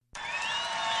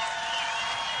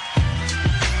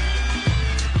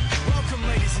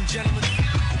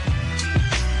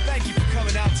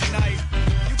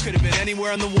could have been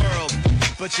anywhere in the world,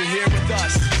 but you're here with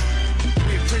us.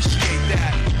 We appreciate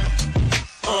that.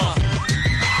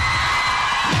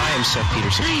 Hi, I'm Seth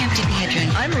Peterson. Hi, I'm Tippi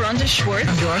Hedren. I'm Rhonda Schwartz.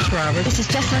 I'm Doris Roberts. This is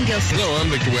Jessalyn Gilson. Hello, I'm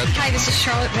Victor Webb. Hi, this is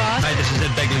Charlotte Ross. Hi, this is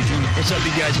Ed Begley Jr. What's up,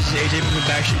 you guys? This is AJ from the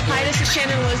Backstreet Boys. Hi, this is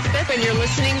Shannon Elizabeth, and you're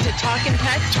listening to Talkin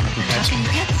Pets. Talkin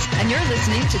Pets. And you're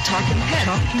listening to Talkin Pets.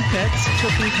 Talkin Pets.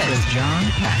 Talkin Pets. With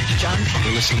John Patch. John Patch.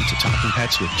 You're listening to Talkin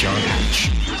Pets with John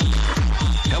Patch.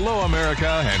 Hello,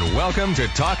 America, and welcome to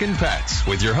Talkin Pets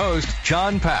with your host,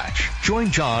 John Patch.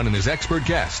 Join John and his expert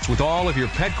guests with all of your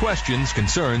pet questions,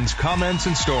 concerns, comments,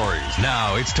 and stories.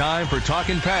 Now it's time for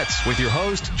Talkin Pets with your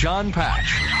host, John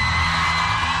Patch.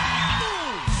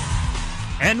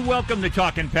 And welcome to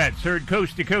Talkin Pets, heard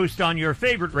coast to coast on your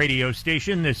favorite radio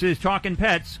station. This is Talkin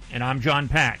Pets, and I'm John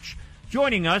Patch.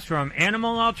 Joining us from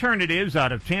Animal Alternatives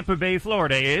out of Tampa Bay,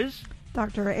 Florida is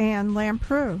Dr. Ann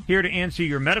Lamprou. Here to answer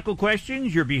your medical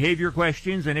questions, your behavior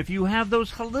questions, and if you have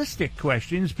those holistic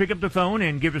questions, pick up the phone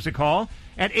and give us a call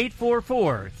at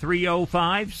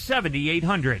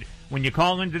 844-305-7800. When you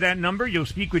call into that number, you'll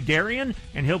speak with Darian,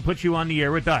 and he'll put you on the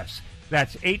air with us.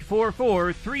 That's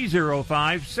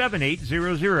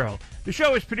 844-305-7800. The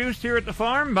show is produced here at the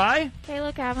farm by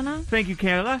Kayla Kavanaugh. Thank you,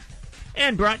 Kayla.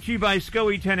 And brought to you by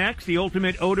SCOE 10X, the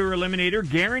ultimate odor eliminator,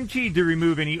 guaranteed to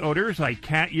remove any odors like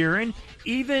cat urine,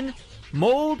 even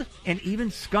mold, and even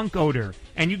skunk odor.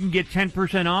 And you can get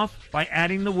 10% off by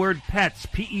adding the word PETS,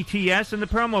 P-E-T-S, in the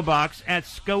promo box at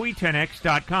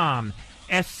SCOE10X.com.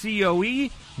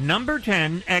 SCOE number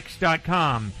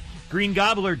 10X.com. Green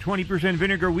Gobbler 20%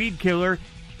 vinegar weed killer,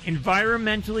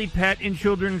 environmentally pet and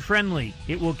children friendly.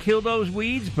 It will kill those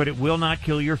weeds, but it will not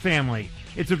kill your family.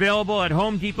 It's available at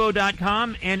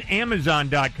HomeDepot.com and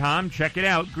Amazon.com. Check it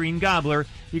out, Green Gobbler.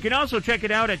 You can also check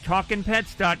it out at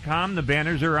TalkinPets.com. The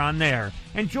banners are on there.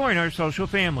 And join our social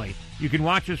family. You can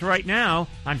watch us right now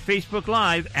on Facebook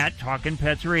Live at Talkin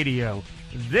Pets Radio.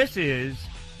 This is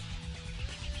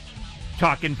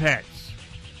Talkin Pets.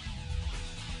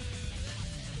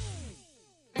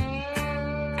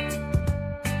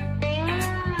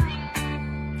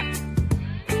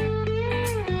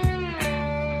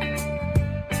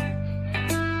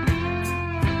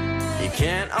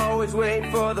 Can't always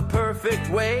wait for the perfect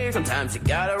wave. Sometimes you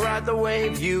gotta ride the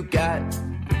wave you got.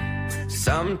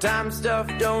 Sometimes stuff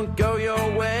don't go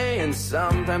your way, and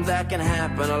sometimes that can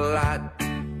happen a lot.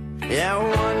 Yeah,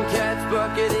 one cat's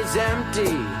bucket is empty.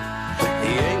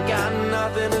 He ain't got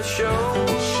nothing to show.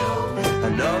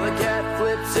 Another cat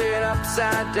flips it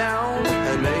upside down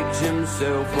and makes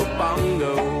himself a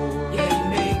bongo. Yeah, he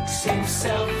makes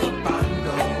himself a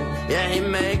bongo. Yeah, he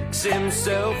makes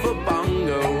himself a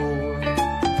bongo.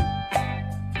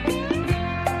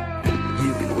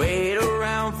 Wait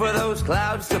around for those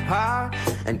clouds to part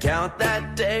and count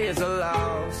that day as a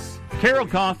loss. Carol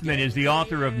Kaufmann is the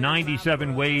author of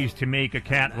 97 Ways to Make a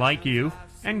Cat Like You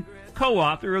and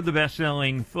co-author of the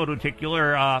best-selling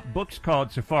phototicular books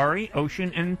called Safari,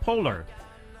 Ocean, and Polar.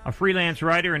 A freelance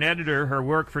writer and editor, her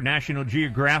work for National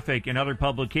Geographic and other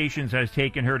publications has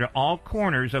taken her to all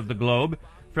corners of the globe,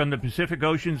 from the Pacific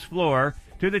Ocean's floor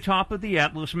to the top of the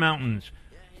Atlas Mountains.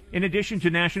 In addition to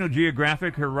National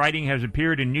Geographic, her writing has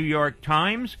appeared in New York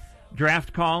Times,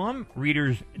 Draft Column,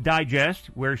 Reader's Digest,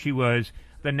 where she was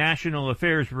the National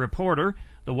Affairs reporter,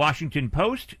 the Washington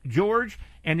Post, George,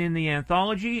 and in the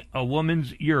anthology A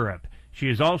Woman's Europe. She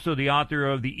is also the author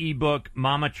of the ebook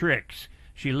Mama Tricks.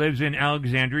 She lives in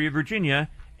Alexandria, Virginia,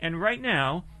 and right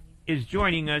now is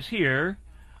joining us here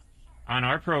on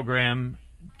our program,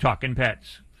 Talkin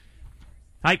Pets.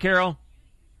 Hi, Carol.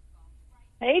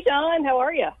 Hey, John. How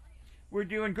are you? We're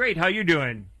doing great. How you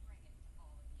doing?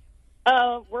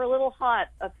 We're a little hot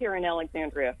up here in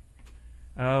Alexandria.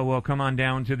 Well, come on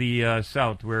down to the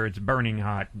south where it's burning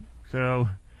hot. So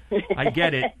I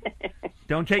get it.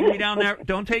 Don't take me down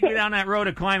that road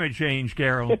of climate change,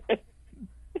 Carol.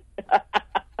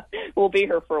 We'll be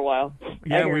here for a while.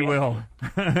 Yeah, we will.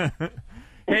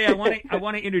 Hey, I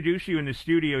want to introduce you in the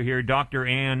studio here, Dr.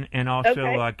 Ann, and also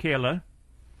Kayla.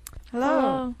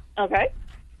 Hello. Okay.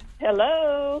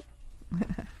 Hello.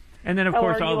 And then, of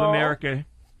course, all of America.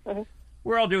 Uh-huh.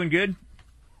 We're all doing good.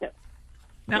 Yep.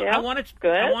 Now, I want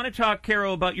to talk,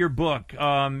 Carol, about your book.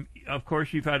 Of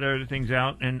course, you've had other things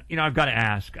out, and I've got to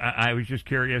ask. I was just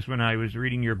curious when I was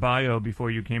reading your bio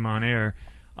before you came on air.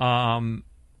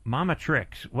 Mama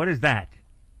Tricks. What is that?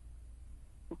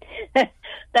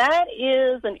 That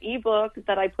is an ebook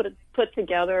that I put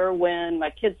together when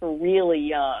my kids were really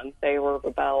young. They were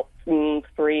about 3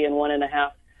 and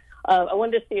 1.5. I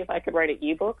wanted to see if I could write an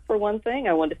ebook for one thing.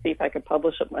 I wanted to see if I could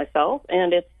publish it myself,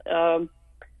 and it's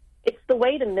the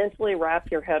way to mentally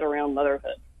wrap your head around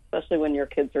motherhood. especially when your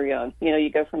kids are young. You know, you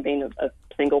go from being a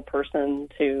single person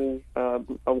to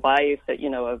a wife,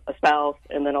 a spouse,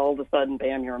 and then all of a sudden,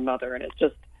 bam, you're a mother, and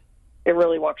it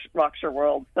really rocks your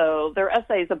world. So there are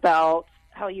essays about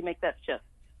how you make that shift.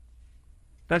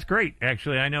 That's great.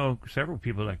 Actually, I know several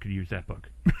people that could use that book.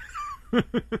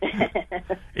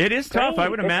 It is tough. I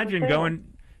would imagine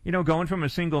going from a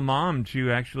single mom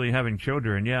to actually having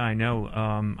children. Yeah, I know.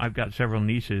 I've got several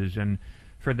nieces, and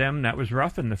for them, that was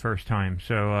rough in the first time.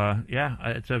 So,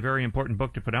 it's a very important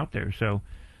book to put out there. So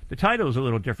the title is a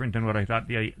little different than what I thought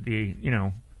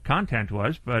the content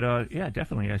was. But, yeah,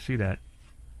 definitely, I see that.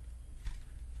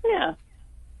 Yeah.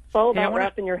 It's all about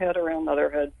wrapping your head around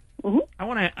motherhood. Mm-hmm. I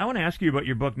want to ask you about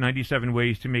your book, 97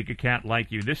 Ways to Make a Cat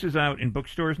Like You. This is out in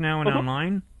bookstores now and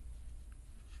online?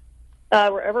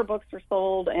 Wherever books are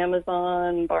sold,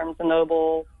 Amazon, Barnes &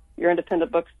 Noble, your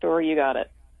independent bookstore, you got it.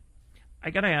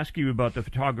 I got to ask you about the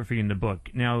photography in the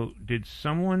book. Now, did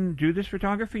someone do this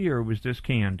photography, or was this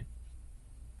canned?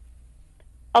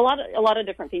 A lot of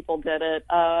different people did it.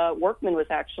 Workman was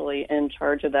actually in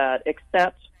charge of that,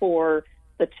 except for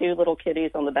the two little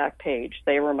kitties on the back page.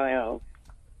 They were my own.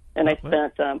 And I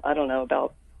spent,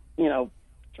 about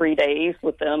 3 days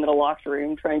with them in a locked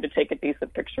room trying to take a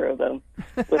decent picture of them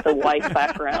with a white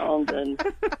background and,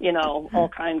 all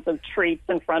kinds of treats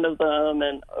in front of them.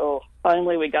 And,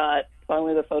 finally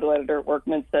the photo editor at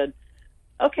Workman said,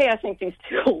 okay, I think these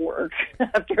two will work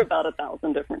after about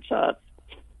 1,000 different shots.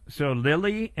 So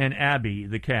Lily and Abby,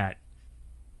 the cat.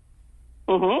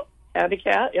 Mm-hmm. Abby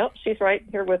cat, yep. She's right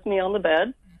here with me on the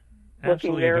bed. Absolutely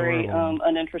looking very adorable.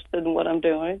 uninterested in what I'm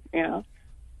doing, and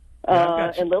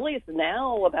Lily's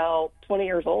now about 20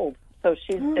 years old, so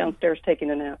she's downstairs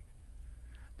taking a nap.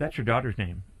 That's your daughter's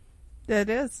name? It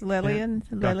is. Lillian.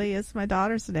 Yeah. Lily is my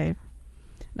daughter's name.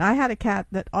 And I had a cat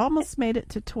that almost made it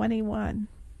to 21.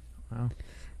 Wow.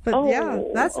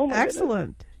 But, that's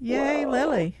excellent. Goodness. Yay, wow.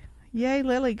 Lily. Yay,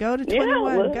 Lily. Go to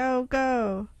 21.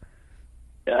 Go.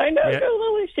 I know, go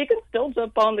Lily. She can still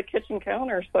jump on the kitchen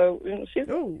counter, so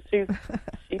she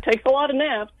takes a lot of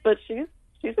naps, but she's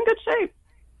in good shape.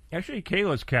 Actually,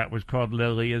 Kayla's cat was called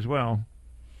Lily as well.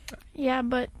 Yeah,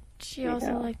 but she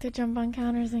also liked to jump on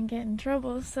counters and get in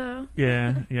trouble, so...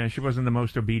 Yeah, she wasn't the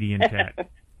most obedient cat.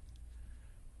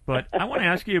 But I want to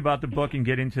ask you about the book and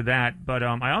get into that, but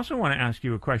I also want to ask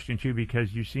you a question, too,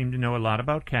 because you seem to know a lot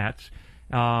about cats.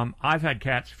 I've had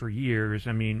cats for years.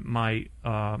 I mean, my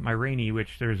Rainey,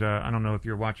 which there's I don't know if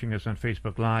you're watching us on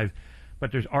Facebook Live,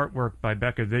 but there's artwork by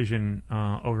Becca Vision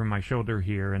over my shoulder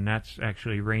here, and that's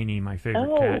actually Rainey, my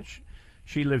favorite cat.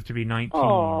 She lived to be 19.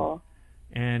 Aww.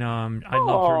 And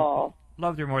I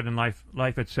loved her more than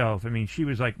life itself. I mean, she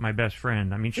was like my best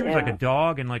friend. I mean, she was like a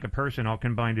dog and like a person all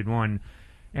combined in one.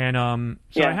 And I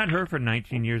had her for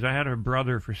 19 years. I had her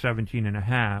brother for 17 and a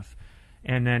half.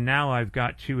 And then now I've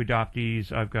got two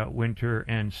adoptees. I've got Winter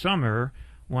and Summer.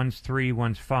 One's 3,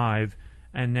 one's 5.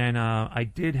 And then I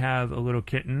did have a little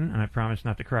kitten, and I promise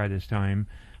not to cry this time,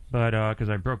 but because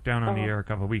I broke down on the air a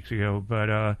couple of weeks ago.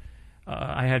 But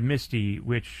I had Misty,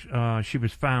 which she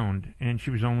was found, and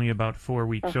she was only about 4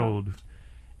 weeks old,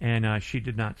 and she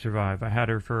did not survive. I had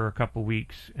her for a couple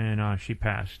weeks, and she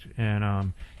passed.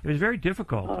 And it was very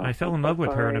difficult. I fell in love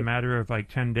with her in a matter of like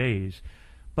 10 days.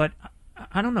 But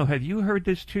I don't know, have you heard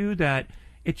this too, that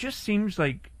it just seems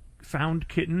like found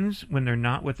kittens, when they're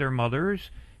not with their mothers,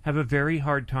 have a very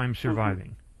hard time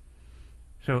surviving.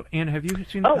 So, Anne, have you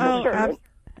seen that?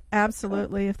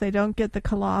 Absolutely. If they don't get the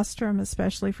colostrum,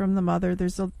 especially from the mother,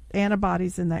 there's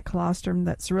antibodies in that colostrum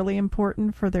that's really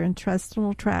important for their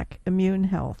intestinal tract immune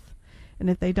health.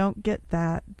 And if they don't get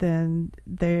that, then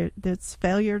it's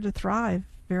failure to thrive.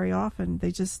 Very often,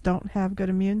 they just don't have good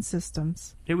immune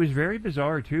systems. It was very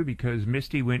bizarre, too, because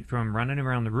Misty went from running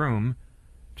around the room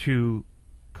to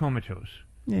comatose.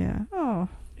 Yeah.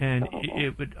 And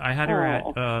I had her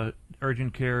at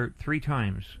urgent care 3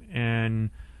 times. And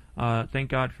thank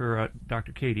God for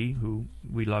Dr. Katie, who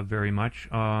we love very much.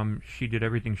 She did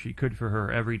everything she could for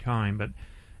her every time. But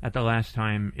at the last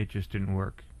time, it just didn't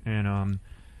work. And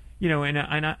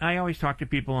I always talk to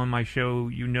people on my show,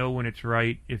 when it's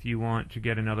right if you want to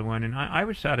get another one. And I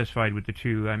was satisfied with the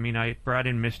 2. I mean, I brought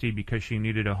in Misty because she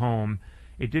needed a home.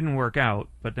 It didn't work out,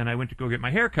 but then I went to go get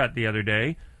my hair cut the other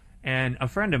day, and a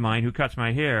friend of mine who cuts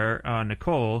my hair,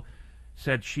 Nicole,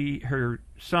 said her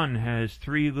son has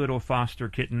 3 little foster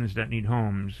kittens that need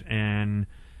homes. And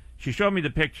she showed me the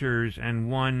pictures,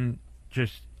 and one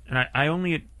just... And I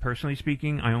only, personally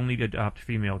speaking, I only adopt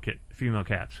female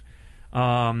cats.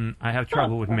 I have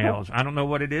trouble with males. I don't know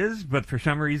what it is, but for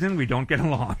some reason we don't get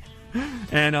along.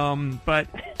 And but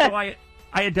so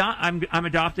I'm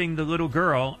adopting the little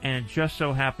girl, and it just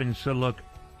so happens to look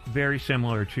very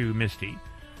similar to Misty.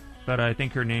 But I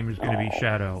think her name is going to be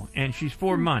Shadow. And she's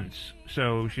 4 months,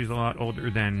 so she's a lot older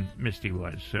than Misty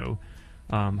was. So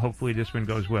hopefully this one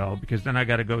goes well, because then I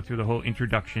got to go through the whole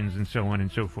introductions and so on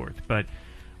and so forth. But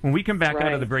when we come back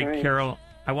out of the break, Carol,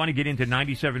 I want to get into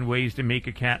 97 Ways to Make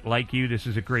a Cat Like You. This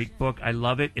is a great book. I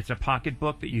love it. It's a pocket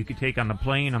book that you could take on the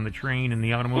plane, on the train, in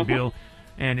the automobile.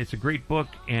 And it's a great book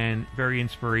and very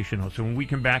inspirational. So when we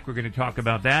come back, we're going to talk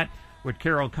about that with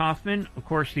Carol Kaufmann, of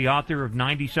course, the author of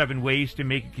 97 Ways to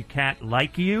Make a Cat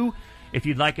Like You. If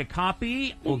you'd like a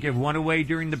copy, we'll give one away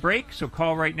during the break. So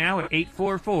call right now at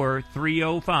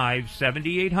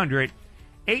 844-305-7800,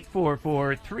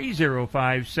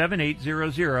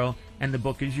 844-305-7800, and the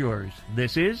book is yours.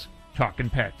 This is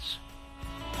Talkin' Pets.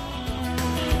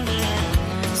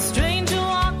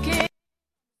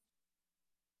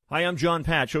 Hi, I'm John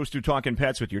Patch, host of Talkin'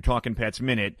 Pets with your Talkin' Pets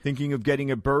Minute. Thinking of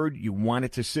getting a bird? You want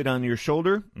it to sit on your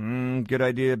shoulder? Good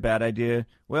idea, bad idea?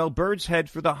 Well, birds head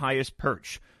for the highest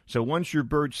perch. So once your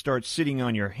bird starts sitting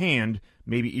on your hand,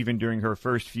 maybe even during her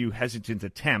first few hesitant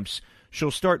attempts,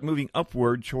 she'll start moving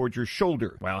upward towards your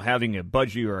shoulder. While having a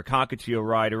budgie or a cockatiel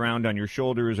ride around on your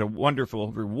shoulder is a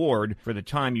wonderful reward for the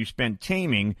time you spent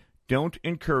taming, don't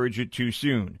encourage it too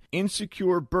soon.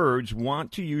 Insecure birds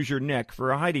want to use your neck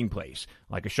for a hiding place,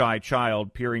 like a shy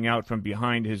child peering out from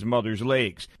behind his mother's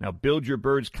legs. Now build your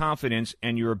bird's confidence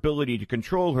and your ability to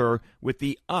control her with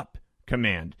the up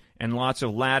command, and lots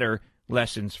of ladder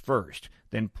lessons first.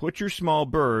 Then put your small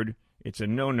bird, it's a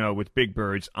no-no with big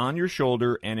birds, on your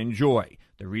shoulder and enjoy.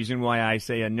 The reason why I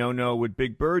say a no-no with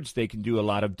big birds, they can do a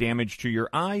lot of damage to your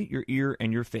eye, your ear,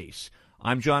 and your face.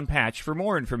 I'm John Patch. For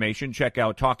more information, check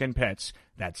out Talkin' Pets.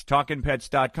 That's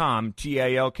talkinpets.com,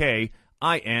 TALKINpets.com.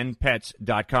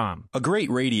 A great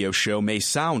radio show may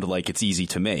sound like it's easy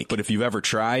to make, but if you've ever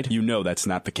tried, you know that's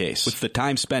not the case. With the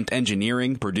time spent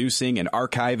engineering, producing, and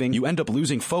archiving, you end up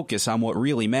losing focus on what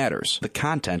really matters, the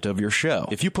content of your show.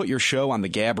 If you put your show on the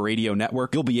Gab Radio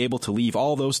Network, you'll be able to leave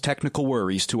all those technical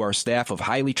worries to our staff of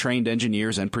highly trained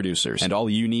engineers and producers. And all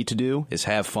you need to do is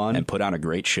have fun and put on a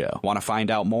great show. Want to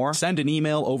find out more? Send an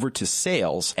email over to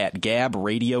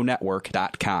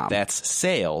sales@gabradionetwork.com. That's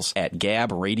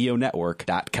sales@gabradionetwork.com.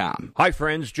 Hi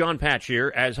friends, John Patch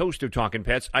here. As host of Talkin'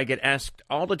 Pets, I get asked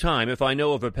all the time if I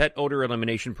know of a pet odor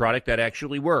elimination product that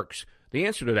actually works. The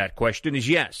answer to that question is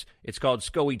yes. It's called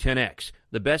SCOE 10X,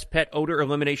 the best pet odor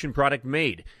elimination product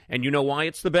made. And you know why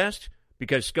it's the best?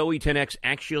 Because SCOE 10X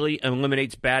actually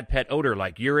eliminates bad pet odor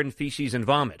like urine, feces, and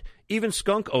vomit. Even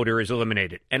skunk odor is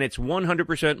eliminated, and it's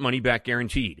 100% money-back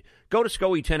guaranteed. Go to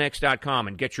SCOE10X.com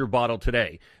and get your bottle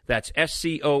today. That's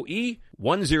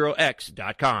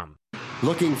SCOE10X.com.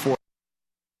 Looking for...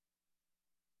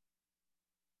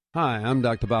 Hi, I'm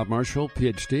Dr. Bob Marshall,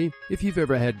 Ph.D. If you've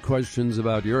ever had questions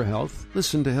about your health,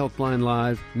 listen to Healthline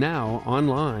Live now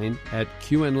online at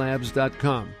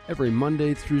qnlabs.com every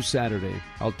Monday through Saturday.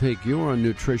 I'll take your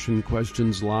nutrition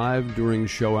questions live during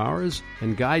show hours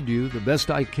and guide you the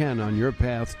best I can on your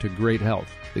path to great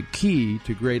health. The key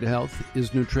to great health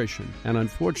is nutrition, and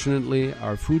unfortunately,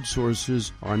 our food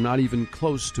sources are not even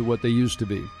close to what they used to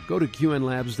be. Go to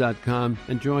qnlabs.com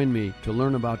and join me to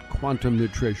learn about quantum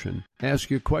nutrition. Ask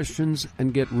your questions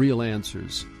and get real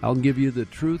answers. I'll give you the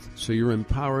truth so you're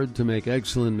empowered to make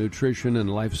excellent nutrition and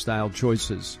lifestyle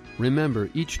choices. Remember,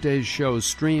 each day's show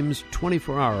streams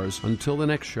 24 hours until the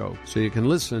next show, so you can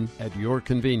listen at your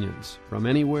convenience, from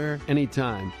anywhere,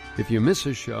 anytime. If you miss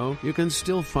a show, you can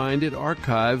still find it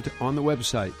archived on the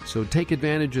website. So take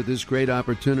advantage of this great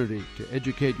opportunity to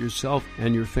educate yourself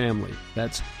and your family.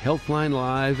 That's Healthline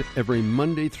Live every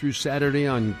Monday through Saturday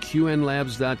on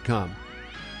qnlabs.com.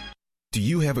 Do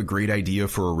you have a great idea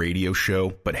for a radio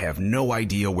show but have no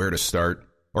idea where to start?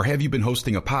 Or have you been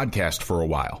hosting a podcast for a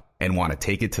while and want to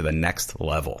take it to the next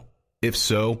level? If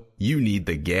so, you need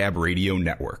the Gab Radio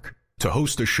Network. To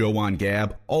host a show on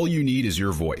Gab, all you need is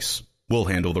your voice. We'll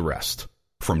handle the rest.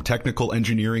 From technical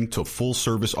engineering to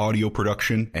full-service audio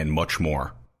production and much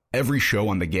more. Every show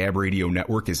on the Gab Radio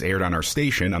Network is aired on our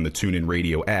station on the TuneIn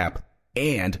Radio app,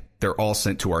 and they're all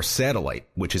sent to our satellite,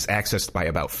 which is accessed by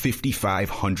about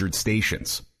 5,500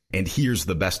 stations. And here's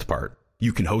the best part.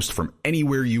 You can host from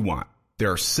anywhere you want.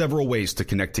 There are several ways to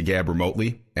connect to Gab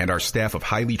remotely, and our staff of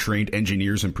highly trained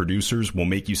engineers and producers will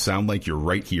make you sound like you're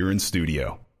right here in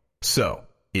studio. So,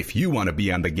 if you want to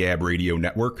be on the Gab Radio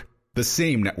Network, the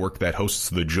same network that hosts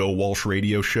the Joe Walsh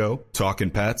Radio Show, Talkin'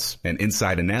 Pets, and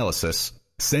Inside Analysis,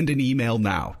 send an email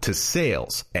now to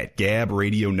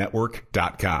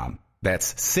sales@gabradionetwork.com.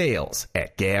 That's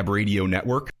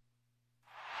sales@gabradionetwork.com.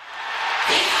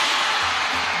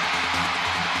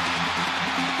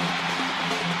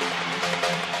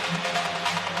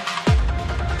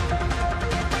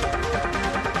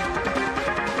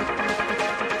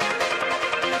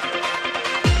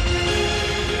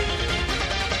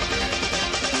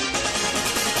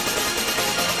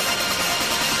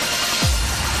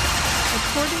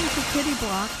 Randy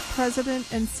Block,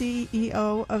 President and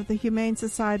CEO of the Humane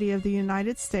Society of the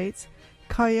United States,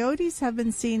 coyotes have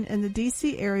been seen in the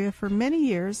D.C. area for many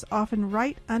years, often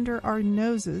right under our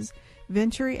noses,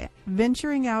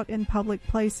 venturing out in public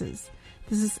places.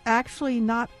 This is actually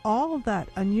not all that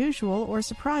unusual or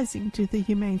surprising to the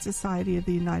Humane Society of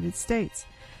the United States.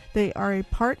 They are a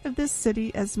part of this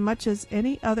city as much as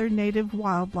any other native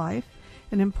wildlife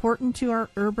and important to our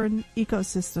urban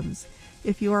ecosystems.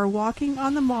 If you are walking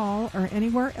on the mall or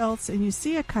anywhere else and you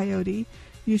see a coyote,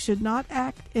 you should not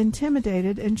act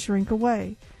intimidated and shrink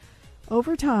away.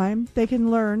 Over time, they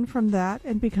can learn from that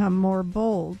and become more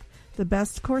bold. The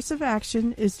best course of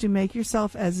action is to make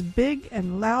yourself as big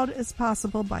and loud as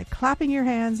possible by clapping your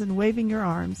hands and waving your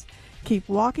arms. Keep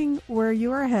walking where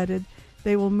you are headed.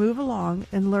 They will move along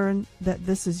and learn that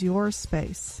this is your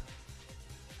space.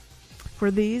 For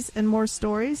these and more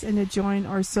stories and to join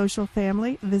our social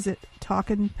family, visit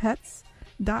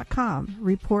talkinpets.com.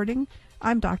 Reporting,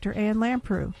 I'm Dr. Ann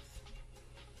Lamprou.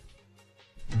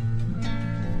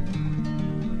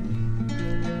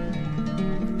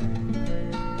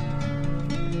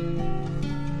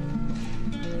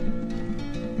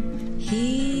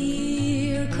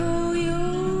 Hear coyotes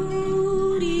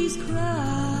cry.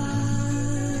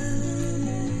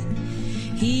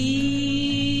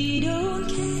 He don't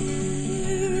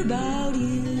care about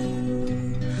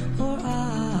you or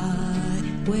I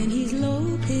when he's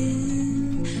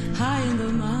loping high in the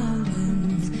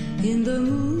mountains in the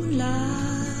moonlight.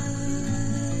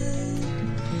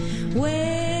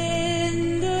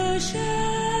 When the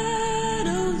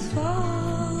shadows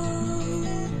fall,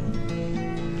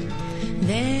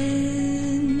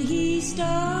 then he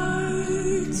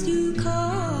starts to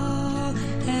call,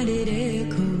 and it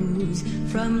echoes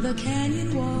from the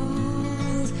canyon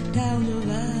walls, down the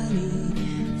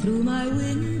valley, through my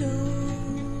window.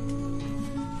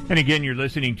 And again, you're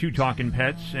listening to Talkin'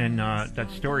 Pets, and that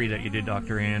story that you did,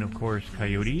 Dr. Ann, of course,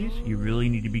 coyotes. You really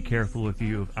need to be careful if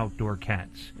you have outdoor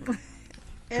cats.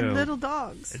 And little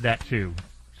dogs. That too.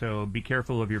 So be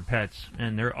careful of your pets.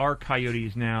 And there are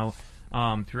coyotes now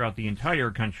throughout the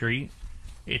entire country.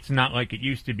 It's not like it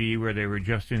used to be where they were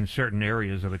just in certain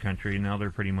areas of the country. Now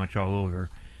they're pretty much all over.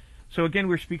 So again,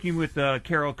 we're speaking with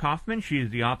Carol Kaufmann. She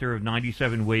is the author of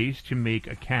 97 Ways to Make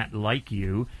a Cat Like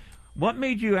You. What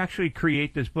made you actually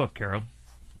create this book, Carol?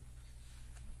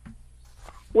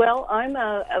 Well, I'm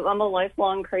a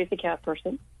lifelong crazy cat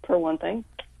person, for one thing.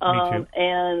 Me too.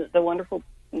 And the wonderful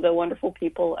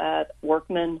people at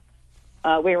Workman,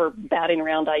 we were batting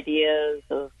around ideas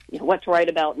of what to write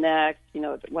about next,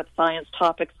 what science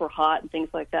topics were hot and things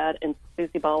like that. And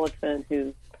Susie Bolliton,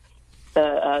 who's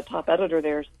the top editor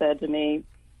there, said to me,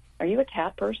 "Are you a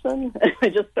cat person?" I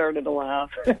just started to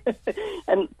laugh.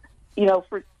 And,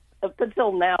 up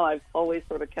until now, I've always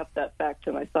sort of kept that fact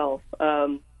to myself.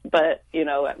 But,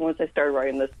 once I started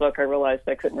writing this book, I realized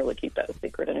I couldn't really keep that a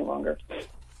secret any longer.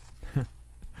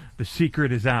 The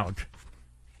secret is out.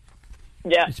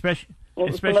 Yeah. Especially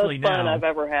it's the most now. fun I've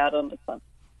ever had on the fun.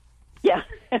 Yeah,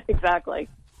 exactly.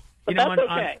 But that's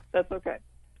okay. That's okay.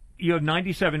 You have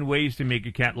 97 ways to make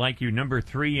a cat like you. Number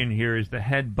 3 in here is the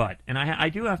headbutt. And I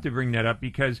do have to bring that up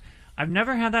because I've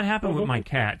never had that happen with my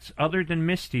cats, other than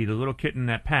Misty, the little kitten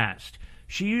that passed.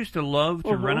 She used to love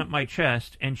to run up my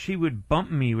chest, and she would bump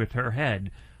me with her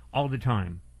head all the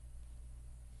time.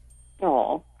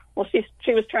 Oh, well,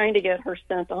 she was trying to get her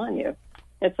scent on you.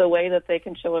 It's a way that they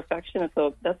can show affection.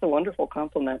 That's a wonderful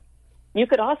compliment. You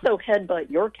could also headbutt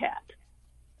your cat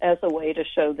as a way to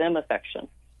show them affection.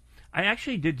 I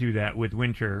actually did do that with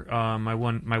Winter, my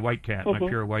white cat, my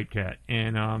pure white cat,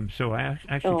 and so I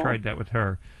actually tried that with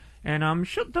her. And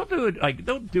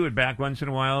they'll do it back once in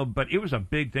a while, but it was a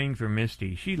big thing for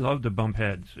Misty. She loved to bump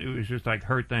heads. It was just like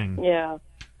her thing. Yeah.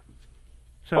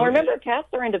 So well, remember, cats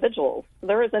are individuals.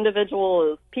 They're as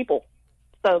individual as people.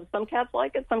 So some cats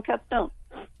like it, some cats don't.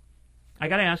 I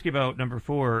got to ask you about number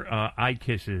 4, eye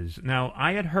kisses. Now,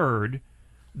 I had heard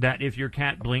that if your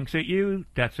cat blinks at you,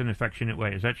 that's an affectionate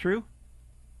way. Is that true?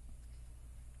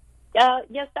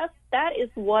 Yes, that is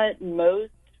what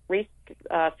most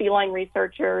feline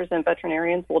researchers and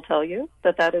veterinarians will tell you,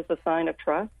 that is a sign of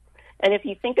trust. And if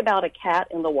you think about a cat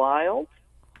in the wild,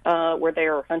 where they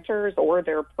are hunters or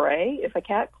they're prey, if a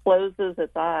cat closes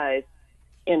its eyes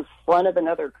in front of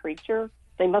another creature,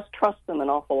 they must trust them an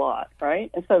awful lot, right?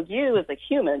 And so you, as a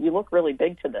human, you look really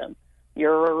big to them.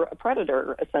 You're a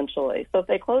predator, essentially. So if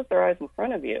they close their eyes in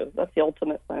front of you, that's the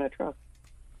ultimate sign of trust.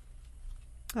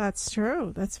 That's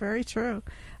true. That's very true.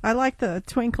 I like the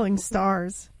twinkling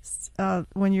stars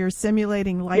when you're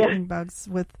simulating lightning bugs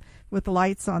with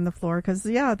lights on the floor because,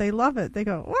 they love it. They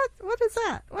go, what is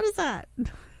that? What is that?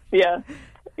 Yeah.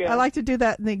 I like to do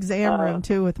that in the exam room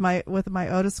too with my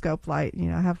otoscope light. You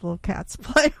know, have little cats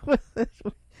play with it,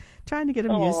 trying to get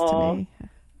them used to me.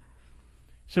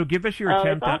 So give us your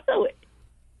attempt.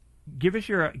 Give us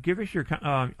your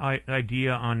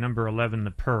idea on number 11,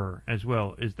 the purr, as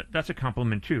well. That's a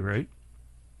compliment too, right?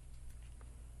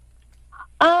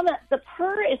 The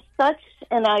purr is such,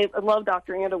 and I love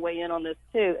Dr. Ann to weigh in on this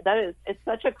too. It's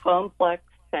such a complex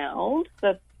sound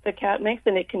that the cat makes,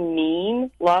 and it can mean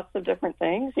lots of different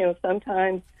things. You know,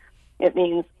 sometimes it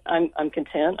means I'm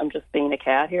content, I'm just being a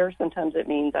cat here. Sometimes it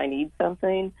means I need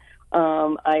something.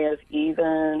 I have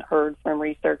even heard from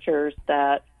researchers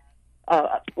that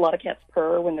a lot of cats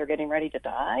purr when they're getting ready to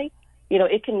die. You know,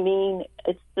 it can mean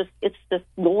it's this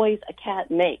noise a cat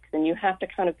makes, and you have to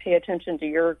kind of pay attention to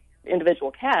your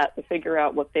individual cat to figure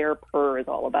out what their purr is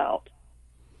all about.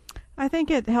 I think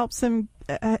it helps them.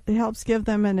 It helps give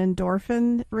them an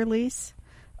endorphin release,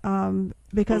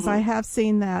 because I have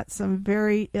seen that some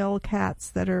very ill cats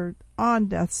that are on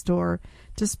death's door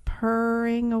just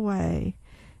purring away,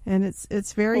 and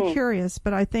it's very curious.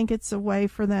 But I think it's a way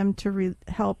for them to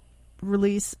help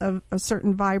release a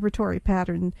certain vibratory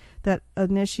pattern that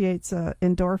initiates a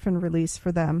endorphin release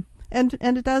for them, and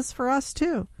it does for us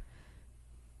too.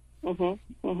 You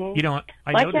know,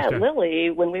 my cat Lily,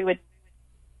 when we would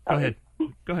go ahead.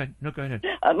 No, go ahead.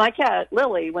 My cat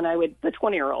Lily, the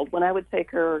 20-year-old, when I would take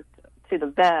her to the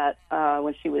vet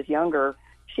when she was younger,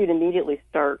 she'd immediately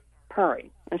start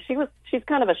purring, and she's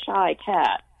kind of a shy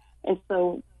cat, and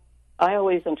so I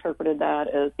always interpreted that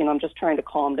as, you know, I'm just trying to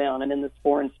calm down. I'm in this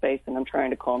foreign space, and I'm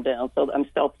trying to calm down. So I'm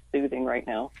self-soothing right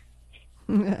now.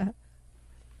 You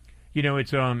know,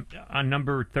 it's on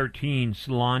number 13,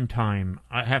 Salon Time.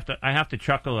 I have to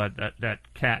chuckle at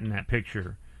that cat in that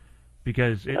picture,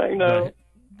 because I know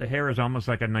the hair is almost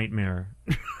like a nightmare.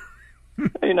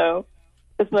 I know,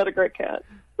 it's not a great cat.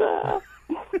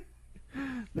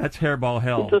 That's hairball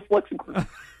hell. It just looks,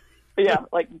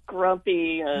 like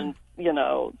grumpy, and you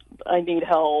know, I need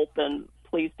help, and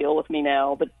please deal with me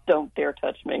now, but don't dare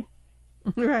touch me.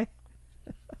 Right.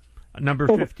 Number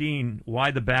 15,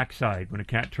 why the backside, when a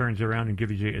cat turns around and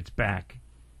gives you its back?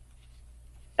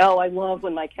 Oh, I love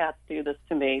when my cats do this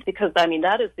to me, because, I mean,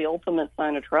 that is the ultimate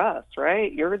sign of trust,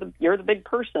 right? You're the big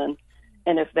person,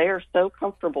 and if they are so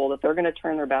comfortable that they're going to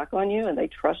turn their back on you and they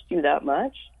trust you that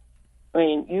much, I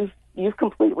mean, you've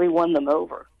completely won them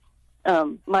over.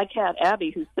 My cat, Abby,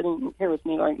 who's sitting here with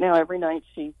me right now, every night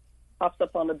she pops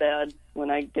up on the bed when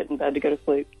I get in bed to go to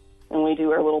sleep, and we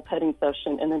do our little petting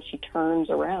session, and then she turns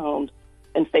around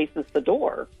and faces the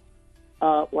door.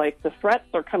 Like the threats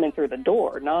are coming through the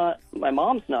door. Not my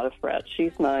mom's not a threat.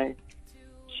 She's my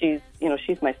safe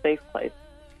place.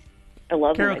 I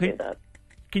love Carol, when I do that.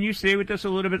 Can you stay with us a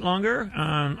little bit longer?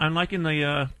 I'm liking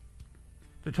the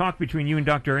talk between you and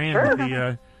Dr.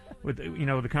 Ann with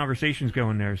the conversations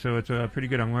going there. So it's pretty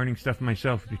good. I'm learning stuff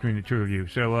myself between the two of you.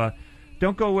 So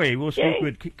don't go away. We'll speak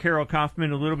with Carol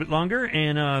Kaufmann a little bit longer.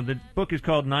 And the book is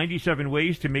called 97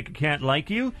 Ways to Make a Cat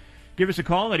Like You. Give us a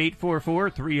call at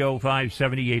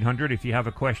 844-305-7800 if you have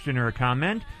a question or a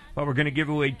comment. But we're going to give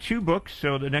away 2 books.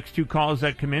 So the next 2 calls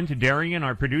that come in to Darian,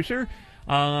 our producer,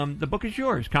 the book is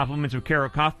yours. Compliments of Carol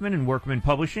Kaufmann and Workman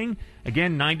Publishing.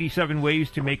 Again, 97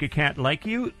 Ways to Make a Cat Like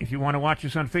You. If you want to watch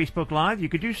us on Facebook Live, you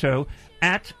could do so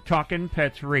at Talkin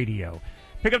Pets Radio.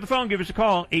 Pick up the phone, give us a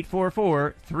call,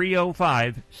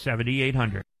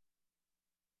 844-305-7800.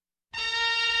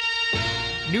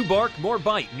 New bark, more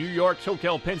bite. New York's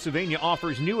Hotel Pennsylvania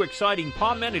offers new exciting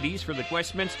paw amenities for the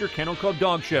Westminster Kennel Club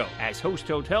Dog Show. As host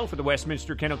hotel for the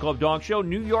Westminster Kennel Club Dog Show,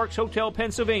 New York's Hotel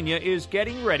Pennsylvania is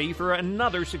getting ready for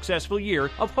another successful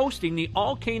year of hosting the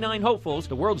All Canine Hopefuls.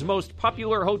 The world's most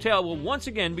popular hotel will once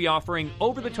again be offering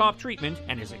over-the-top treatment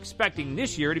and is expecting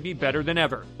this year to be better than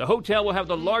ever. The hotel will have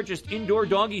the largest indoor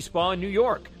doggy spa in New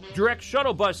York, direct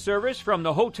shuttle bus service from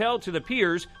the hotel to the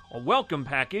piers, a welcome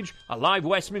package, a live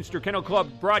Westminster Kennel Club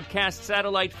broadcast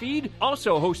satellite feed,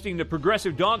 also hosting the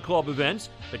Progressive Dog Club events,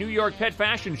 the New York Pet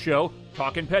Fashion Show,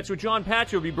 Talkin Pets with John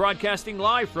Patch will be broadcasting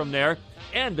live from there,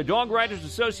 and the Dog Writers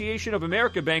Association of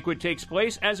America banquet takes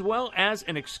place, as well as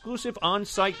an exclusive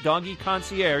on-site doggy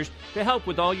concierge to help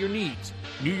with all your needs.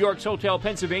 New York's Hotel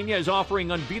Pennsylvania is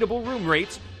offering unbeatable room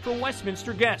rates for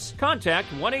Westminster guests. Contact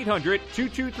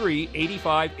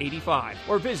 1-800-223-8585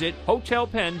 or visit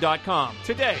hotelpen.com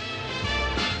today.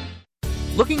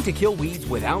 Looking to kill weeds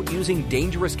without using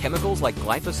dangerous chemicals like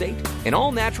glyphosate? An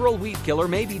all-natural weed killer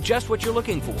may be just what you're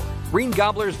looking for. Green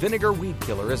Gobbler's Vinegar Weed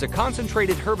Killer is a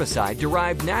concentrated herbicide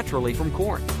derived naturally from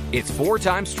corn. It's 4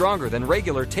 times stronger than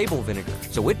regular table vinegar,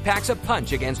 so it packs a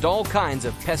punch against all kinds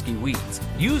of pesky weeds.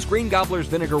 Use Green Gobbler's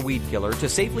Vinegar Weed Killer to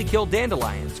safely kill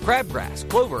dandelions, crabgrass,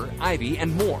 clover, ivy,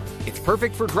 and more. It's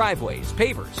perfect for driveways,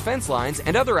 pavers, fence lines,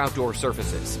 and other outdoor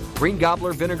surfaces. Green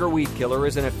Gobbler Vinegar Weed Killer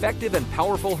is an effective and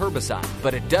powerful herbicide,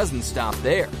 but it doesn't stop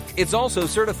there. It's also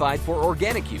certified for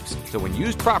organic use, so when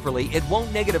used properly, it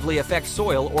won't negatively affect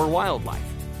soil or wildlife.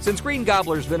 Since Green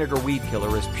Gobbler's Vinegar Weed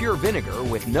Killer is pure vinegar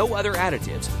with no other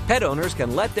additives, pet owners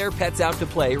can let their pets out to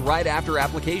play right after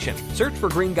application. Search for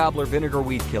Green Gobbler Vinegar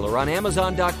Weed Killer on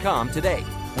Amazon.com today.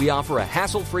 We offer a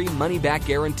hassle-free money-back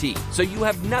guarantee, so you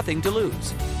have nothing to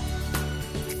lose.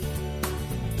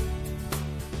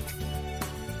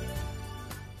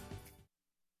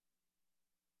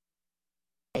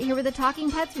 Here with the Talking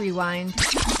Pets Rewind.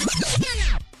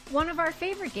 One of our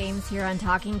favorite games here on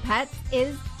Talking Pets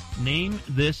is Name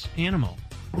this animal.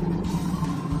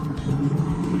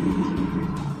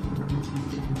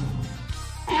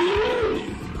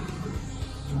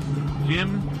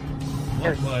 Jim,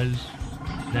 what was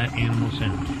that animal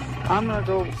sound? I'm going to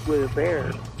go with a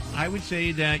bear. I would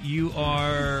say that you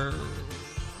are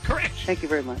correct. Thank you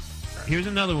very much. Here's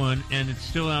another one, and it's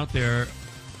still out there.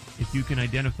 If you can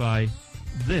identify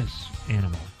this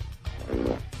animal.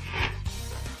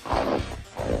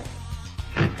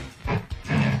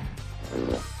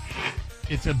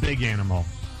 It's a big animal.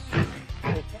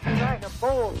 It's like a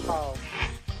bullfrog.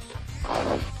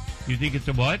 You think it's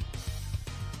a what?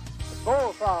 A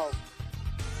bullfrog.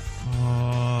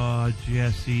 Oh,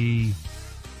 Jesse.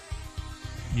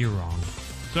 You're wrong.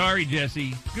 Sorry,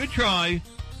 Jesse. Good try,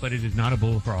 but it is not a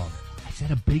bullfrog. I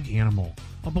said a big animal.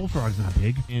 A bullfrog's not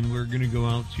big. And we're going to go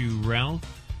out to Ralph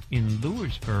in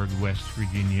Lewisburg, West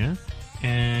Virginia.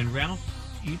 And Ralph,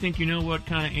 you think you know what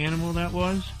kind of animal that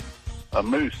was? A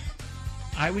moose.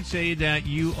 I would say that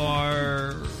you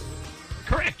are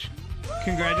correct.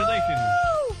 Congratulations.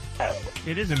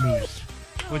 It is a moose.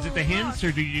 Was it the hints,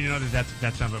 or did you know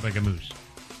that sounded like a moose?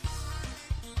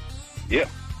 Yeah.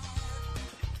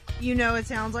 You know it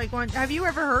sounds like one. Have you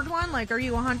ever heard one? Like, are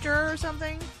you a hunter or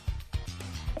something?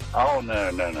 Oh,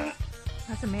 no.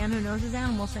 That's a man who knows his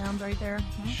animal sounds right there.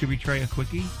 Should we try a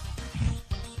quickie?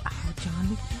 Oh,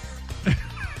 John.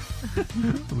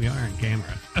 We are on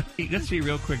camera. Let's see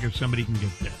real quick if somebody can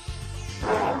get this.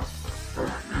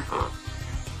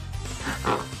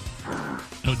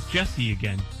 Oh, Jesse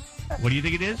again. What do you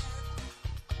think it is?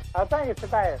 I think it's a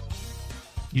bear.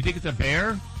 You think it's a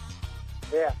bear?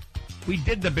 Yeah. We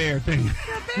did the bear thing.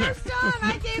 The bear's done.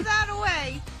 I gave that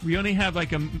away. We only have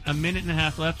like a minute and a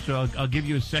half left, so I'll give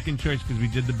you a second choice because we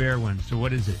did the bear one. So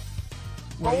what is it?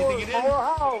 What do you think it is?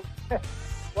 Hog.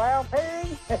 Wild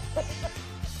pig.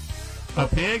 A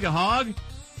pig? A hog?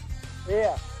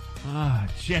 Yeah. Ah,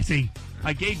 Jesse,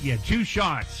 I gave you 2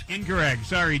 shots. Incorrect.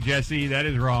 Sorry, Jesse. That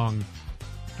is wrong.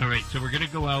 All right, so we're going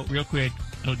to go out real quick.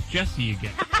 Oh, Jesse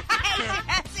again.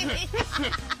 Jesse.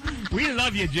 We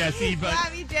love you, Jesse, but...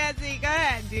 Love you, Jesse. Go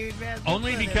ahead, dude, man.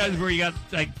 Only because we got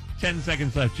like 10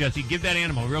 seconds left. Jesse, give that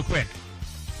animal real quick.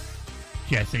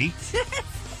 Jesse.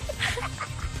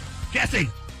 Jesse!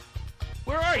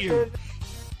 Where are you?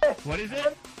 What is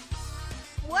it?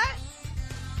 What?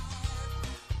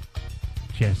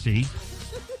 Jesse.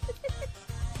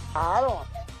 I don't.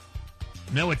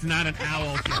 No, it's not an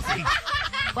owl, Jesse.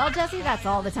 Well, Jesse, that's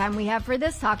all the time we have for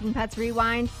this Talking Pets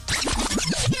Rewind.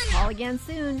 Call again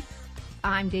soon.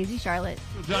 I'm Daisy Charlotte.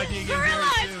 We'll talk to you again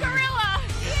Gorilla! very It's soon. Gorilla!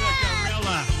 It's a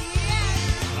gorilla.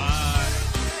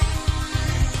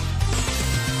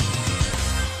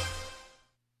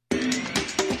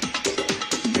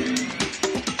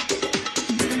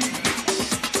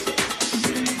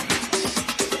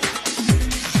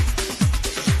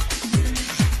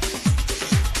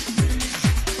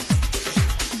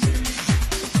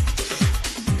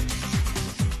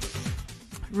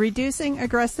 Reducing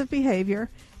aggressive behavior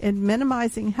and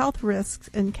minimizing health risks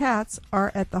in cats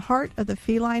are at the heart of the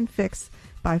Feline Fix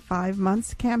by 5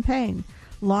 Months campaign.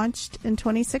 Launched in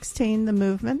 2016, the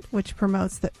movement, which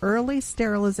promotes the early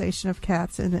sterilization of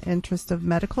cats in the interest of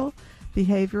medical,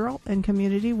 behavioral, and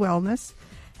community wellness,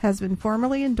 has been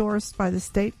formally endorsed by the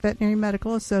state veterinary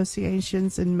medical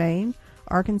associations in Maine,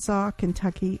 Arkansas,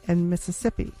 Kentucky, and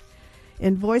Mississippi.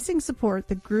 In voicing support,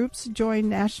 the groups join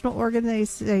national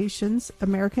organizations,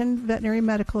 American Veterinary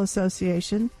Medical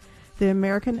Association, the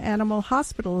American Animal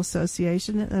Hospital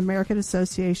Association, and the American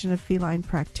Association of Feline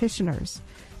Practitioners.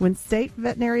 When state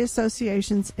veterinary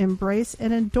associations embrace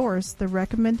and endorse the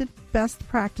recommended best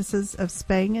practices of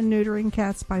spaying and neutering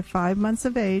cats by 5 months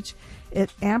of age,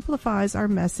 it amplifies our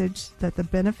message that the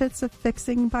benefits of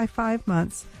fixing by 5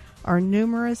 months are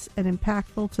numerous and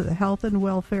impactful to the health and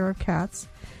welfare of cats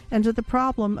and to the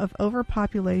problem of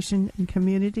overpopulation in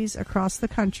communities across the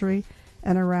country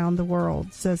and around the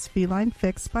world, says Feline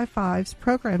Fix by Five's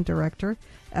program director,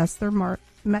 Esther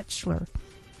Metzler.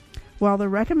 While the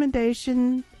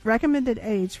recommended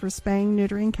age for spaying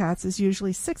neutering cats is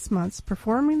usually 6 months,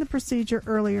 performing the procedure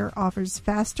earlier offers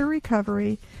faster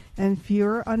recovery and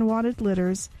fewer unwanted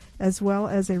litters, as well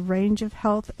as a range of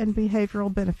health and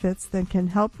behavioral benefits that can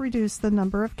help reduce the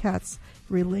number of cats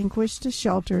relinquished to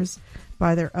shelters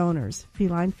by their owners,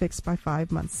 Feline Fix by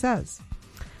 5 months says.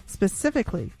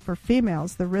 Specifically, for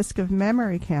females, the risk of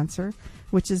mammary cancer,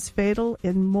 which is fatal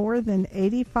in more than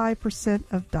 85%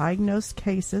 of diagnosed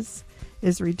cases,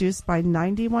 is reduced by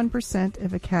 91%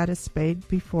 if a cat is spayed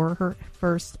before her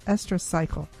first estrus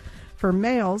cycle. For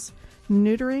males,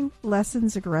 neutering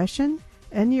lessens aggression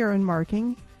and urine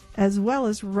marking, as well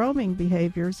as roaming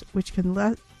behaviors, which can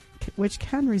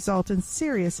result in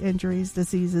serious injuries,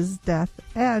 diseases, death,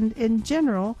 and, in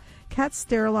general, cats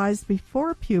sterilized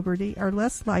before puberty are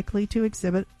less likely to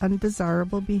exhibit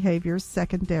undesirable behaviors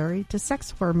secondary to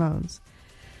sex hormones.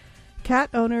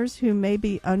 Cat owners who may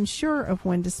be unsure of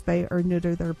when to spay or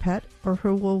neuter their pet, or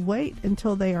who will wait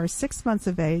until they are 6 months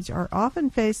of age, are often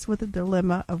faced with the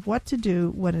dilemma of what to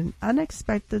do when an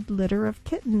unexpected litter of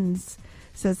kittens,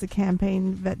 says the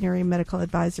campaign veterinary medical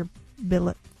advisor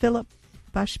Philip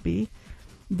Bushby,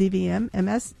 DVM,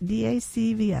 MS,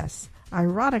 DACVS.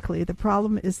 Ironically, the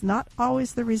problem is not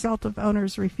always the result of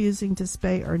owners refusing to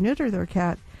spay or neuter their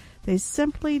cat. They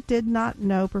simply did not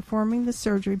know performing the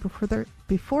surgery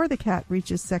before the cat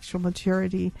reaches sexual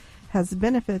maturity has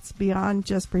benefits beyond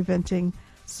just preventing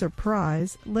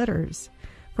surprise litters.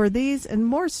 For these and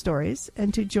more stories,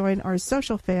 and to join our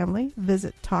social family,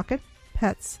 visit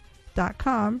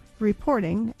talkinpets.com.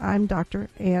 Reporting, I'm Dr.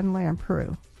 Ann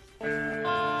Lamprou.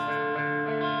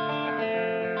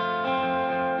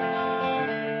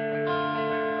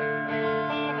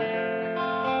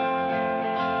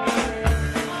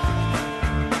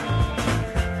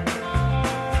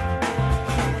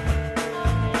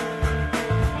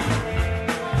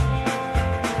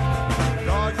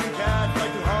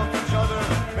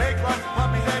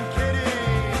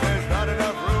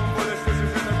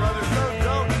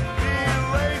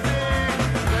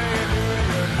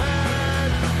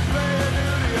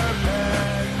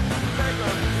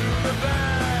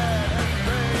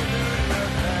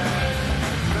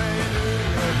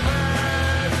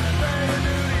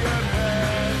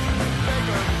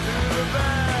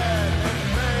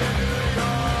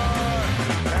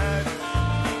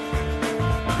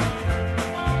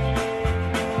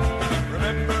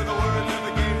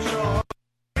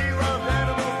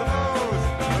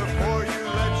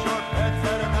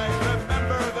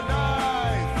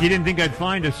 You didn't think I'd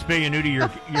find a spay and neuter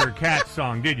your cat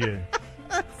song, did you?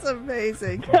 That's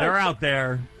amazing. They're out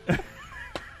there.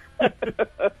 Oh,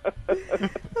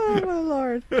 my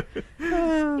Lord.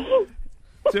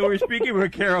 So we're speaking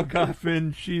with Carol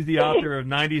Kaufmann. She's the author of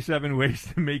 97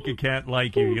 Ways to Make a Cat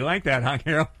Like You. You like that, huh,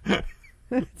 Carol?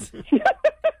 I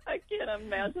can't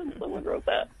imagine someone wrote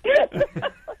that.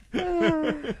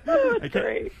 That's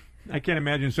great. I can't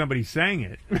imagine somebody sang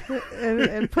it.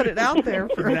 and put it out there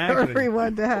for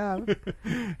everyone to have.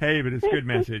 Hey, but it's a good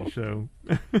message. So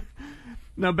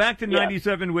now back to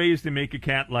 97 Ways to Make a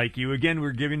Cat Like You. Again,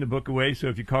 we're giving the book away, so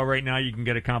if you call right now, you can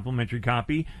get a complimentary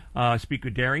copy. Speak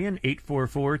with Darian,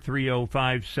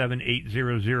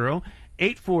 844-305-7800.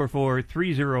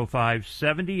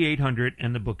 844-305-7800,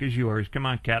 and the book is yours. Come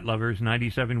on, cat lovers,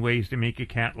 97 Ways to Make a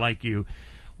Cat Like You.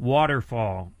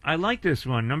 Waterfall. I like this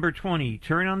one. Number 20,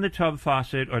 turn on the tub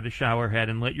faucet or the shower head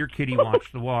and let your kitty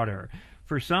watch the water.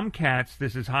 For some cats,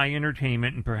 this is high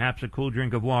entertainment and perhaps a cool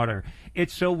drink of water.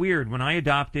 It's so weird. When I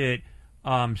adopted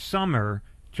Summer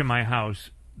to my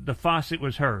house, the faucet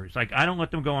was hers. Like, I don't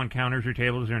let them go on counters or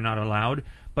tables. They're not allowed.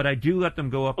 But I do let them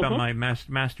go up on my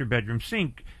master bedroom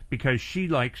sink because she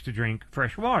likes to drink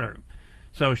fresh water.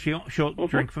 So she'll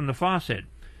drink from the faucet.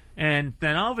 And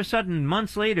then all of a sudden,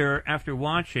 months later, after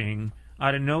watching,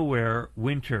 out of nowhere,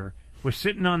 Winter was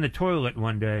sitting on the toilet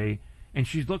one day, and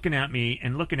she's looking at me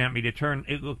to turn,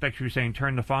 it looked like she was saying,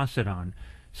 turn the faucet on.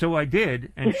 So I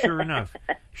did, and sure enough,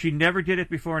 she never did it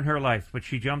before in her life, but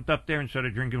she jumped up there and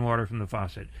started drinking water from the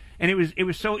faucet. And it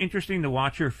was so interesting to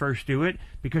watch her first do it,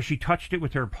 because she touched it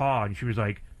with her paw, and she was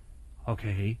like,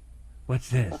 okay, what's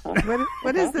this?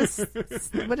 What is this?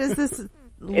 What is this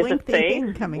lengthy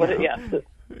thing coming out?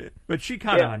 But she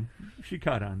caught on. She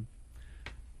caught on.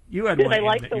 You had Did one. they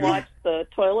like to watch the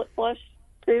toilet flush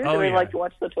too? Oh, Do they like to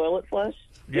watch the toilet flush?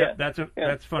 Yeah,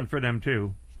 that's fun for them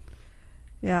too.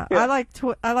 Yeah. I like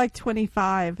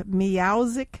 25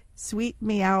 Meowsic sweet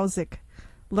meowsic.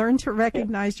 Learn to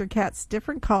recognize your cat's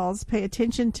different calls. Pay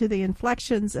attention to the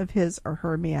inflections of his or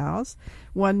her meows.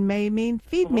 One may mean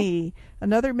feed me.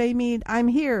 Another may mean I'm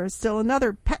here. Still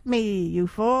another, pet me, you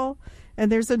fool. And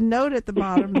there's a note at the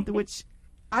bottom, which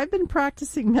I've been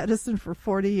practicing medicine for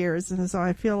 40 years, and so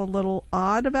I feel a little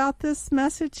odd about this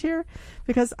message here,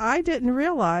 because I didn't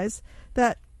realize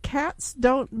that cats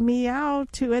don't meow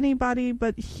to anybody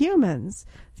but humans.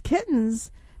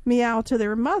 Kittens meow to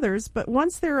their mothers, but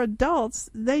once they're adults,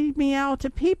 they meow to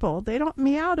people. They don't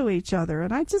meow to each other,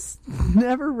 and I just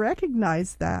never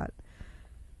recognized that.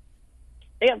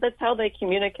 Yeah, that's how they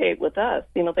communicate with us.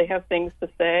 You know, they have things to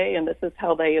say, and this is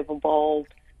how they have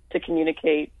evolved to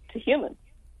communicate to humans.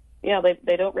 Yeah,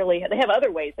 they don't really. They have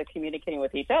other ways of communicating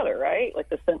with each other, right? Like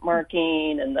the scent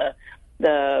marking and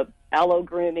the aloe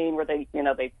grooming, where they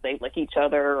lick each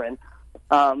other and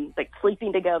like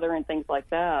sleeping together and things like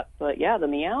that. But yeah, the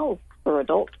meows for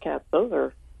adult cats,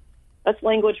 that's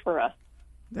language for us.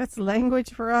 That's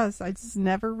language for us. I just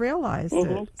never realized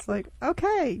it. It's like,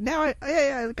 okay, now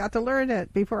I got to learn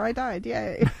it before I died.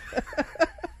 Yay.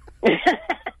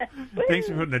 Thanks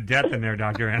for putting the death in there,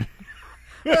 Dr. Ann.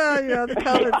 Well, the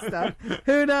COVID stuff.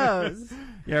 Who knows?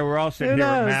 Yeah, we're all sitting here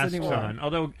with masks on.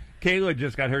 Although Kayla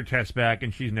just got her test back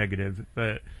and she's negative,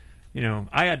 but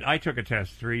I took a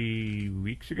test 3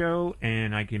 weeks ago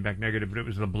and I came back negative, but it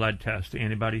was the blood test, the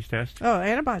antibodies test. Oh,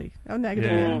 antibody. Oh,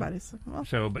 negative antibodies.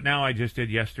 Well. But now I just did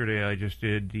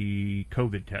the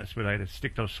COVID test, but I had to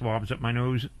stick those swabs up my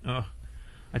nose.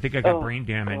 I think I got brain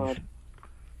damage. God.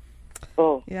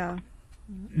 Oh. Yeah.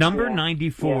 Number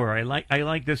 94. Yeah. I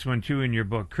like this one too in your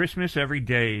book. Christmas every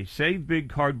day. Save big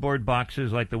cardboard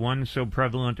boxes like the ones so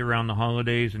prevalent around the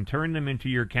holidays and turn them into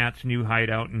your cat's new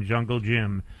hideout and jungle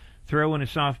gym. Throw in a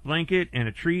soft blanket and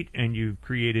a treat, and you've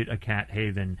created a cat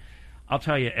haven. I'll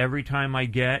tell you, every time I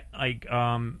get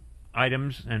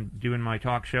items and doing my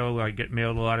talk show, I get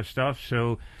mailed a lot of stuff.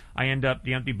 So I end up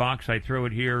the empty box. I throw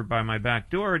it here by my back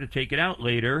door to take it out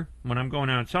later when I'm going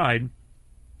outside.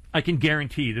 I can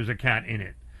guarantee there's a cat in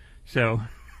it. So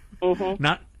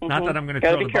not that I'm going to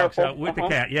throw the box out with the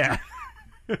cat. Yeah,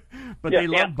 but they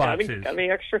love boxes. Gotta be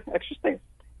extra space.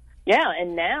 Yeah,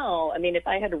 and now, I mean, if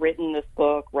I had written this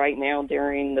book right now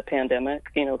during the pandemic,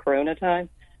 Corona time,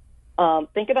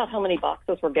 think about how many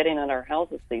boxes we're getting in our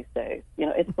houses these days.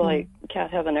 It's like cat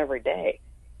heaven every day.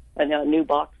 And a new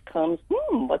box comes,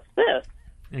 what's this?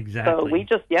 Exactly. So we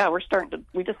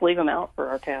just leave them out for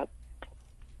our cats.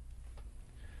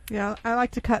 Yeah, I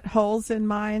like to cut holes in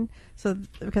mine,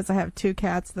 because I have 2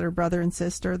 cats that are brother and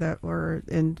sister that were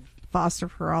in foster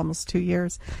for almost 2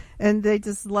 years, and they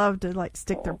just love to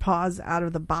stick their paws out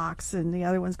of the box, and the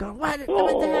other one's going, what's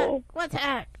that? What's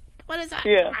that? What is that?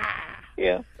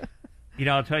 Yeah.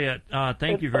 I'll tell you,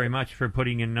 thank you very much for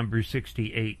putting in number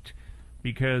 68,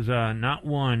 because not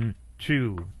 1,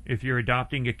 2. If you're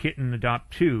adopting a kitten,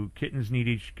 adopt 2. Kittens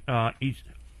need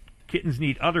Kittens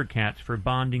need other cats for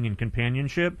bonding and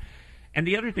companionship. And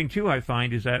the other thing, too, I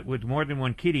find is that with more than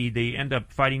one kitty, they end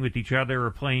up fighting with each other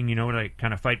or playing, like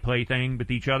kind of fight-play thing with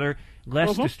each other.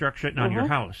 Less destruction on your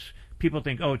house. People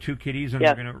think, 2 kitties and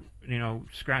they're going to,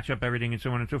 scratch up everything and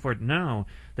so on and so forth. No,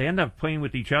 they end up playing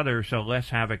with each other, so less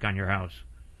havoc on your house.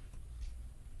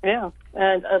 Yeah,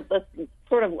 and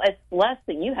it's less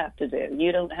that you have to do.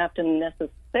 You don't have to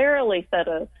necessarily set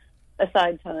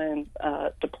aside time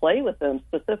to play with them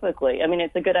specifically. I mean,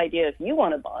 it's a good idea if you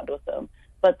want to bond with them,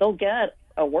 but they'll get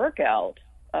a workout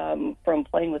from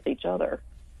playing with each other.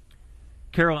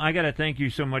 Carol, I got to thank you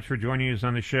so much for joining us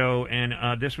on the show, and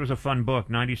this was a fun book,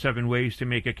 97 Ways to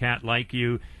Make a Cat Like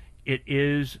You. It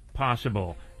is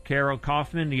possible. Carol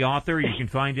Kaufmann, the author, you can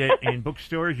find it in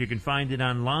bookstores. You can find it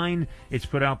online. It's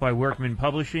put out by Workman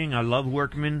Publishing. I love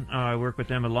Workman. I work with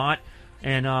them a lot.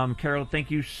 And Carol,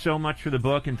 thank you so much for the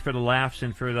book and for the laughs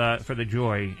and for the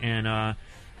joy. And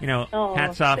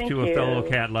hats off to a fellow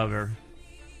cat lover.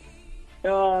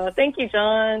 Thank you,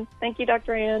 John. Thank you,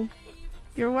 Dr. Ann.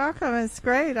 You're welcome. It's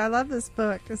great. I love this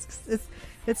book.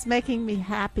 It's making me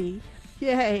happy.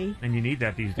 Yay! And you need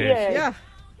that these days. Yay. Yeah.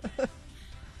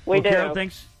 We do. Carol,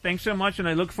 thanks so much, and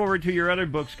I look forward to your other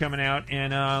books coming out.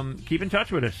 And keep in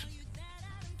touch with us.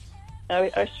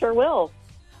 I sure will.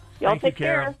 Y'all Thank take you,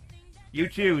 Carol. care. You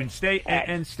too, and stay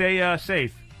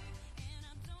safe.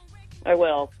 I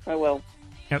will.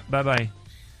 Yep. Bye.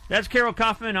 That's Carol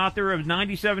Kaufmann, author of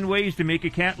 97 Ways to Make a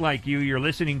Cat Like You. You're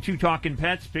listening to Talkin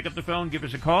Pets. Pick up the phone, give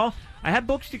us a call. I have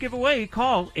books to give away.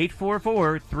 Call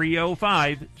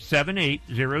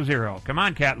 844-305-7800. Come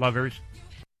on, cat lovers.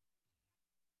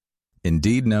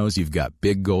 Indeed knows you've got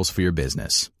big goals for your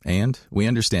business, and we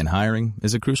understand hiring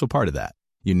is a crucial part of that.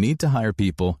 You need to hire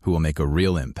people who will make a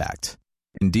real impact.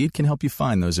 Indeed can help you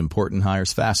find those important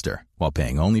hires faster while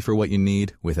paying only for what you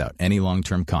need without any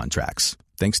long-term contracts,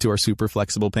 thanks to our super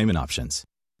flexible payment options.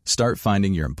 Start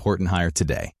finding your important hire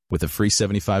today with a free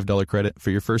 $75 credit for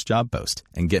your first job post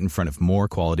and get in front of more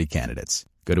quality candidates.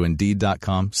 Go to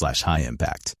Indeed.com/high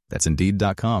impact. That's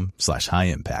Indeed.com/high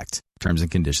impact. Terms and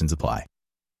conditions apply.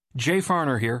 Jay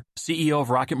Farner here, CEO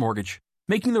of Rocket Mortgage.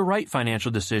 Making the right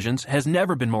financial decisions has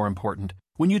never been more important.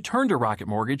 When you turn to Rocket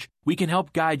Mortgage, we can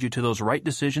help guide you to those right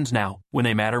decisions now, when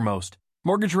they matter most.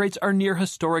 Mortgage rates are near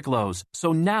historic lows,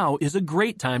 so now is a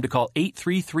great time to call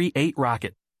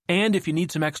 8338-ROCKET. And if you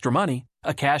need some extra money,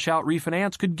 a cash-out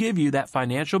refinance could give you that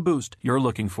financial boost you're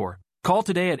looking for. Call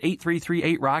today at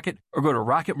 8338-ROCKET or go to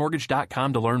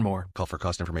rocketmortgage.com to learn more. Call for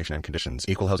cost information and conditions.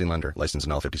 Equal housing lender. Licensed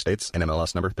in all 50 states.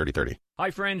 NMLS number 3030.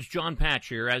 Hi friends, John Patch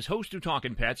here. As host of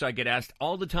Talkin Pets, I get asked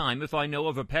all the time if I know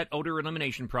of a pet odor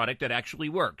elimination product that actually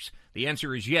works. The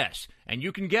answer is yes, and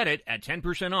you can get it at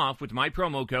 10% off with my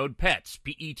promo code PETS,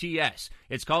 P-E-T-S.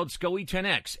 It's called SCOE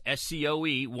 10X,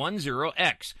 S-C-O-E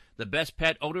 10X, the best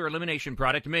pet odor elimination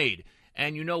product made.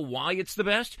 And you know why it's the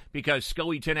best? Because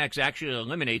SCOE 10X actually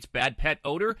eliminates bad pet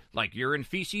odor like urine,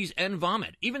 feces, and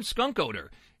vomit, even skunk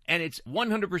odor. And it's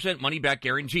 100% money-back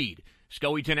guaranteed.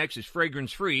 SCOE 10X is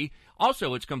fragrance-free.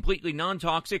 Also, it's completely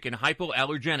non-toxic and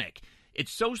hypoallergenic.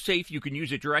 It's so safe you can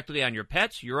use it directly on your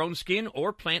pets, your own skin,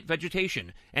 or plant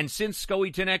vegetation. And since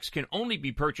SCOE 10X can only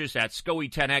be purchased at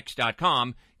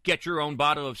SCOE10X.com, get your own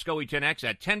bottle of SCOE 10X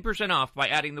at 10% off by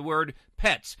adding the word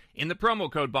PETS in the promo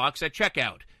code box at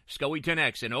checkout. SCOE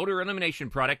 10X, an odor elimination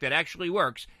product that actually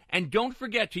works. And don't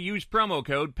forget to use promo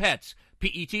code PETS,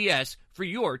 P-E-T-S, for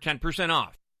your 10%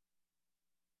 off.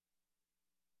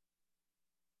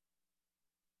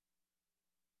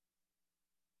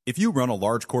 If you run a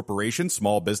large corporation,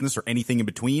 small business, or anything in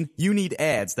between, you need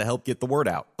ads to help get the word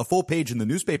out. A full page in the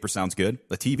newspaper sounds good.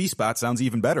 A TV spot sounds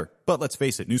even better. But let's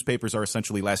face it, newspapers are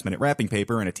essentially last-minute wrapping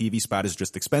paper, and a TV spot is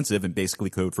just expensive and basically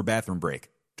code for bathroom break.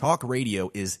 Talk radio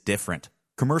is different.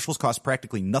 Commercials cost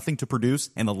practically nothing to produce,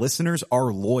 and the listeners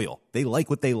are loyal. They like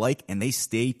what they like, and they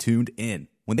stay tuned in.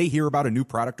 When they hear about a new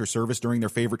product or service during their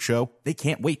favorite show, they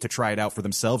can't wait to try it out for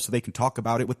themselves so they can talk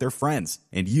about it with their friends.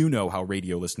 And you know how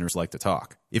radio listeners like to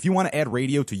talk. If you want to add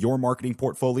radio to your marketing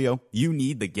portfolio, you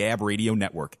need the Gab Radio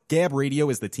Network. Gab Radio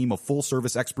is the team of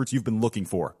full-service experts you've been looking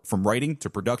for, from writing to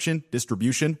production,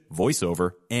 distribution,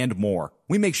 voiceover, and more.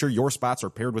 We make sure your spots are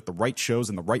paired with the right shows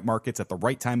in the right markets at the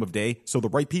right time of day so the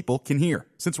right people can hear.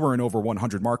 Since we're in over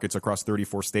 100 markets across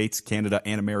 34 states, Canada,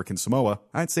 and American Samoa,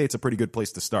 I'd say it's a pretty good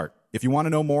place to start. If you want to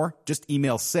know more, just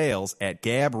email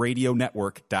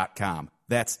sales@gabradionetwork.com.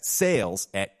 That's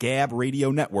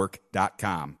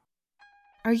sales@gabradionetwork.com.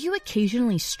 Are you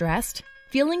occasionally stressed,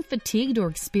 feeling fatigued, or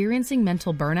experiencing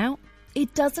mental burnout?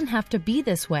 It doesn't have to be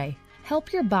this way.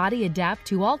 Help your body adapt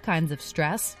to all kinds of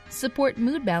stress, support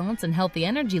mood balance and healthy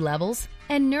energy levels,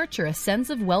 and nurture a sense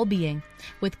of well-being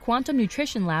with Quantum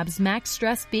Nutrition Lab's Max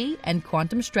Stress B and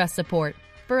Quantum Stress Support.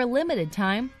 For a limited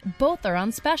time, both are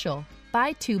on special.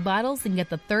 Buy 2 bottles and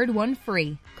get the third one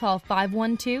free. Call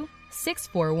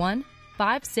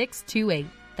 512-641-5628.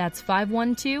 That's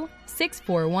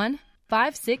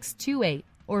 512-641-5628.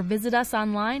 Or visit us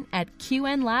online at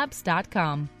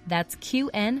qnlabs.com. That's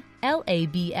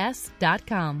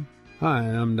QNLABS.com. Hi,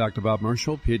 I'm Dr. Bob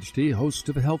Marshall, PhD, host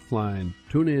of Healthline.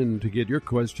 Tune in to get your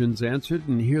questions answered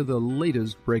and hear the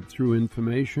latest breakthrough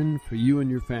information for you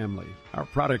and your family. Our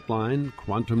product line,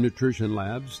 Quantum Nutrition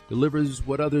Labs, delivers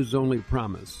what others only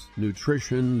promise,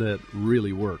 nutrition that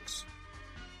really works.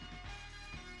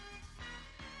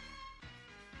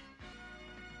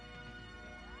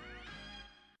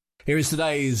 Here is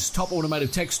today's top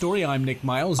automotive tech story. I'm Nick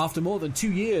Miles. After more than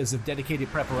 2 years of dedicated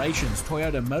preparations,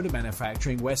 Toyota Motor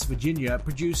Manufacturing West Virginia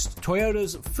produced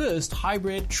Toyota's first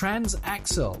hybrid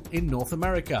transaxle in North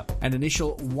America. An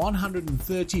initial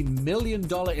 $113 million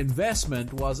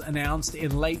investment was announced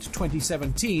in late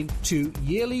 2017 to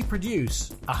yearly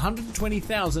produce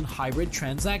 120,000 hybrid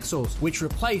transaxles, which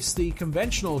replace the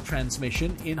conventional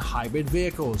transmission in hybrid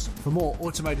vehicles. For more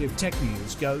automotive tech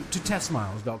news, go to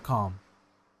testmiles.com.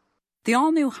 The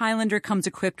all-new Highlander comes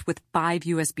equipped with 5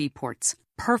 USB ports,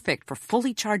 perfect for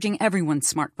fully charging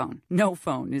everyone's smartphone. No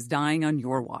phone is dying on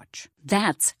your watch.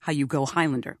 That's how you go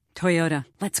Highlander. Toyota,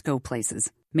 let's go places.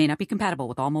 May not be compatible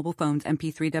with all mobile phones,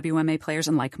 MP3 WMA players,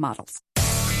 and like models.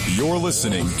 You're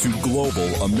listening to Global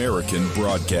American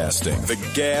Broadcasting, the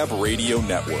Gab Radio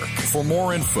Network. For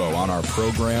more info on our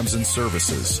programs and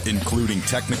services, including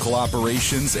technical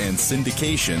operations and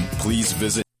syndication, please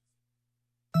visit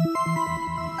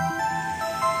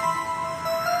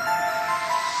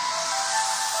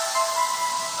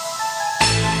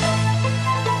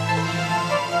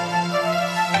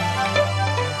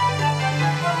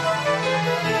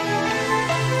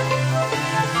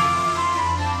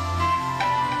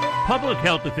Public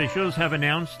health officials have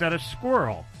announced that a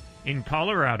squirrel in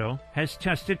Colorado has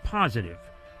tested positive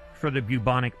for the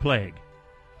bubonic plague.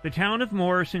 The town of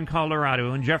Morrison,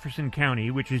 Colorado, in Jefferson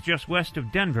County, which is just west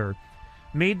of Denver,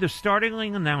 made the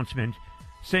startling announcement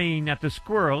saying that the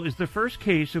squirrel is the first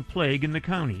case of plague in the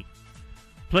county.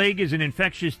 Plague is an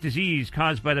infectious disease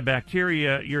caused by the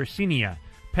bacteria Yersinia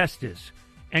pestis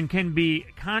and can be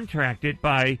contracted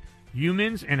by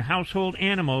humans and household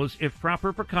animals if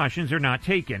proper precautions are not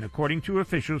taken, according to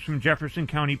officials from Jefferson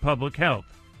County Public Health.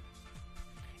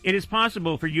 It is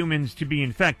possible for humans to be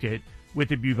infected with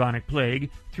the bubonic plague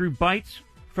through bites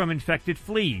from infected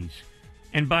fleas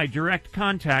and by direct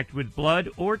contact with blood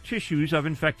or tissues of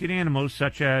infected animals,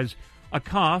 such as a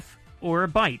cough or a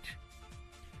bite.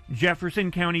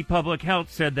 Jefferson County Public Health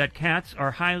said that cats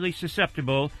are highly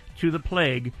susceptible to the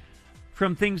plague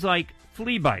from things like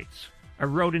flea bites, a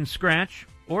rodent scratch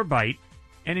or bite,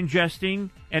 and ingesting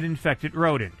an infected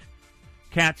rodent.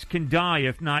 Cats can die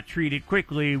if not treated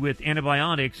quickly with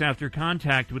antibiotics after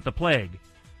contact with the plague.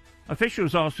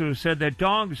 Officials also said that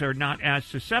dogs are not as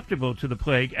susceptible to the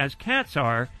plague as cats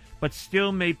are, but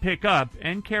still may pick up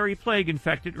and carry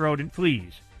plague-infected rodent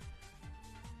fleas.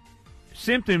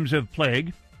 Symptoms of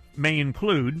plague may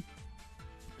include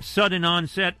sudden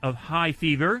onset of high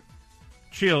fever,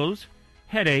 chills,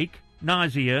 headache,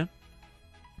 nausea,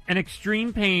 and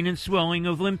extreme pain and swelling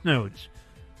of lymph nodes,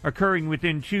 occurring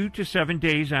within 2 to 7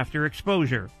 days after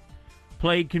exposure.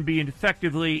 Plague can be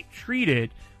effectively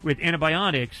treated with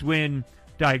antibiotics when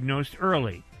diagnosed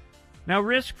early. Now,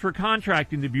 risk for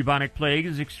contracting the bubonic plague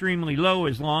is extremely low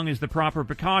as long as the proper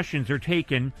precautions are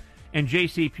taken, and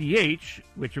JCPH,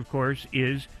 which of course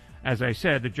is, as I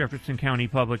said, the Jefferson County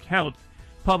Public Health,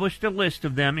 published a list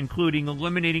of them, including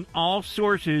eliminating all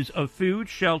sources of food,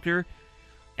 shelter,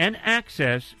 and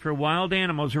access for wild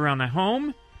animals around the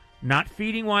home, not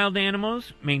feeding wild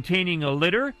animals, maintaining a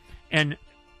litter and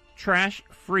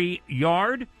trash-free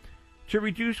yard. To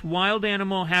reduce wild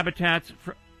animal habitats,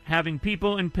 having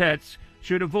people and pets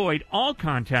should avoid all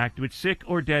contact with sick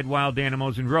or dead wild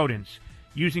animals and rodents,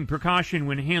 using precaution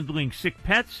when handling sick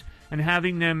pets and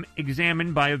having them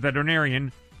examined by a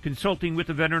veterinarian, consulting with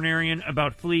a veterinarian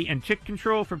about flea and tick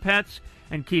control for pets,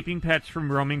 and keeping pets from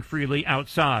roaming freely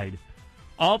outside.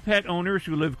 All pet owners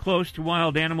who live close to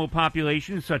wild animal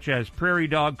populations, such as prairie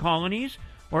dog colonies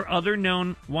or other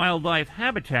known wildlife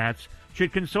habitats,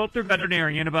 should consult their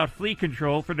veterinarian about flea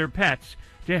control for their pets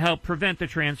to help prevent the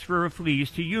transfer of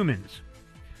fleas to humans.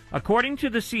 According to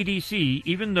the CDC,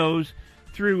 even those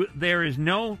through there is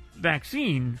no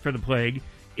vaccine for the plague,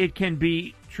 it can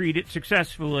be treated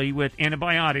successfully with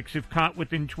antibiotics if caught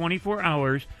within 24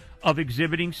 hours of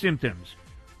exhibiting symptoms.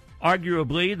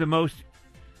 Arguably, the most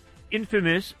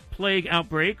infamous plague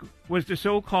outbreak was the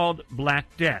so-called Black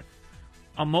Death,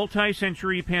 a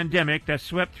multi-century pandemic that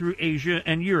swept through Asia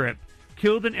and Europe,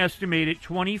 killed an estimated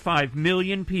 25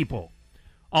 million people,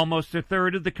 almost a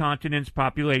third of the continent's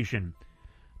population.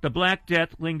 The Black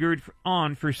Death lingered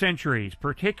on for centuries,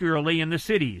 particularly in the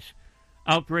cities.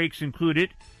 Outbreaks included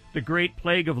the Great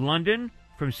Plague of London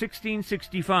from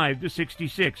 1665 to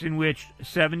 66, in which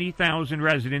 70,000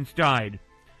 residents died.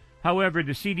 However,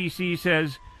 the CDC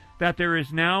says that there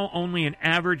is now only an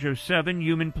average of 7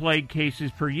 human plague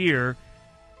cases per year,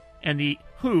 and the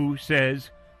WHO says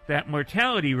that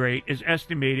mortality rate is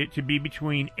estimated to be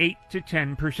between 8 to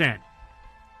 10%.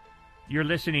 You're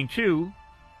listening to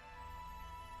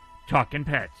Talkin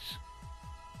Pets.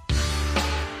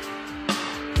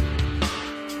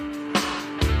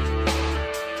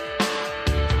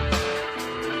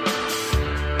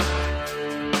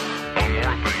 One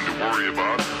more thing to worry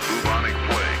about, bubonic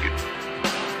plague.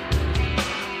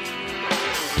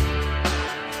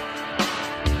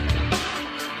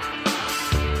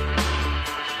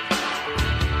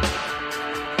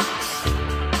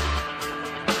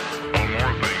 One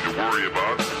more thing to worry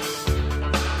about.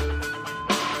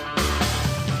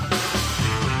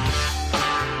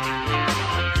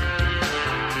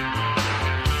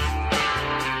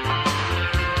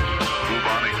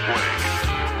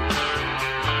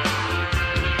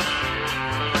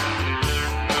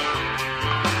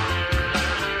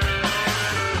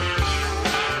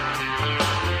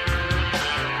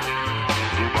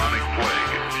 Bubonic plague. Bubonic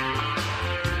plague.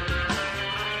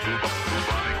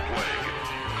 Bubonic plague.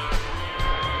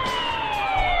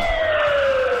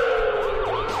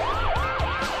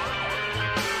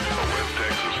 A West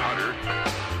Texas hunter.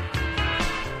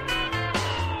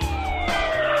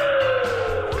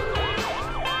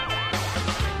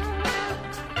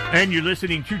 And you're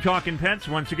listening to Talkin Pets.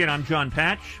 Once again, I'm John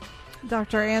Patch.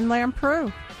 Dr. Ann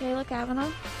Lampreau. Kayla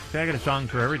Kavanaugh. I got a song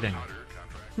for everything.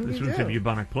 You This one's the do.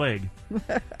 bubonic plague.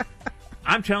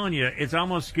 I'm telling you, it's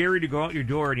almost scary to go out your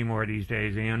door anymore these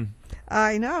days, Ann.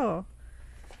 I know,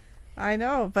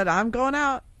 but I'm going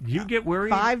out. Do you get worried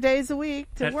 5 days a week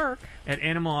to work at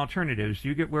Animal Alternatives? Do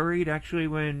you get worried actually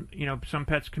when some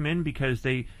pets come in because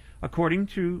they, according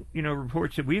to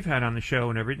reports that we've had on the show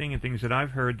and everything and things that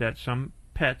I've heard, that some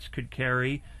pets could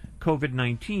carry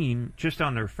COVID-19 just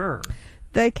on their fur?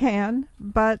 They can,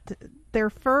 but their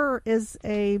fur is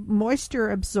a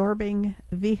moisture-absorbing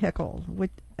vehicle,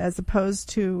 which, as opposed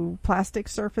to plastic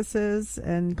surfaces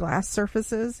and glass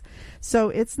surfaces. So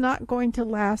it's not going to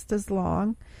last as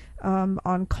long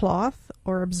on cloth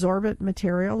or absorbent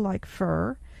material like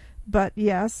fur. But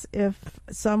yes, if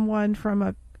someone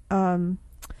from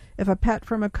if a pet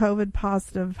from a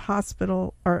COVID-positive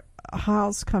hospital or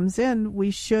house comes in, we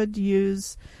should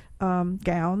use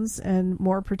gowns and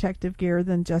more protective gear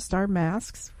than just our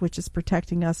masks, which is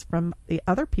protecting us from the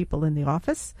other people in the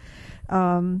office,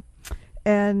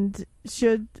 and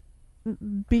should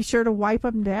be sure to wipe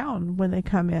them down when they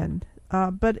come in.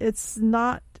 But it's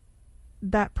not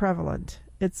that prevalent.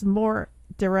 It's more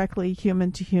directly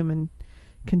human-to-human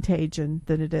contagion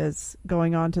than it is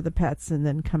going on to the pets and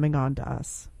then coming on to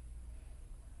us.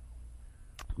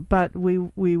 But we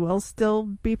will still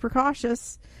be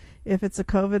precautious if it's a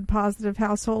COVID-positive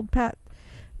household pet.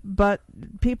 But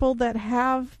people that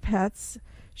have pets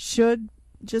should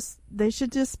just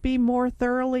be more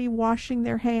thoroughly washing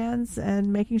their hands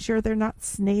and making sure they're not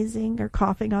sneezing or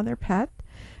coughing on their pet.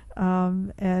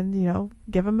 And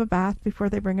give them a bath before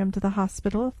they bring them to the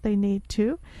hospital if they need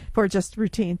to, for just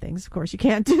routine things. Of course, you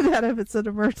can't do that if it's an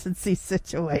emergency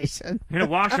situation. I'm going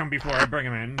to wash them before I bring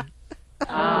them in.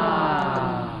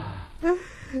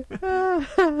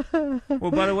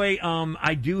 Well, by the way,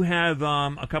 I do have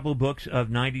a couple of books of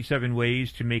 97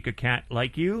 Ways to Make a Cat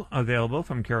Like You available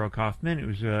from Carol Kaufmann. It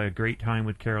was a great time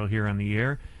with Carol here on the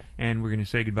air, and we're going to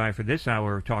say goodbye for this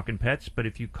hour of Talkin' Pets. But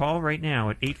if you call right now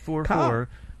at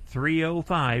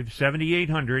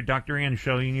 844-305-7800, Dr. Ann is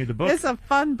showing you the book. It's a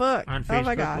fun book. On Facebook oh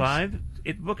my gosh. Live.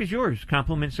 The book is yours.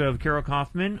 Compliments of Carol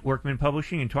Kaufmann, Workman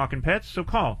Publishing, and Talkin' Pets. So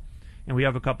call, and we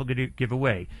have a couple to give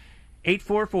away.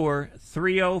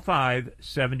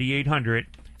 844-305-7800,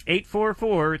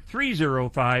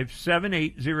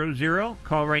 844-305-7800.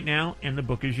 Call right now, and the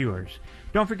book is yours.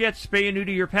 Don't forget, spay and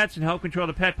neuter your pets and help control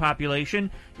the pet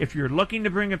population. If you're looking to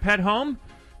bring a pet home,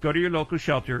 go to your local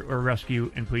shelter or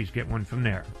rescue, and please get one from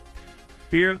there.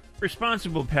 Be a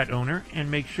responsible pet owner,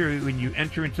 and make sure when you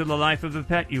enter into the life of a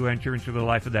pet, you enter into the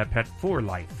life of that pet for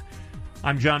life.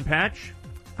 I'm John Patch.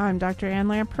 I'm Dr. Ann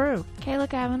Lamprou. Kayla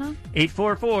Kavanaugh.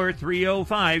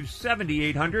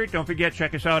 844-305-7800. Don't forget,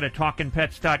 check us out at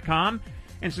talkinpets.com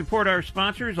and support our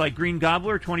sponsors like Green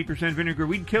Gobbler, 20% Vinegar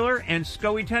Weed Killer, and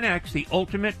SCOE 10X, the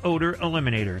ultimate odor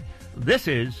eliminator. This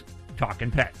is Talkin'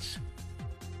 Pets.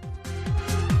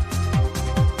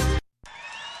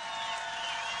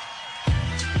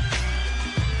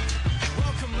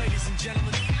 Welcome, ladies and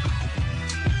gentlemen.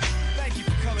 Thank you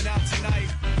for coming out tonight.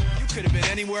 You could have been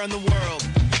anywhere in the world,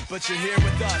 but you're here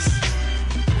with us.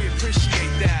 We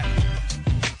appreciate that.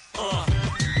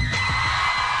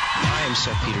 Hi, I'm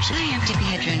Seth Peterson. Hi, I'm Tippi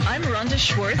Hedren. I'm Rhonda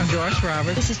Schwartz. I'm Josh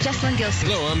Roberts. This is Jessalyn Gilson.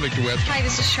 Hello, I'm Victor Webb. Hi,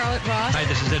 this is Charlotte Ross. Hi,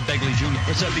 this is Ed Begley Jr.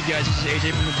 What's up, you guys? This is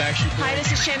AJ from the Backstreet Boys. Hi,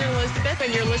 this is Shannon Elizabeth,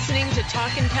 and you're listening to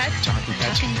Talkin' Pets. Talkin'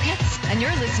 Pets. Talkin' Pets. And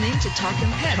you're listening to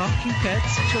Talkin' Pets. Talkin'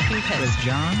 Pets. Talkin' Pets. With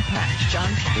John Patch. John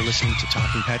Patch. You're listening to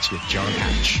Talkin' Pets with John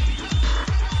Patch.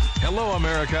 Hello,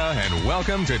 America, and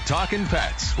welcome to Talkin'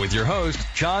 Pets with your host,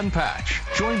 John Patch.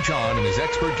 Join John and his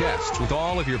expert guests with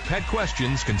all of your pet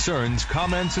questions, concerns,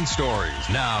 comments, and stories.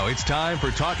 Now it's time for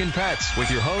Talkin' Pets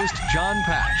with your host, John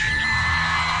Patch.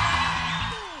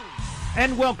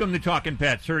 And welcome to Talkin'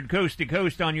 Pets, heard coast to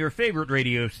coast on your favorite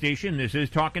radio station. This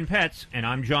is Talkin' Pets, and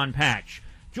I'm John Patch.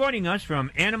 Joining us from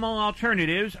Animal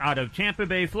Alternatives out of Tampa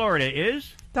Bay, Florida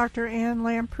is Dr. Ann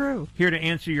Lamprou. Here to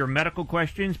answer your medical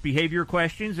questions, behavior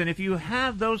questions, and if you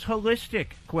have those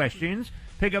holistic questions,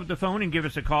 pick up the phone and give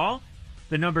us a call.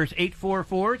 The number is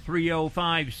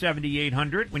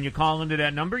 844-305-7800. When you call into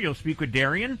that number, you'll speak with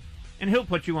Darian, and he'll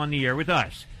put you on the air with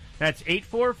us. That's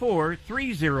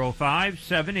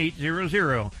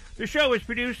 844-305-7800. The show is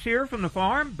produced here from the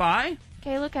farm by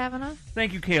Kayla Kavanaugh.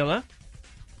 Thank you, Kayla.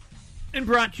 And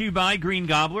brought to you by Green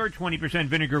Gobbler, 20%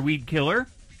 Vinegar Weed Killer.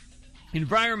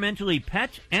 Environmentally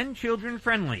pet and children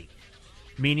friendly,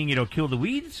 meaning it'll kill the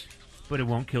weeds, but it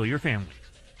won't kill your family.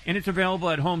 And it's available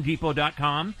at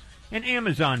HomeDepot.com and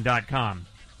Amazon.com.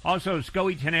 Also,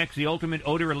 SCOE 10X, the ultimate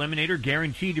odor eliminator,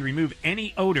 guaranteed to remove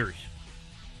any odors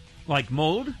like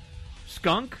mold,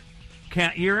 skunk,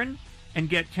 cat urine, and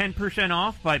get 10%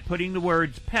 off by putting the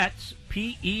words PETS,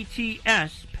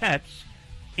 P-E-T-S, PETS,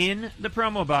 in the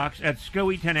promo box at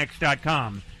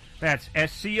SCOE10X.com. That's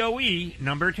SCOE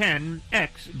number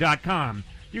 10X.com.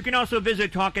 You can also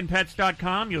visit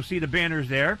TalkinPets.com. You'll see the banners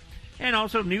there. And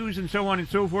also news and so on and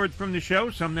so forth from the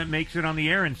show, some that makes it on the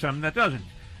air and some that doesn't.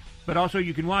 But also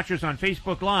you can watch us on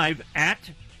Facebook Live at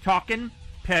Talkin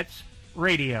Pets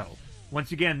Radio.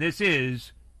 Once again, this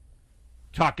is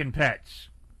Talkin Pets.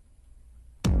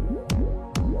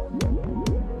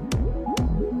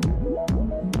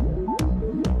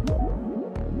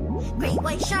 Great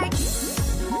white shark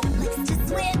likes to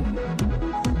swim.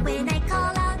 When I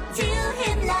call out to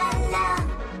him, la la,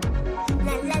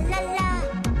 la la la la.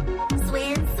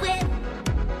 Swim, swim,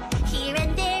 here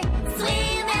and there,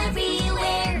 swim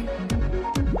everywhere.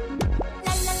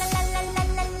 La la la la la la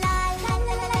la la la la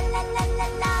la la la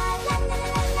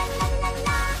la la la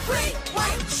la. Great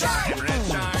white shark. And red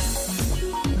shark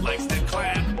likes to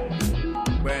clap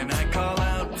when I call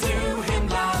out to him,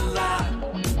 la la,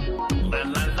 la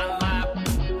la la la.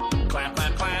 Clap,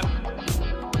 clap, clap.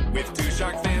 With two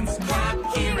shark fins,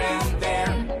 clap here and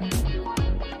there.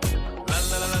 La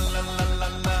la la la la la la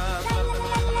la.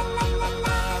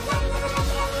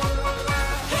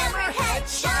 Hammerhead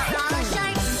shark. Mama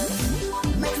shark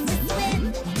likes to swim.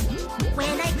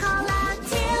 When I call out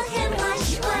to him,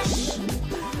 whoosh whoosh.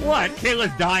 What?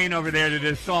 Kayla's dying over there to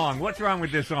this song. What's wrong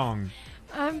with this song?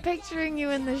 I'm picturing you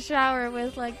in the shower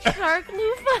with like shark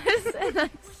loofahs and I'm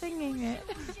singing it.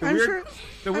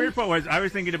 The weird part was I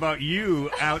was thinking about you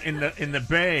out in the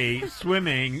bay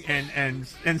swimming and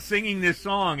singing this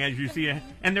song as you see it.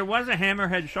 And there was a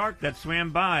hammerhead shark that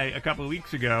swam by a couple of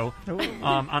weeks ago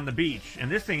on the beach,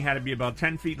 and this thing had to be about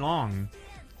 10 feet long.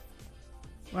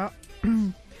 Well,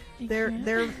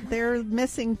 they're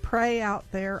missing prey out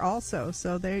there also,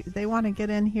 so they want to get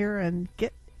in here and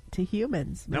get to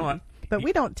humans. No, but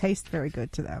we don't taste very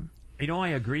good to them. You know, I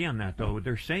agree on that, though.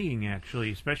 They're saying, actually,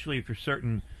 especially for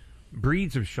certain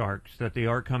breeds of sharks, that they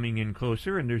are coming in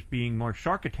closer, and there's being more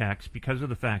shark attacks because of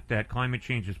the fact that climate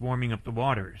change is warming up the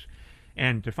waters.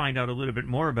 And to find out a little bit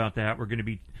more about that, we're going to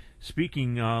be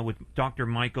speaking with Dr.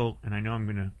 Michael, and I know I'm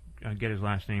going to get his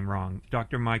last name wrong,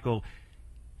 Dr. Michael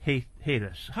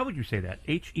Heithaus. How would you say that?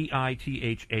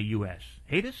 Heithaus.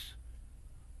 Heithaus?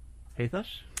 Heithaus?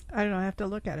 I don't know. I have to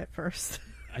look at it first.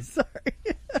 Sorry.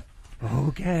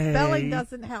 Okay. Spelling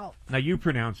doesn't help. Now you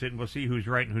pronounce it, and we'll see who's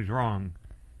right and who's wrong.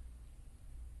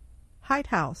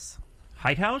 Heithaus.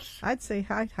 Heithaus? I'd say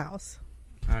Heithaus.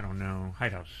 I don't know.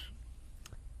 Heithaus.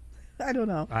 I don't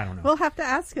know. I don't know. We'll have to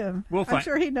ask him. I'm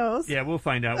sure he knows. Yeah, we'll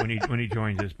find out when he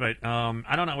joins us. But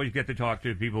I don't always get to talk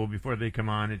to people before they come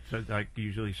on. It's I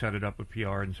usually set it up with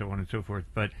PR and so on and so forth.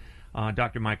 But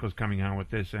Dr. Michael's coming on with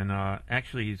this, and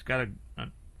actually he's got a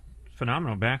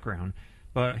phenomenal background.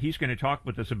 But he's going to talk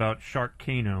with us about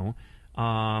Sharkcano.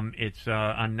 It's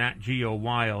on Nat Geo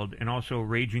Wild, and also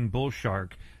Raging Bull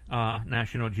Shark,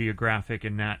 National Geographic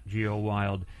and Nat Geo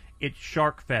Wild. It's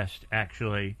Sharkfest,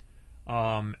 actually.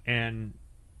 And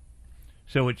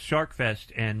so it's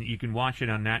Sharkfest, and you can watch it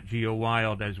on Nat Geo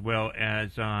Wild as well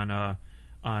as on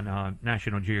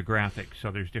National Geographic.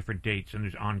 So there's different dates, and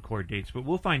there's encore dates. But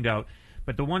we'll find out.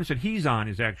 But the ones that he's on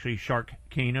is actually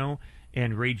Sharkcano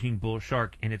and Raging Bull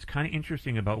Shark, and it's kind of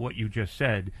interesting about what you just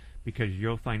said, because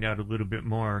you'll find out a little bit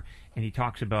more, and he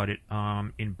talks about it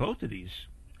in both of these,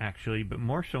 actually, but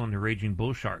more so in the Raging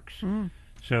Bull Sharks.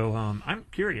 So I'm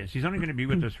curious. He's only going to be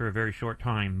with us for a very short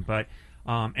time, but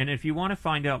and if you want to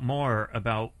find out more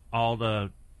about all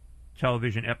the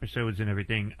television episodes and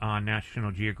everything on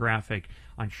National Geographic,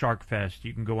 on Sharkfest,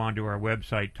 you can go onto our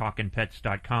website,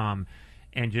 talkinpets.com,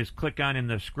 and just click on in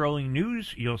the scrolling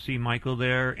news. You'll see Michael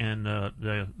there and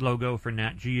the logo for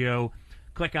Nat Geo.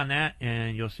 Click on that,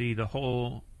 and you'll see the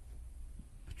whole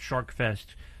Sharkfest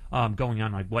going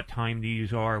on, like what time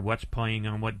these are, what's playing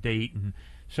on what date, and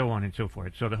so on and so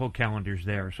forth. So the whole calendar's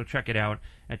there. So check it out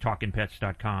at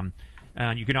talkinpets.com.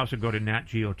 You can also go to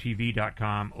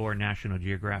natgeotv.com or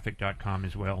nationalgeographic.com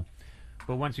as well.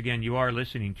 But once again, you are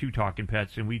listening to Talkin'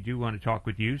 Pets, and we do want to talk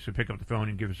with you, so pick up the phone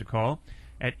and give us a call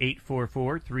at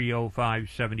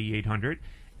 844-305-7800,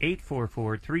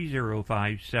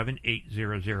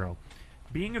 844-305-7800.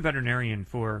 Being a veterinarian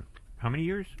for how many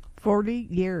years? 40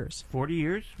 years. 40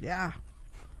 years? Yeah.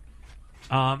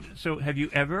 So have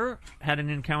you ever had an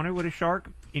encounter with a shark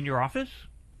in your office?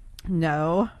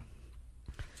 No.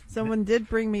 Someone did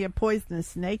bring me a poisonous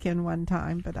snake in one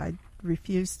time, but I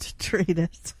refused to treat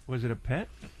it. Was it a pet?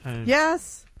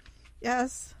 Yes.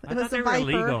 Yes. I It was thought they a were viper.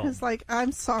 illegal. It's like,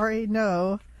 I'm sorry,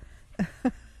 no.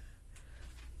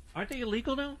 Aren't they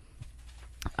illegal now?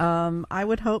 I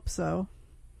would hope so.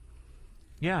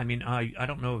 Yeah, I mean, I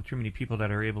don't know of too many people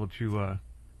that are able to,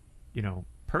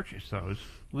 purchase those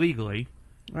legally.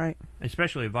 Right.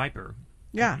 Especially a viper.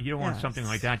 Yeah. You don't want something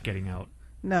like that getting out.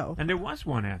 No. And there was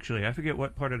one, actually. I forget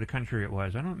what part of the country it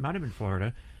was. It might have been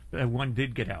Florida. But one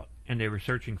did get out, and they were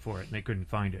searching for it, and they couldn't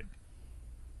find it.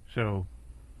 So,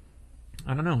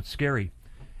 I don't know. It's scary.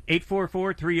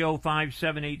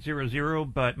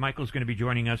 844-305-7800, but Michael's going to be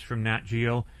joining us from Nat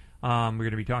Geo. We're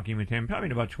going to be talking with him probably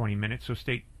in about 20 minutes, so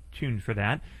stay tuned for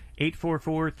that.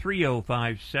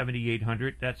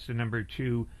 844-305-7800. That's the number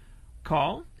to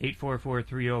call.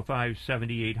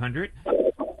 844-305-7800.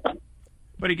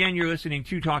 But again, you're listening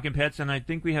to Talkin' Pets, and I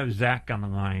think we have Zach on the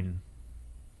line.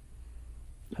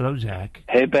 Hello, Zach.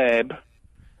 Hey, babe.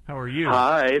 How are you?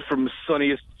 Hi, from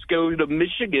sunny Skoda,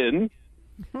 Michigan.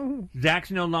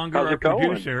 Zach's no longer How's our it going?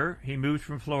 producer. He moved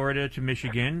from Florida to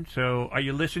Michigan. So are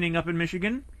you listening up in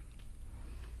Michigan?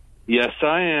 Yes,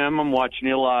 I am. I'm watching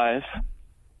you live.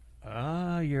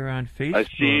 You're on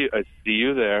Facebook. I see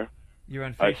you there. You're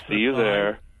on Facebook. I see you Live.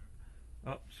 there.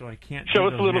 Oh, so I can't Show do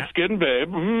us a those little skin, babe.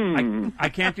 Mm. I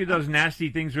can't do those nasty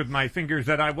things with my fingers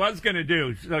that I was going to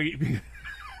do. So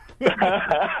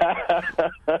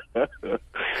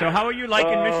So how are you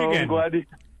liking Michigan?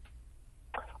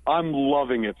 I'm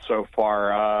loving it so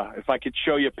far. If I could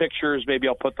show you pictures, maybe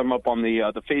I'll put them up on the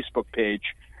Facebook page.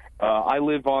 I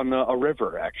live on a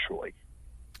river, actually.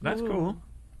 That's cool.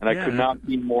 And I could not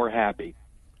be more happy.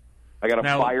 I got a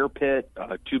fire pit,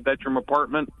 a 2-bedroom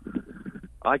apartment.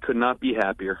 I could not be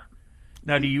happier.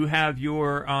 Now, do you have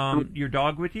your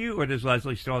dog with you, or does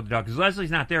Leslie still have the dog? Because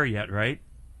Leslie's not there yet, right?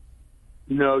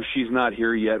 No, she's not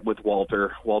here yet with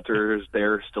Walter. Walter is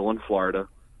there, still in Florida.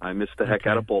 I miss the heck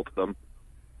out of both of them.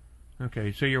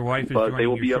 Okay, so your wife is But joining they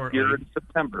will you be shortly. up here in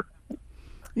September.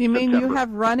 You mean you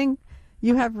have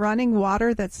running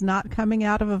water that's not coming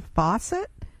out of a faucet?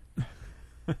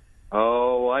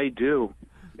 Oh, I do.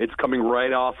 It's coming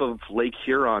right off of Lake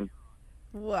Huron.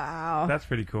 Wow. That's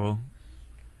pretty cool.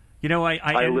 You know, I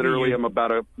envy literally you. am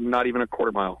about not even a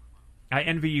quarter mile. I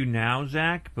envy you now,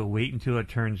 Zach, but wait until it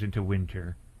turns into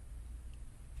winter.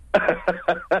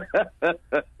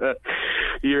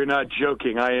 You're not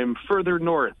joking. I am further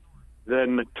north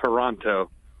than Toronto.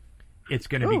 It's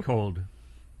going to be cold.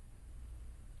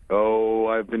 Oh,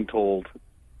 I've been told.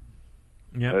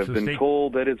 Yep, I've so been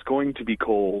told that it's going to be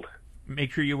cold.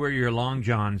 Make sure you wear your long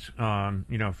johns,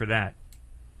 for that.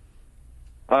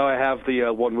 Oh, I have the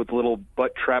one with the little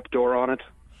butt trap door on it.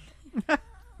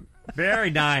 Very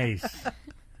nice.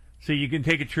 So you can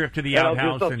take a trip to the And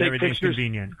outhouse I'll and take everything's pictures.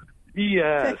 convenient.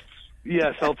 Yes.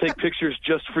 Yes, I'll take pictures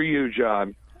just for you,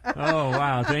 John. Oh,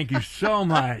 wow. Thank you so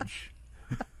much.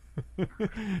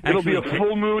 It'll be a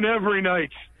full moon every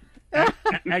night.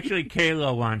 Actually,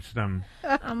 Kayla wants them.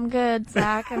 I'm good,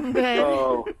 Zach. I'm good.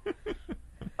 Oh,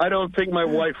 I don't think my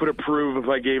wife would approve if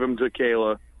I gave them to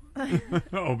Kayla.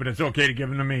 Oh, but it's okay to give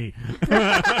them to me.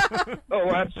 Oh,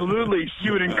 absolutely. She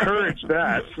would encourage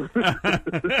that.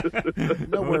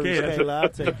 No worries, Okay, Kayla. I'll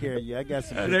take care of you. I got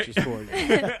some pictures for you.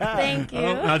 Thank you.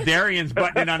 Oh, now Darian's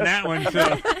butting in on that one,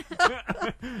 so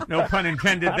no pun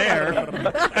intended there.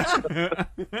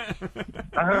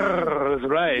 That's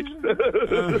right.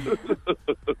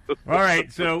 All right,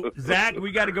 so Zach,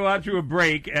 we got to go out to a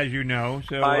break, as you know.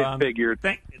 So I figured.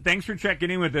 Thanks for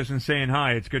checking in with us and saying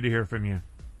hi. It's good to hear from you.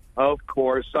 Of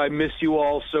course. I miss you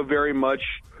all so very much.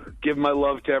 Give my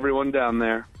love to everyone down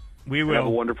there. We And have a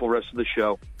will. wonderful rest of the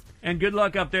show. And good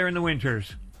luck up there in the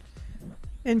winters.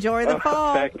 Enjoy the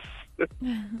fall. Thanks.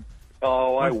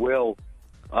 Oh, I will.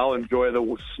 I'll enjoy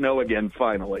the snow again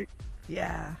finally.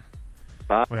 Yeah.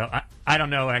 Well, I don't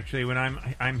know actually. When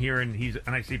I'm here and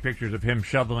I see pictures of him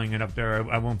shoveling it up there,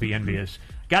 I won't be envious.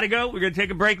 Got to go. We're going to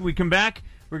take a break. When we come back,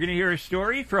 we're going to hear a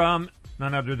story from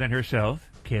none other than herself,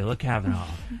 Kayla Kavanaugh.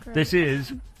 This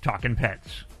is Talkin'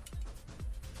 Pets.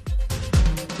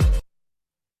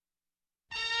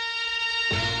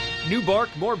 New bark,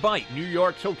 more bite. New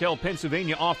York's Hotel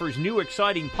Pennsylvania offers new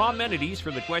exciting paw amenities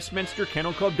for the Westminster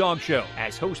Kennel Club Dog Show.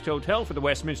 As host hotel for the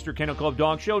Westminster Kennel Club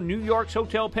Dog Show, New York's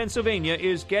Hotel Pennsylvania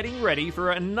is getting ready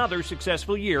for another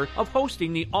successful year of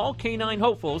hosting the All Canine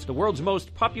Hopefuls. The world's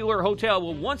most popular hotel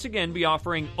will once again be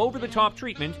offering over-the-top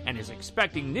treatment and is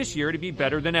expecting this year to be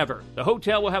better than ever. The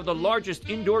hotel will have the largest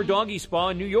indoor doggy spa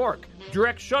in New York,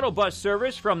 direct shuttle bus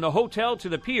service from the hotel to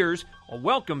the piers, a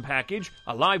welcome package,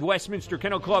 a live Westminster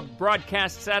Kennel Club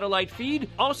broadcast satellite feed,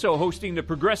 also hosting the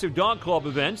Progressive Dog Club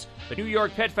events, the New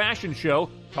York Pet Fashion Show,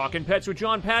 Talkin' Pets with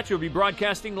John Patch will be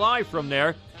broadcasting live from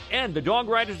there, and the Dog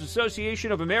Writers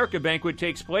Association of America banquet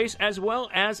takes place, as well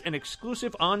as an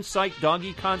exclusive on-site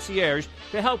doggy concierge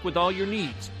to help with all your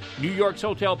needs. New York's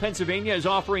Hotel Pennsylvania is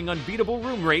offering unbeatable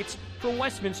room rates, for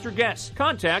Westminster guests.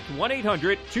 Contact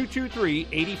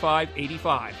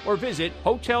 1-800-223-8585 or visit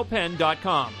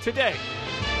hotelpen.com today.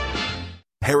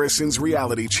 Harrison's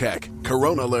Reality Check.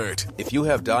 Corona Alert. If you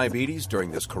have diabetes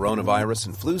during this coronavirus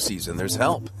and flu season, there's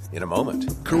help in a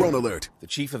moment. Corona Alert. The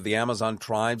chief of the Amazon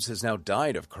tribes has now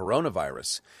died of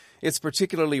coronavirus. It's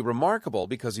particularly remarkable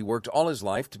because he worked all his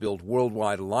life to build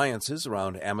worldwide alliances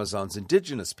around Amazon's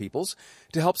indigenous peoples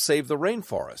to help save the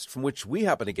rainforest, from which we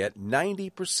happen to get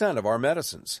 90% of our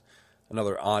medicines.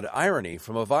 Another odd irony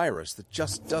from a virus that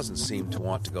just doesn't seem to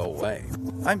want to go away.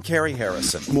 I'm Kerry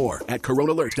Harrison. More at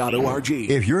coronaalert.org.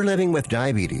 If you're living with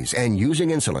diabetes and using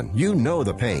insulin, you know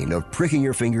the pain of pricking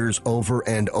your fingers over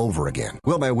and over again.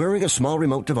 Well, by wearing a small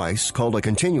remote device called a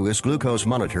continuous glucose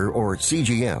monitor, or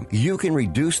CGM, you can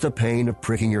reduce the pain of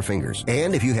pricking your fingers.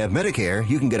 And if you have Medicare,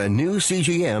 you can get a new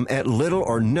CGM at little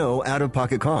or no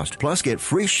out-of-pocket cost. Plus, get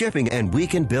free shipping and we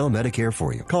can bill Medicare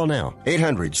for you. Call now.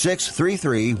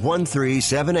 800-633-1378.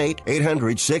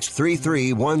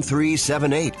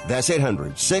 800-633-1378. That's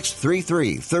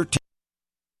 800-633-1378.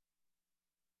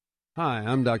 Hi,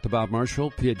 I'm Dr. Bob Marshall,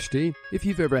 PhD. If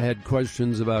you've ever had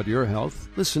questions about your health,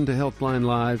 listen to Healthline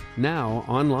Live now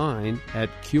online at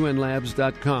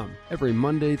qnlabs.com every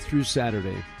Monday through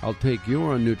Saturday. I'll take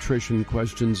your nutrition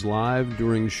questions live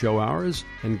during show hours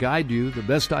and guide you the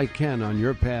best I can on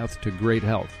your path to great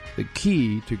health. The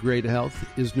key to great health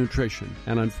is nutrition,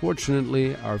 and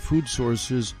unfortunately, our food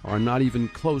sources are not even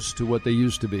close to what they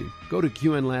used to be. Go to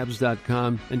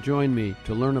qnlabs.com and join me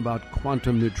to learn about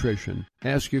quantum nutrition.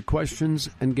 Ask your questions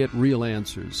and get real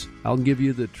answers. I'll give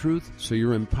you the truth so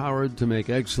you're empowered to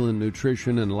make excellent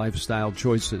nutrition and lifestyle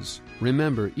choices.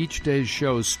 Remember, each day's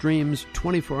show streams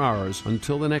 24 hours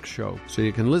until the next show, so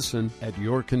you can listen at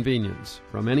your convenience,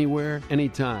 from anywhere,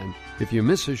 anytime. If you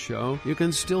miss a show, you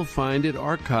can still find it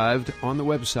archived on the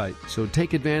website. So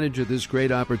take advantage of this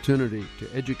great opportunity to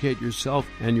educate yourself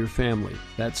and your family.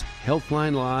 That's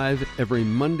Healthline Live every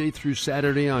Monday through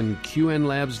Saturday on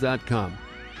qnlabs.com.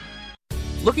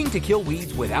 Looking to kill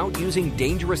weeds without using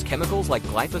dangerous chemicals like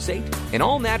glyphosate? An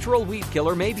all-natural weed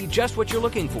killer may be just what you're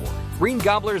looking for. Green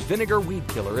Gobbler's Vinegar Weed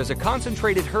Killer is a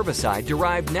concentrated herbicide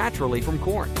derived naturally from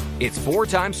corn. It's 4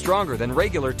 times stronger than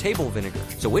regular table vinegar,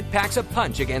 so it packs a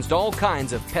punch against all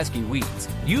kinds of pesky weeds.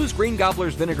 Use Green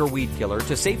Gobbler's Vinegar Weed Killer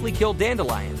to safely kill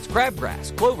dandelions,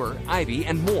 crabgrass, clover, ivy,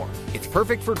 and more. It's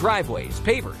perfect for driveways,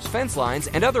 pavers, fence lines,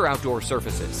 and other outdoor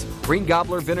surfaces. Green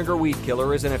Gobbler Vinegar Weed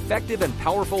Killer is an effective and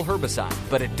powerful herbicide,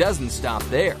 but it doesn't stop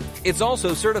there. It's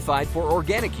also certified for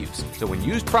organic use, so when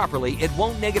used properly, it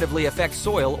won't negatively affect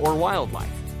soil or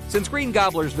wildlife. Since Green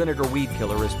Gobbler's Vinegar Weed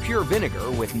Killer is pure vinegar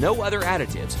with no other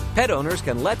additives, pet owners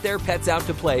can let their pets out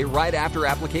to play right after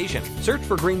application. Search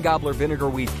for Green Gobbler Vinegar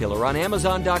Weed Killer on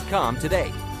Amazon.com today.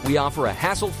 We offer a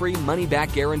hassle-free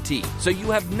money-back guarantee, so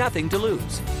you have nothing to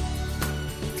lose.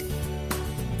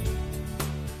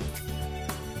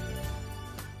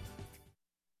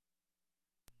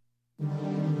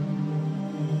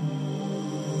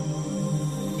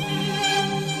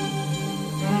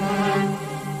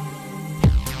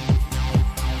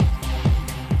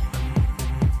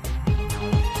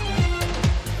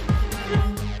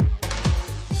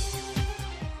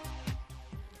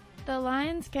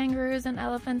 Kangaroos and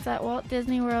elephants at Walt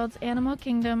Disney World's Animal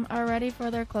Kingdom are ready for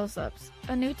their close-ups.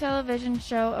 A new television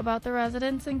show about the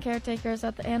residents and caretakers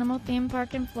at the animal theme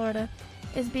park in Florida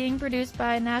is being produced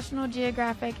by National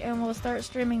Geographic and will start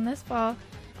streaming this fall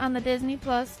on the Disney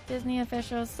Plus, Disney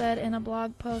officials said in a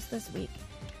blog post this week.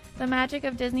 The magic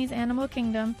of Disney's Animal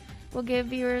Kingdom will give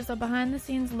viewers a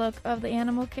behind-the-scenes look of the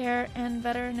animal care and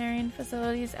veterinarian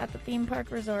facilities at the theme park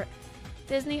resort.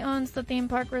 Disney owns the theme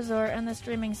park resort and the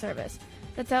streaming service.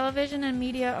 The television and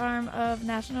media arm of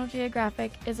National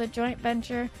Geographic is a joint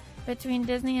venture between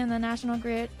Disney and the National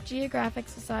Geographic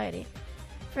Society.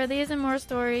 For these and more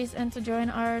stories and to join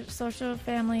our social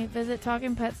family, visit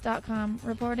TalkinPets.com.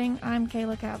 Reporting, I'm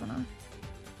Kayla Kavanaugh.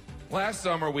 Last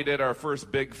summer, we did our first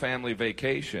big family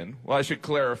vacation. Well, I should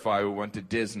clarify, we went to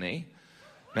Disney.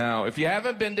 Now, if you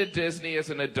haven't been to Disney as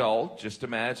an adult, just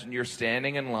imagine you're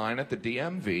standing in line at the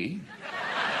DMV,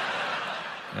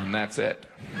 and that's it.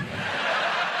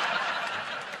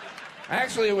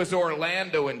 Actually, it was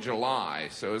Orlando in July,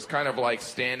 so it was kind of like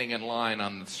standing in line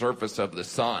on the surface of the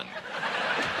sun.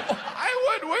 Why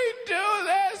would we do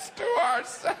this to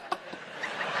ourselves?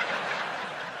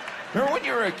 Remember when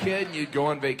you were a kid and you'd go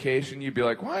on vacation, you'd be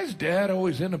like, why is Dad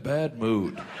always in a bad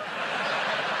mood?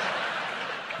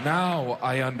 Now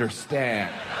I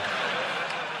understand.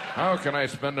 How can I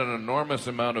spend an enormous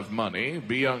amount of money,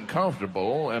 be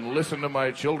uncomfortable, and listen to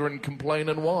my children complain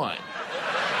and whine?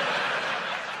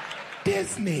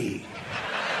 Disney.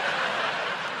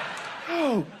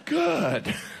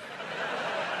 good.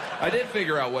 I did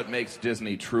figure out what makes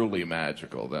Disney truly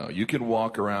magical, though. You can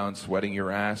walk around sweating your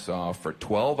ass off for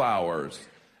 12 hours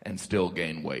and still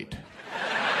gain weight.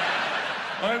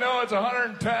 I know it's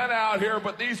 110 out here,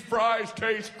 but these fries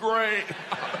taste great.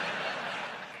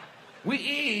 We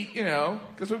eat,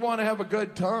 because we want to have a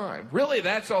good time. Really,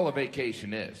 that's all a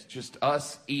vacation is. Just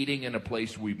us eating in a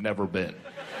place we've never been.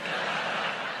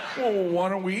 Well, why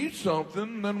don't we eat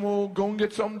something, then we'll go and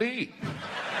get something to eat.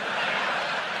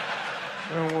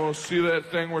 And we'll see that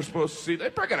thing we're supposed to see. They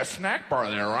probably got a snack bar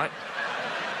there, right?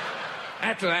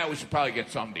 After that, we should probably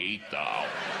get something to eat, though.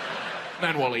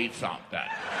 Then we'll eat something.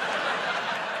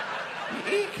 You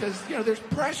eat because, there's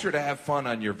pressure to have fun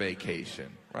on your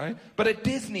vacation, right? But at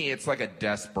Disney, it's like a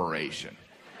desperation.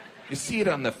 You see it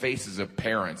on the faces of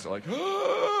parents. They're like,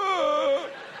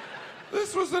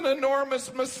 this was an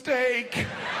enormous mistake.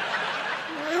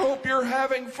 I hope you're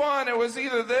having fun. It was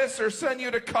either this or send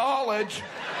you to college.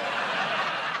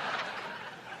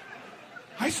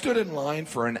 I stood in line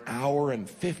for an hour and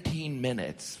 15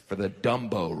 minutes for the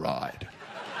Dumbo ride.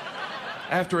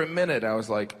 After a minute, I was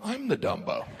like, I'm the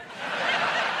Dumbo.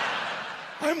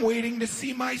 I'm waiting to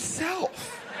see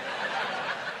myself.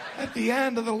 At the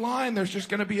end of the line, there's just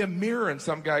going to be a mirror and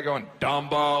some guy going,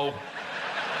 Dumbo.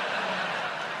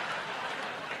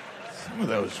 Some of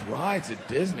those rides at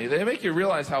Disney, they make you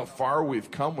realize how far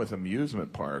we've come with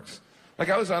amusement parks. Like,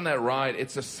 I was on that ride,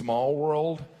 It's a Small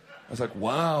World. I was like,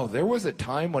 wow, there was a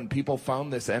time when people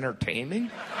found this entertaining?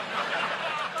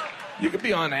 You could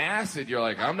be on acid, you're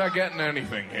like, I'm not getting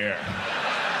anything here.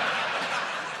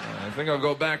 I think I'll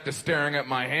go back to staring at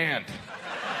my hand.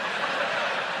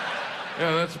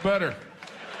 Yeah, that's better.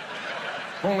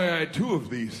 If only I had 2 of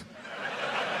these.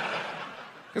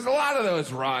 Because a lot of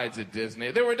those rides at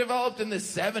Disney, they were developed in the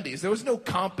 70s. There was no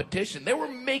competition. They were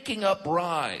making up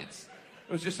rides.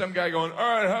 It was just some guy going, all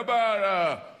right, how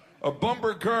about a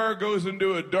bumper car goes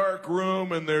into a dark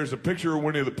room and there's a picture of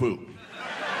Winnie the Pooh.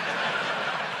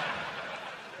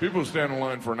 People stand in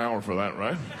line for an hour for that,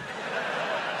 right?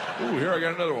 Ooh, here I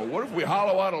got another one. What if we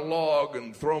hollow out a log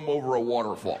and throw them over a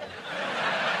waterfall?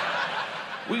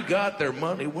 We got their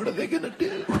money. What are they going to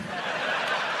do?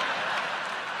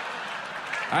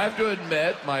 I have to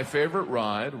admit, my favorite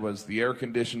ride was the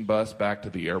air-conditioned bus back to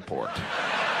the airport.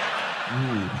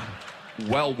 Ooh,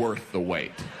 well worth the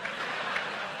wait.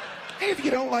 Hey, if you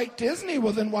don't like Disney,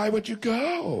 well, then why would you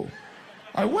go?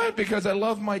 I went because I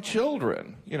love my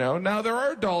children. Now there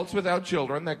are adults without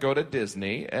children that go to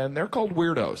Disney, and they're called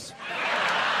weirdos.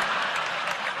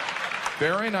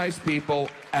 Very nice people,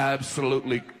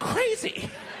 absolutely crazy.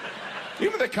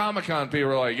 Even the Comic-Con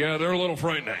people are like, yeah, they're a little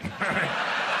frightening.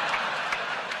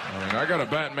 I got a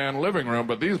Batman living room,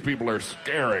 but these people are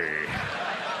scary.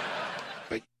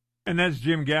 And that's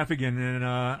Jim Gaffigan, and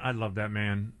I love that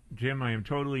man. Jim, I am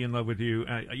totally in love with you.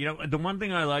 The one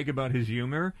thing I like about his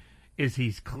humor is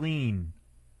he's clean.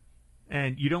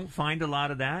 And you don't find a lot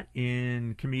of that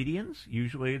in comedians.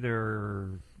 Usually they're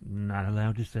not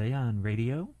allowed to say on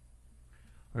radio,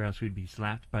 or else we'd be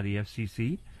slapped by the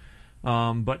FCC.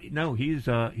 But no, he's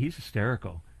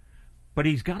hysterical. But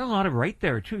he's got a lot of right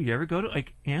there, too. You ever go to,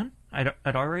 like, Ann, at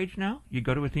our age now, you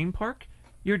go to a theme park,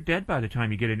 you're dead by the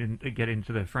time you get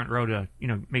into the front row to,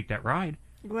 make that ride.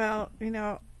 Well,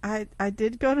 I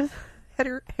did go to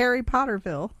Harry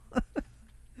Potterville.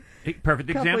 Perfect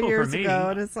example for me. A couple years ago,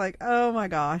 and it's like, oh my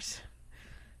gosh.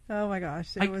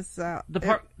 It was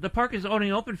the park is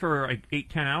only open for like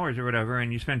 8-10 hours or whatever,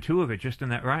 and you spend 2 of it just in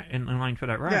that in line for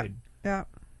that ride. Yeah.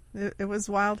 It was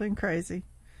wild and crazy.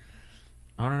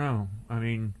 I don't know. I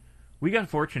mean, we got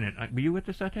fortunate. Were you with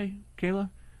us that day, Kayla?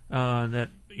 That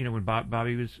when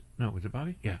Bobby was was it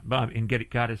Bobby? Yeah, Bob and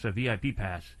got us a VIP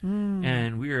pass,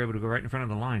 and we were able to go right in front of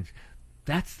the lines.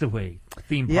 That's the way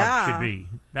theme parks should be.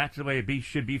 That's the way it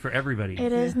should be for everybody.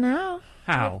 It is now.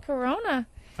 How? With Corona.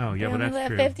 Oh yeah, well that's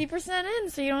true. 50% in,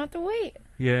 so you don't have to wait.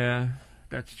 Yeah,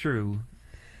 that's true.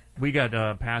 We got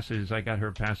passes. I got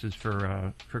her passes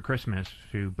for Christmas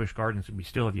to Busch Gardens, and we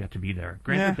still have yet to be there.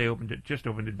 Granted, they opened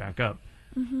it back up,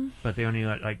 but they only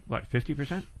got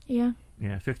 50%. Yeah.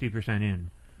 Yeah, 50%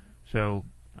 in. So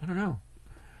I don't know.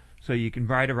 So you can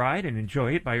ride a ride and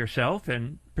enjoy it by yourself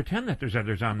and pretend that there's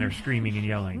others on there screaming and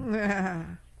yelling.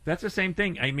 That's the same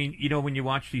thing. I mean, when you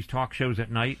watch these talk shows at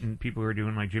night and people are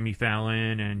doing like Jimmy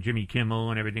Fallon and Jimmy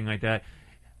Kimmel and everything like that,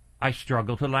 I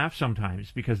struggle to laugh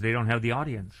sometimes because they don't have the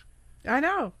audience. I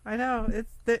know.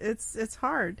 It's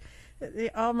hard.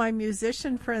 All my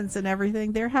musician friends and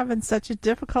everything, they're having such a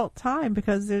difficult time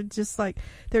because they're just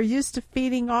they're used to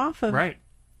feeding off of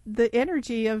the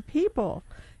energy of people,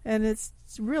 and it's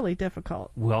really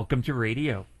difficult. Welcome to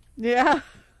radio. Yeah.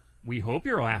 we hope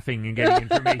you're laughing and getting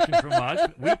information from us.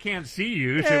 We can't see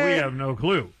you, so we have no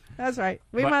clue. That's right.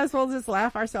 We might as well just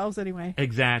laugh ourselves anyway.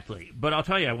 Exactly. But I'll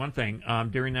tell you one thing.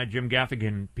 During that Jim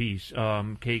Gaffigan piece,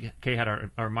 Kay had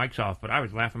our mics off, but I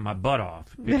was laughing my butt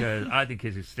off because I think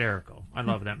he's hysterical. I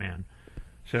love that man.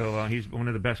 So he's one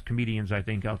of the best comedians, I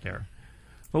think, out there.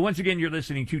 Well, once again, you're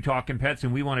listening to Talkin' Pets,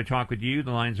 and we want to talk with you.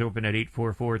 The line's open at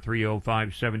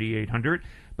 844-305-7800.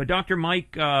 But Dr.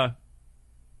 Mike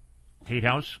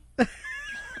Heithaus, is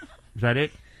that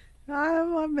it?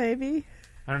 Maybe.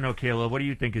 I don't know, Kayla. What do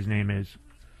you think his name is?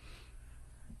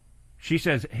 She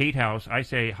says Heithaus. I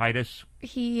say Heithaus.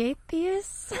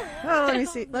 Heithaus? Oh, let me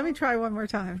see. Let me try one more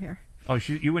time here. Oh,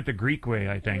 you went the Greek way,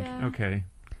 I think. Yeah. Okay.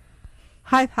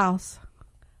 Heithaus.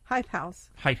 Heithaus.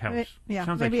 Heithaus. Yeah,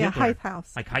 sounds maybe like a Hitler.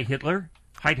 Heithaus. Like Heil Hitler?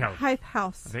 Heithaus.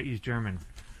 Heithaus. I bet he's German.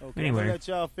 Okay, anyway. I'm gonna let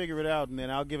y'all figure it out, and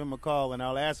then I'll give him a call, and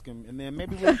I'll ask him, and then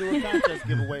maybe we'll do a contest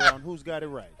giveaway on who's got it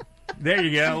right. There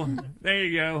you go. There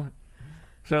you go.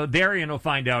 So Darian will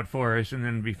find out for us, and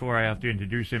then before I have to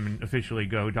introduce him and officially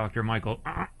go, Dr. Michael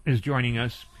is joining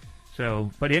us.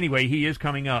 So, but anyway, he is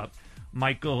coming up.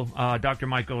 Michael, Dr.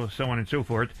 Michael, so on and so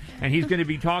forth. And he's going to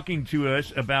be talking to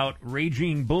us about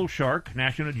Raging Bull Shark,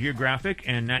 National Geographic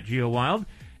and Nat Geo Wild,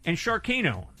 and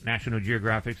Sharkcano, National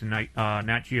Geographic and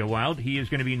Nat Geo Wild. He is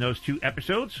going to be in those 2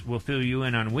 episodes. We'll fill you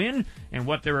in on when and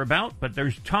what they're about, but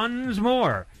there's tons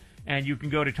more. And you can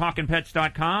go to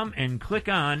talkinpets.com and click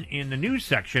on in the news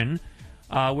section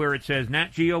where it says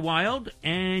Nat Geo Wild,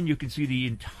 and you can see the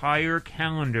entire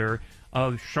calendar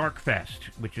of Sharkfest,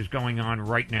 which is going on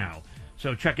right now.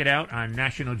 So check it out on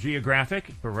National Geographic.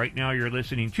 But right now you're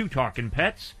listening to Talkin'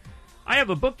 Pets. I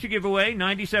have a book to give away,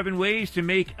 97 Ways to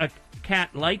Make a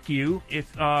Cat Like You.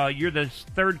 If you're the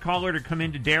 3rd caller to come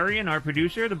into Darian, our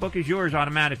producer, the book is yours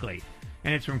automatically.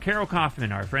 And it's from Carol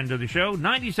Kaufmann, our friend of the show.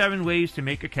 97 Ways to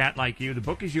Make a Cat Like You. The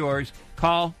book is yours.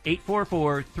 Call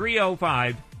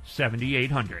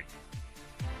 844-305-7800.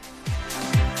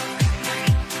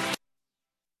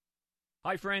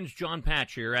 Hi friends, John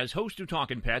Patch here. As host of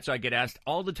Talkin' Pets, I get asked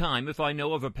all the time if I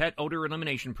know of a pet odor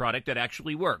elimination product that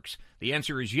actually works. The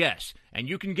answer is yes, and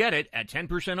you can get it at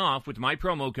 10% off with my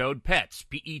promo code PETS,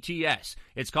 P-E-T-S.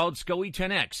 It's called SCOE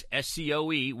 10X,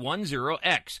 S-C-O-E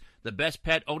 10X, the best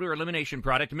pet odor elimination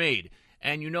product made.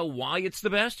 And you know why it's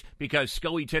the best? Because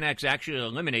SCOE 10X actually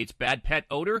eliminates bad pet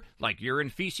odor like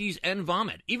urine, feces, and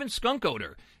vomit, even skunk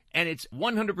odor. And it's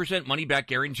 100% money-back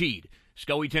guaranteed.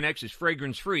 SCOE 10X is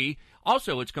fragrance-free.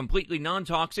 Also, it's completely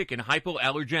non-toxic and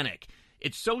hypoallergenic.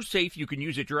 It's so safe you can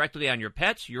use it directly on your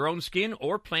pets, your own skin,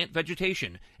 or plant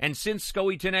vegetation. And since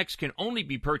SCOE 10X can only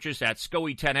be purchased at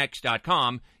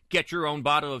SCOE10X.com, get your own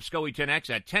bottle of SCOE 10X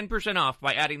at 10% off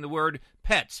by adding the word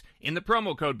PETS in the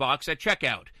promo code box at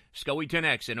checkout. SCOE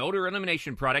 10X, an odor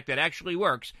elimination product that actually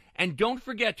works. And don't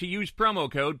forget to use promo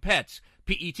code PETS,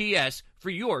 P-E-T-S, for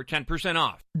your 10%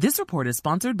 off. This report is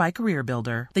sponsored by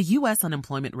CareerBuilder. The U.S.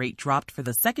 unemployment rate dropped for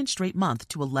the 2nd straight month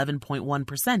to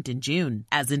 11.1% in June.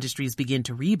 As industries begin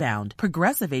to rebound,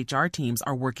 progressive HR teams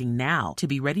are working now to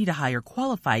be ready to hire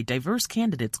qualified, diverse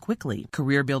candidates quickly.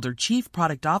 CareerBuilder Chief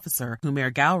Product Officer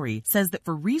Humair Gowri says that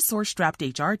for resource-strapped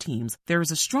HR teams, there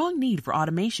is a strong need for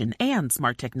automation and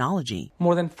smart technology.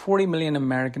 More than 40 million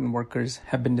American workers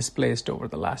have been displaced over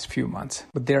the last few months,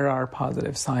 but there are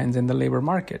positive signs in the labor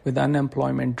market, with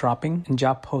unemployment dropping and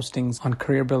job postings on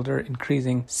CareerBuilder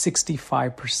increasing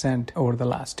 65% over the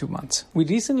last 2 months. We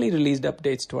recently released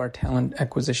updates to our talent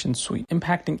acquisition suite,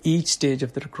 impacting each stage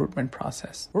of the recruitment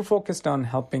process. We're focused on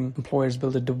helping employers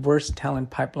build a diverse talent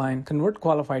pipeline, convert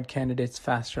qualified candidates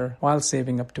faster, while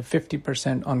saving up to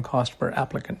 50% on cost per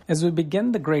applicant. As we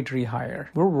begin the great rehire,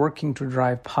 we're working to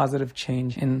drive positive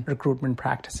change in recruitment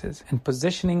practices and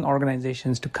positioning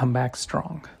organizations to come back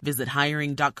strong. Visit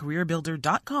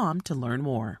hiring.careerbuilder.com to learn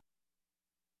more.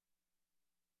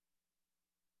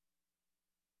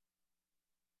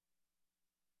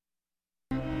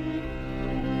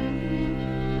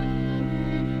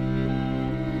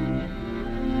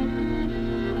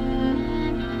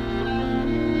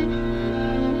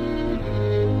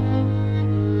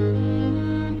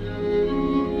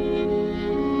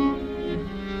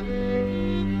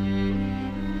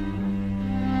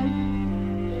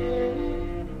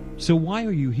 So why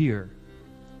are you here?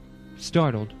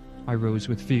 Startled, I rose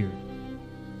with fear.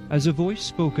 As a voice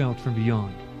spoke out from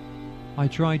beyond, I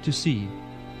tried to see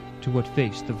to what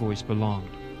face the voice belonged.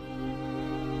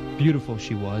 Beautiful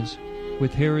she was,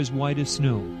 with hair as white as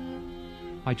snow.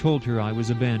 I told her I was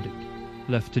abandoned,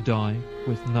 left to die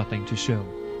with nothing to show.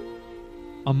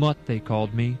 A mutt they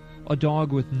called me, a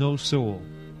dog with no soul.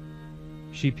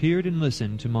 She peered and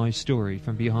listened to my story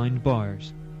from behind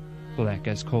bars, black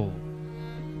as coal.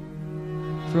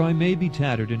 For I may be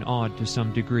tattered and odd to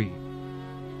some degree.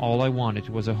 All I wanted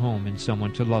was a home and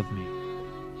someone to love me.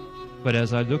 But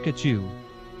as I look at you,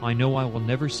 I know I will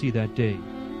never see that day.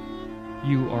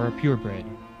 You are a purebred,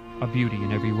 a beauty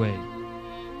in every way.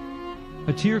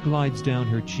 A tear glides down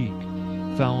her cheek,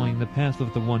 following the path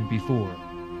of the one before.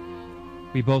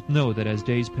 We both know that as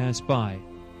days pass by,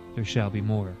 there shall be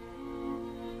more.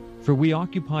 For we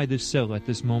occupy this cell at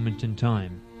this moment in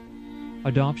time.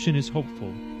 Adoption is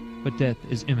hopeful, but death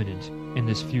is imminent in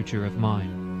this future of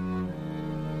mine.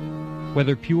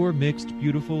 Whether pure, mixed,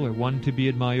 beautiful, or one to be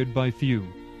admired by few,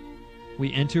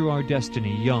 we enter our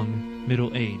destiny young,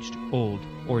 middle-aged, old,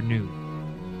 or new,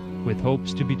 with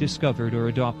hopes to be discovered or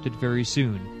adopted very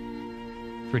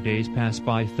soon, for days pass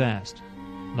by fast,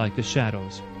 like the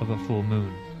shadows of a full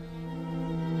moon.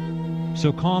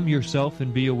 So calm yourself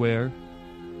and be aware,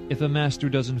 if a master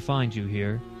doesn't find you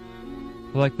here,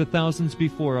 like the thousands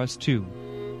before us too,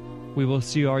 we will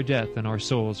see our death and our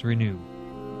souls renew.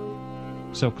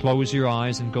 So close your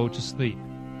eyes and go to sleep,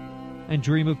 and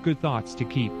dream of good thoughts to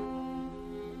keep,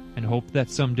 and hope that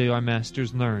someday our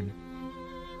masters learn,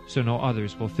 so no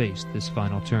others will face this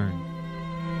final turn.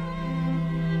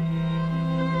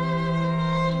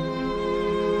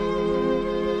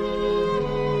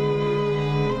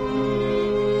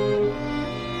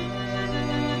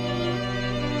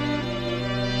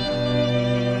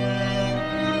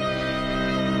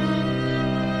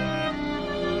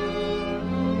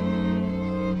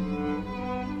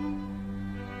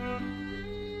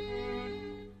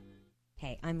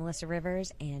 I'm Melissa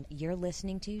Rivers, and you're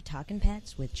listening to Talkin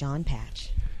Pets with John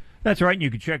Patch. That's right, and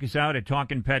you can check us out at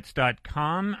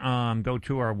talkinpets.com. Go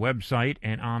to our website,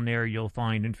 and on there you'll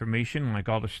find information like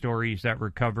all the stories that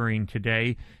we're covering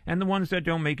today and the ones that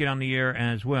don't make it on the air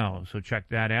as well. So check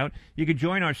that out. You can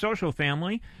join our social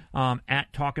family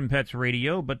at Talkin Pets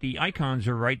Radio, but the icons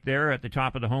are right there at the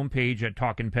top of the homepage at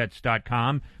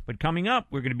talkinpets.com. But coming up,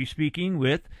 we're going to be speaking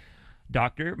with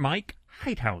Dr. Mike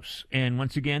Heithaus. And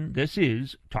once again, this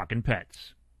is Talkin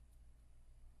Pets.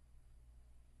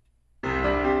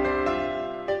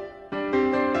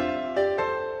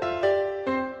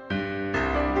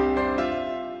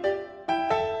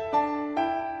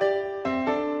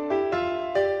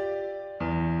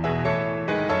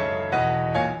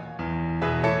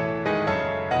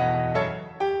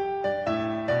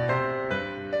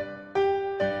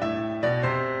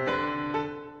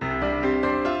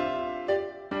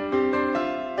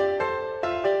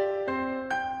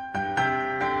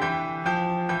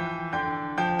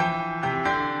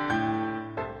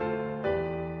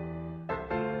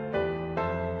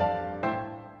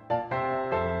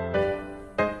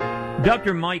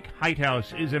 Dr. Mike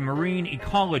Heithaus is a marine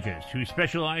ecologist who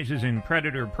specializes in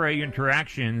predator-prey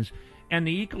interactions and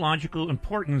the ecological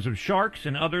importance of sharks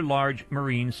and other large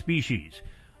marine species.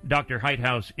 Dr.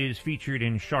 Heithaus is featured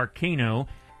in Sharkcano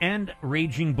and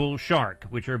Raging Bull Shark,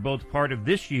 which are both part of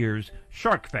this year's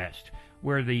Sharkfest,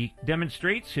 where he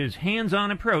demonstrates his hands-on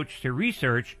approach to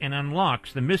research and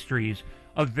unlocks the mysteries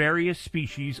of various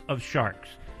species of sharks.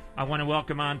 I want to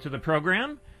welcome on to the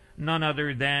program none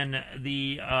other than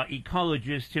the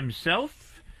ecologist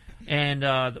himself and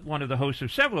one of the hosts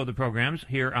of several of the programs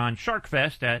here on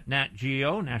Sharkfest at Nat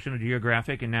Geo, National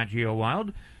Geographic, and Nat Geo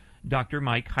Wild, Dr.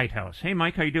 Mike Heithaus. Hey,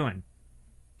 Mike, how you doing?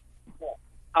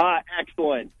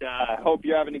 Excellent. Hope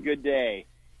you're having a good day.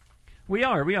 We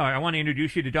are. I want to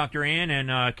introduce you to Dr. Ann and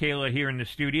Kayla here in the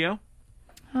studio.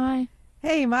 Hi.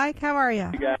 Hey, Mike, how are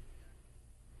you?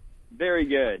 Very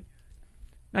good.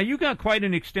 Now, you got quite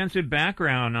an extensive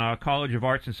background, College of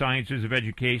Arts and Sciences of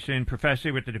Education,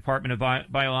 professor with the Department of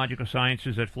Biological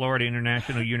Sciences at Florida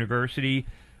International University.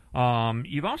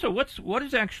 You've also, what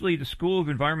is actually the School of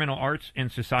Environmental Arts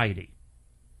and Society?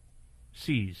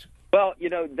 SEAS. Well,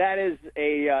 that is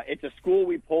it's a school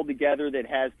we pulled together that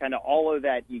has kind of all of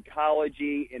that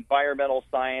ecology, environmental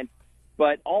science,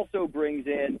 but also brings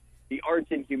in the arts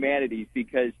and humanities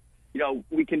because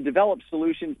we can develop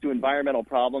solutions to environmental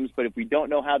problems, but if we don't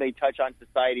know how they touch on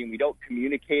society and we don't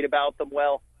communicate about them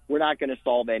well, we're not going to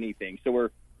solve anything. So we're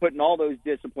putting all those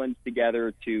disciplines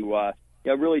together to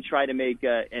really try to make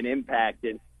an impact.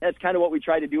 And that's kind of what we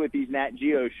try to do with these Nat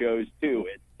Geo shows, too.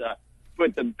 It's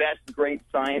put the best, great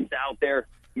science out there,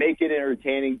 make it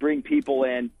entertaining, bring people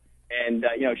in, and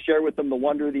share with them the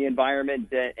wonder of the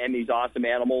environment and these awesome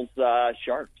animals,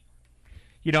 sharks.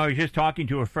 I was just talking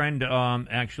to a friend,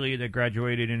 actually, that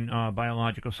graduated in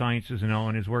biological sciences and all,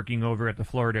 and is working over at the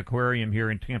Florida Aquarium here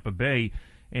in Tampa Bay.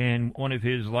 And one of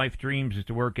his life dreams is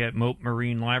to work at Mote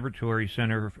Marine Laboratory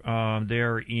Center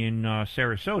there in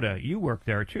Sarasota. You worked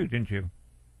there, too, didn't you?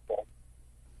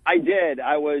 I did.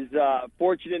 I was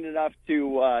fortunate enough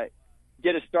to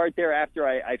get a start there after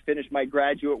I finished my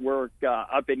graduate work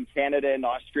up in Canada and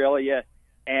Australia,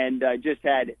 and just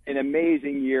had an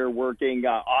amazing year working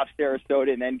off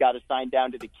Sarasota, and then got assigned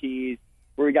down to the Keys,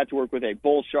 where we got to work with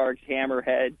bull sharks,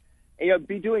 hammerheads, and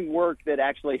be doing work that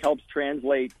actually helps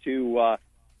translate to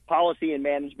policy and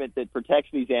management that protects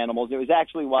these animals. It was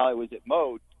actually while I was at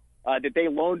Moat that they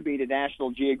loaned me to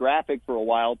National Geographic for a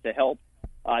while to help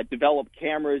develop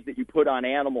cameras that you put on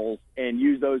animals and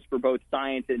use those for both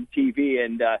science and TV.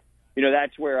 And,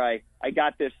 that's where I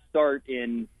got this start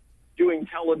in doing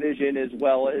television as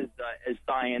well as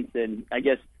science. And I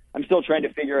guess I'm still trying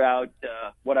to figure out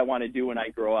what I want to do when I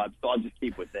grow up. So I'll just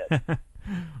keep with this.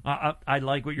 I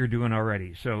like what you're doing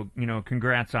already. So,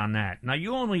 congrats on that. Now,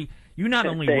 you not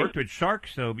only worked with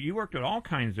sharks, though, but you worked with all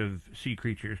kinds of sea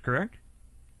creatures, correct?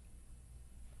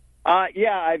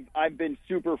 Yeah, I've been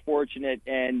super fortunate,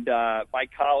 and my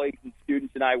colleagues and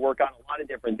students and I work on a lot of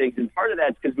different things. And part of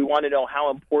that's because we want to know how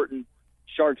important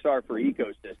sharks are for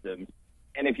ecosystems.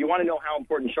 And if you want to know how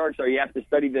important sharks are, you have to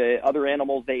study the other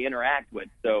animals they interact with.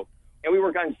 So, we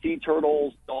work on sea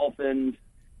turtles, dolphins,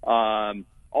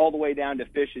 all the way down to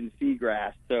fish and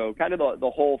seagrass. So kind of the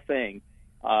whole thing.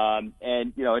 And,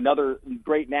 another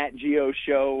great Nat Geo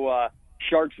show,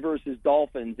 Sharks versus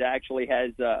Dolphins, actually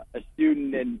has a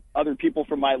student and other people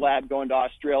from my lab going to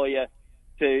Australia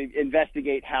to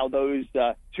investigate how those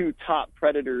two top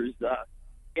predators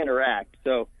interact.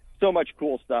 So much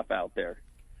cool stuff out there.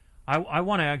 I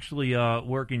want to actually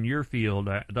work in your field.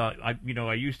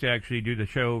 I used to actually do the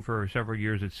show for several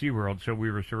years at SeaWorld, so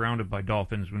we were surrounded by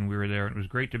dolphins when we were there. It was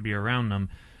great to be around them.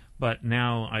 But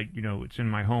now, it's in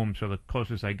my home, so the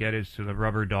closest I get is to the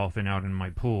rubber dolphin out in my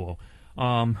pool.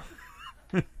 But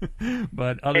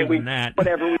other than that...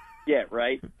 Whatever we get,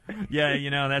 right?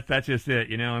 Yeah, that's just it,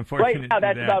 Unfortunately, right now,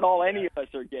 that's about all any of us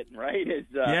are getting, right?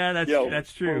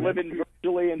 That's true. We're living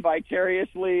virtually and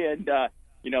vicariously, and...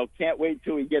 can't wait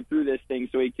till we get through this thing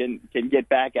so we can get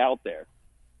back out there.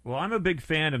 Well, I'm a big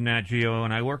fan of Nat Geo,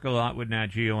 and I work a lot with Nat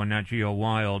Geo and Nat Geo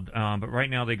Wild. But right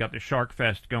now they got the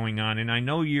Sharkfest going on, and I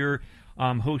know you're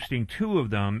hosting two of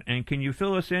them. And can you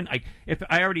fill us in? I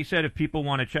already said if people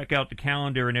want to check out the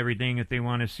calendar and everything, if they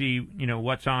want to see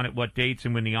what's on at what dates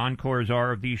and when the encores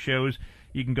are of these shows,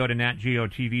 you can go to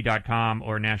natgeotv.com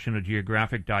or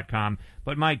nationalgeographic.com.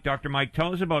 But Dr. Mike,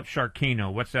 tell us about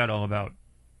Sharkcano. What's that all about?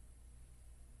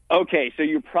 Okay, so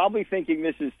you're probably thinking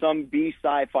this is some B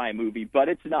sci-fi movie, but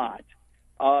it's not.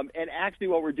 And actually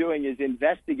what we're doing is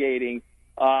investigating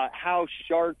how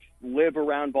sharks live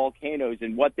around volcanoes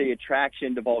and what the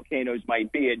attraction to volcanoes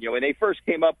might be. And, when they first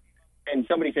came up and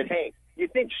somebody said, hey, you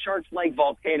think sharks like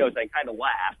volcanoes, I kind of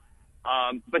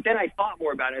laughed. But then I thought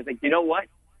more about it. I was like, you know what?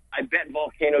 I bet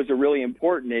volcanoes are really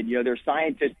important. And, there's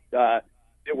scientists that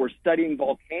were studying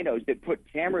volcanoes that put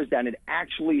cameras down and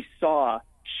actually saw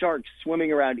sharks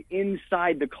swimming around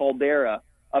inside the caldera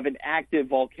of an active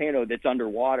volcano that's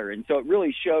underwater. And so it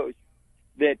really shows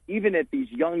that even at these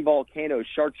young volcanoes,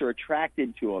 sharks are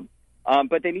attracted to them.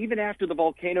 But then even after the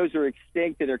volcanoes are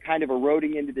extinct and they're kind of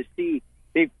eroding into the sea,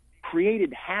 they've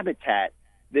created habitat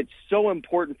that's so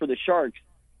important for the sharks.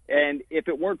 And if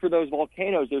it weren't for those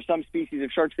volcanoes, there's some species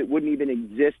of sharks that wouldn't even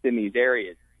exist in these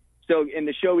areas. So in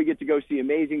the show, we get to go see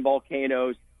amazing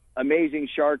volcanoes, amazing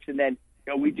sharks, and then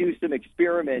we do some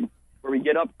experiments where we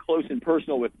get up close and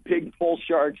personal with big bull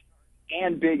sharks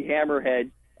and big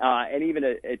hammerheads and even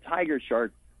a tiger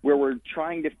shark, where we're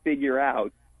trying to figure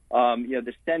out,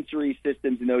 the sensory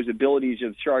systems and those abilities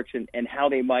of sharks and how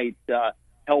they might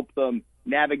help them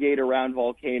navigate around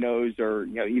volcanoes or,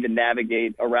 even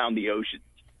navigate around the oceans.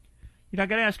 I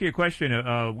got to ask you a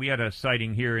question. We had a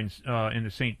sighting here in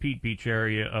the St. Pete Beach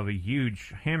area of a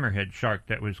huge hammerhead shark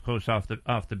that was close off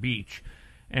the beach.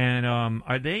 And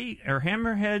are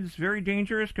hammerheads very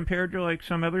dangerous compared to like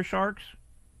some other sharks?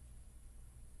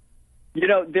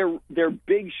 They're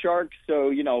big sharks,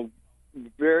 so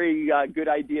very good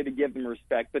idea to give them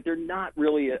respect. But they're not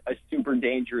really a super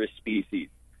dangerous species.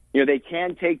 They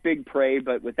can take big prey,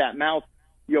 but with that mouth,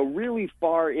 really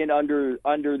far in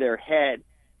under their head,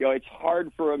 it's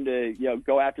hard for them to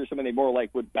go after something they more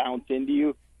like would bounce into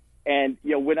you. And,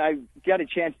 when I got a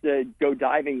chance to go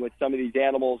diving with some of these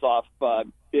animals off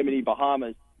Bimini,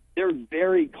 Bahamas, they're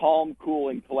very calm, cool,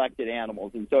 and collected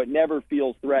animals, and so it never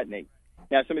feels threatening.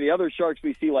 Now, some of the other sharks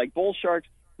we see, like bull sharks,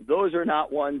 those are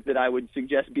not ones that I would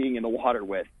suggest being in the water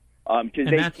with, because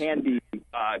they can be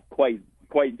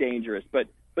quite dangerous. But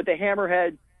the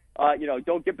hammerhead,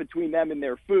 don't get between them and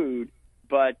their food,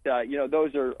 but,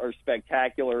 those are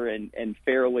spectacular and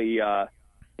fairly,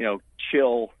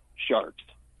 chill sharks.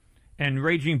 And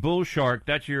Raging Bull Shark,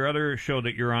 that's your other show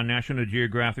that you're on, National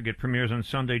Geographic. It premieres on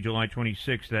Sunday, July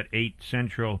 26th at 8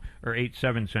 Central, or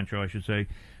 7 Central, I should say.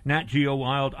 Nat Geo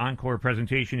Wild Encore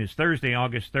presentation is Thursday,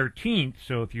 August 13th,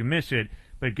 so if you miss it,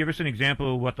 but give us an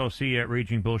example of what they'll see at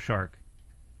Raging Bull Shark.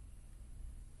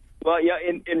 Well, yeah,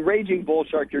 in Raging Bull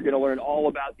Shark, you're going to learn all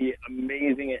about the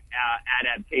amazing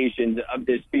adaptations of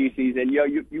this species. And,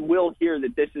 you will hear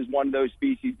that this is one of those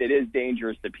species that is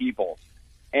dangerous to people.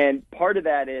 And part of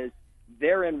that is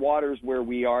they're in waters where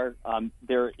we are.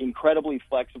 They're incredibly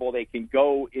flexible. They can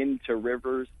go into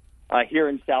rivers. Here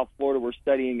in South Florida, we're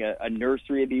studying a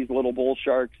nursery of these little bull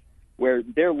sharks where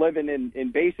they're living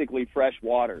in basically fresh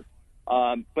water.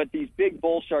 But these big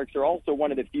bull sharks are also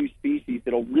one of the few species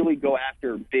that'll really go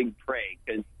after big prey,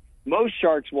 because most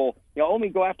sharks will only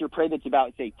go after prey that's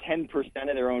about, say, 10%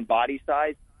 of their own body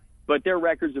size. But their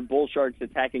records of bull sharks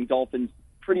attacking dolphins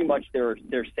pretty much their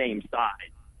same size.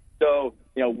 So,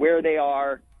 where they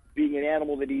are, being an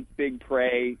animal that eats big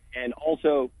prey, and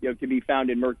also, can be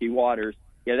found in murky waters,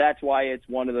 that's why it's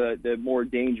one of the more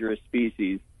dangerous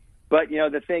species. But,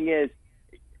 the thing is,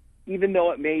 even though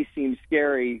it may seem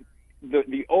scary,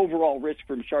 the overall risk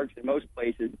from sharks in most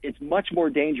places, it's much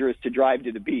more dangerous to drive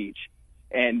to the beach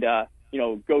and,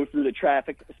 go through the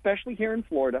traffic, especially here in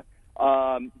Florida,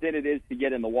 than it is to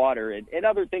get in the water. And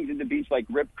other things in the beach like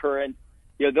rip currents,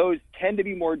 those tend to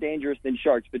be more dangerous than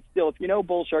sharks. But still, if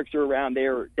bull sharks are around, they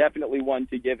are definitely one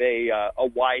to give a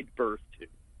wide berth to.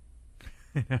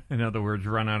 In other words,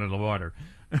 run out of the water.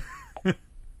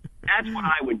 That's what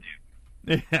I would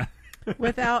do. Yeah.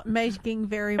 Without making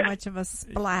very much of a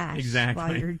splash exactly.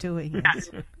 while you're doing it.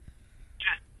 Just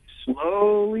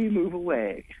slowly move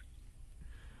away.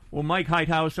 Well, Mike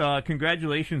Heithaus,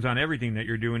 congratulations on everything that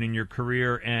you're doing in your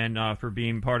career and for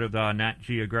being part of the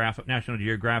National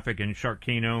Geographic and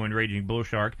Sharkcano and Raging Bull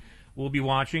Shark. We'll be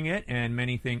watching it and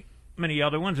many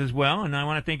other ones as well. And I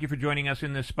want to thank you for joining us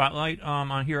in this spotlight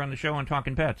here on the show on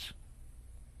Talkin Pets.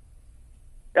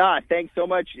 Thanks so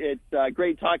much. It's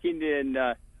great talking, and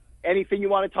anything you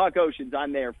want to talk oceans,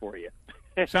 I'm there for you.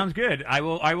 Sounds good. I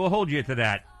will hold you to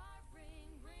that.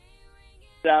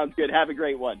 Sounds good. Have a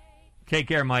great one. Take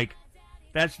care, Mike.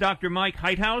 That's Dr. Mike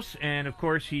Heithaus, and of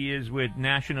course he is with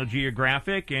National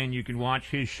Geographic, and you can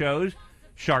watch his shows,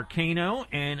 Sharkcano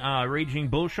and Raging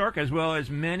Bull Shark, as well as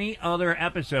many other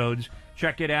episodes.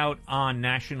 Check it out on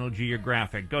National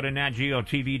Geographic. Go to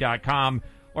natgeotv.com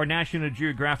or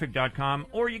nationalgeographic.com,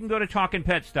 or you can go to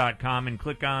talkinpets.com and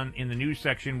click on in the news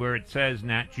section where it says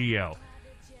Nat Geo.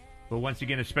 But once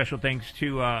again, a special thanks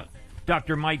to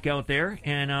Dr. Mike out there,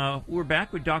 and we're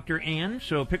back with Dr. Ann,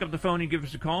 so pick up the phone and give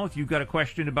us a call if you've got a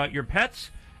question about your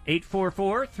pets.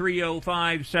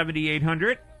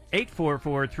 844-305-7800,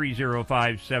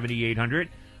 844-305-7800.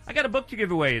 I got a book to give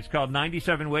away. It's called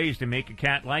 97 Ways to Make a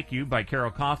Cat Like You by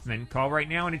Kaufmann. Call right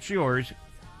now and it's yours.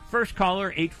 First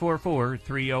caller,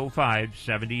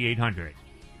 844-305-7800.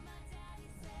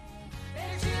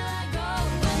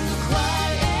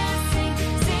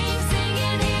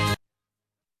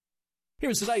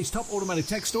 Here's today's top automotive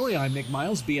tech story. I'm Nick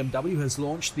Miles. BMW has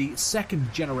launched the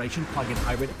second-generation plug-in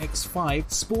hybrid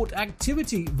X5 sport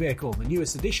activity vehicle, the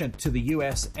newest addition to the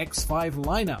US X5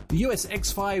 lineup. The US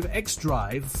X5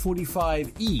 xDrive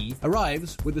 45e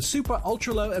arrives with a super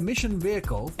ultra-low emission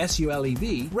vehicle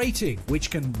SULEV rating, which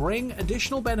can bring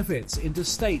additional benefits into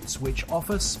states which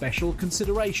offer special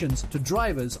considerations to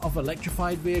drivers of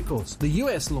electrified vehicles. The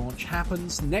US launch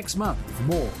happens next month. For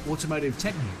more automotive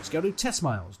tech news, go to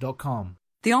testmiles.com.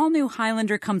 The all-new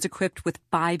Highlander comes equipped with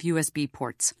 5 USB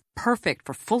ports, perfect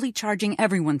for fully charging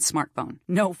everyone's smartphone.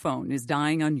 No phone is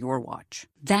dying on your watch.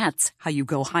 That's how you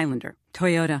go Highlander.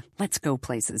 Toyota, let's go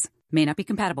places. May not be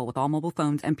compatible with all mobile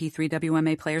phones, MP3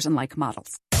 WMA players, and like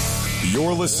models.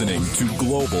 You're listening to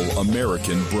Global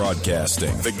American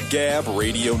Broadcasting, the Gab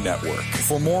Radio Network.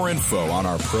 For more info on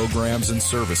our programs and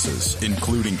services,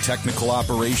 including technical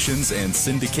operations and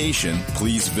syndication,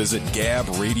 please visit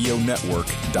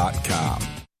gabradionetwork.com.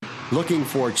 Looking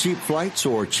for cheap flights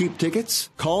or cheap tickets?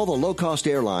 Call the low-cost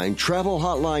airline travel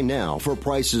hotline now for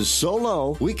prices so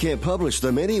low we can't publish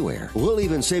them anywhere. We'll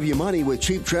even save you money with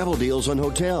cheap travel deals on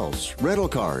hotels, rental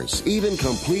cars, even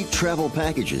complete travel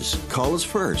packages. Call us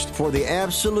first for the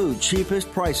absolute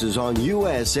cheapest prices on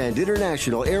U.S. and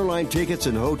international airline tickets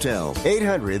and hotels.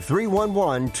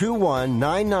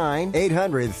 800-311-2199.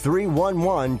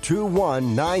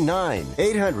 800-311-2199.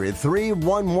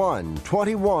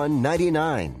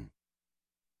 800-311-2199.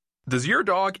 Does your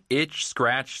dog itch,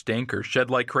 scratch, stink, or shed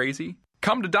like crazy?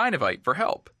 Come to Dynavite for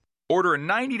help. Order a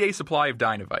 90-day supply of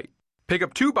Dynavite. Pick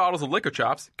up 2 bottles of Lico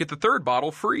Chops, get the 3rd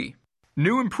bottle free.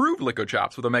 New improved Lico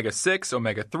Chops with omega-6,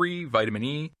 omega-3, vitamin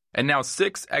E, And now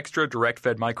 6 extra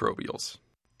direct-fed microbials.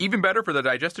 Even better for the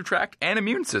digestive tract and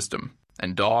immune system.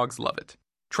 And dogs love it.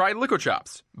 Try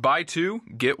LicoChops. Buy 2,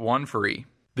 get 1 free.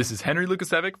 This is Henry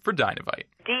Lukasevic for Dynavite.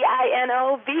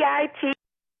 DINOVIT.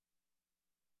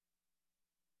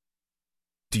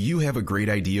 Do you have a great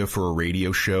idea for a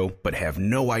radio show but have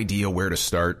no idea where to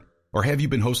start? Or have you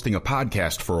been hosting a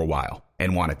podcast for a while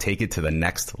and want to take it to the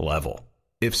next level?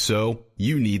 If so,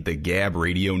 you need the Gab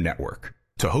Radio Network.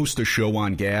 To host a show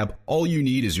on Gab, all you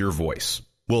need is your voice.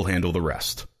 We'll handle the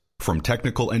rest. From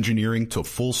technical engineering to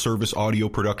full-service audio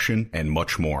production and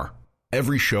much more.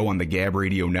 Every show on the Gab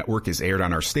Radio Network is aired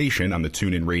on our station on the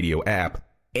TuneIn Radio app,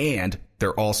 and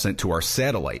they're all sent to our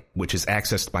satellite, which is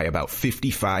accessed by about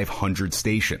 5,500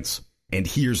 stations. And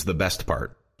here's the best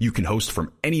part. You can host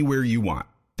from anywhere you want.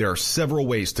 There are several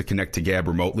ways to connect to Gab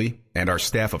remotely, and our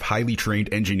staff of highly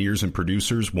trained engineers and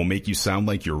producers will make you sound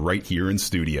like you're right here in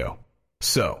studio.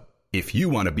 So, if you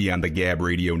want to be on the Gab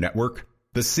Radio Network,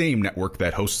 the same network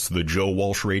that hosts the Joe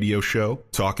Walsh Radio Show,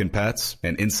 Talkin Pets,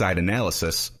 and Inside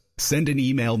Analysis, send an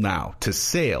email now to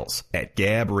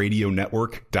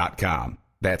sales@gabradionetwork.com.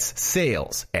 That's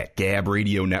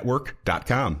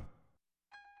sales@gabradionetwork.com.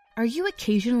 Are you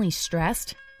occasionally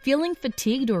stressed, feeling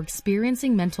fatigued, or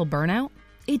experiencing mental burnout?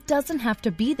 It doesn't have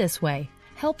to be this way.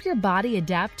 Help your body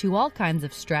adapt to all kinds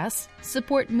of stress,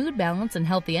 support mood balance and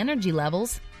healthy energy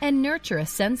levels, and nurture a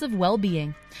sense of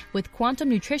well-being with Quantum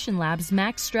Nutrition Lab's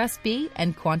Max Stress B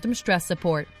and Quantum Stress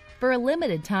Support. For a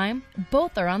limited time,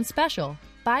 both are on special.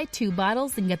 Buy 2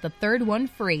 bottles and get the third one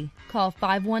free. Call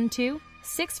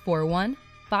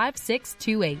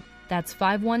 512-641-5628. That's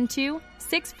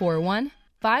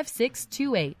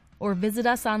 512-641-5628. Or visit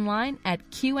us online at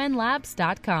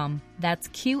qnlabs.com. That's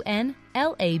qnlabs.com.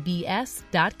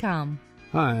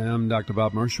 Hi, I'm Dr.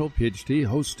 Bob Marshall, PhD,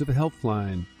 host of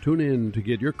Healthline. Tune in to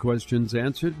get your questions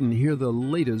answered and hear the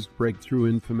latest breakthrough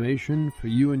information for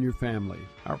you and your family.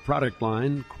 Our product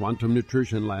line, Quantum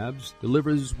Nutrition Labs,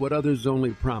 delivers what others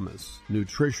only promise,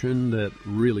 nutrition that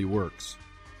really works.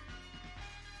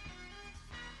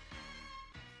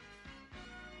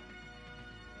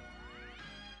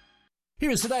 Here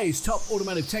is today's top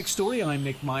automotive tech story. I'm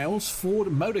Nick Miles.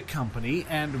 Ford Motor Company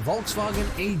and Volkswagen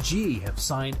AG have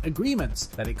signed agreements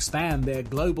that expand their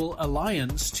global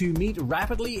alliance to meet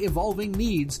rapidly evolving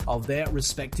needs of their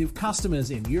respective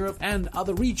customers in Europe and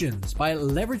other regions by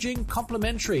leveraging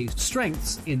complementary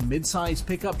strengths in mid-size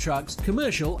pickup trucks,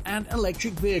 commercial and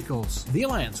electric vehicles. The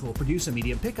alliance will produce a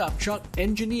medium pickup truck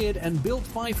engineered and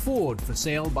built by Ford for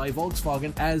sale by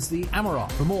Volkswagen as the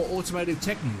Amarok. For more automotive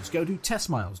tech news, go to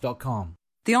testmiles.com.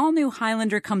 The all-new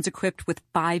Highlander comes equipped with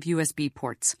 5 USB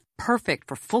ports, perfect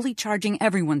for fully charging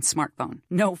everyone's smartphone.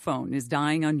 No phone is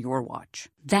dying on your watch.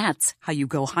 That's how you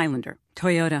go Highlander.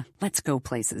 Toyota, let's go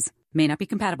places. May not be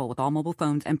compatible with all mobile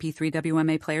phones, MP3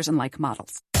 WMA players, and like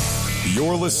models.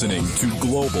 You're listening to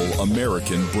Global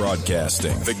American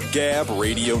Broadcasting, the Gab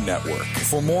Radio Network.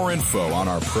 For more info on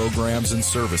our programs and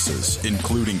services,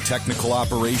 including technical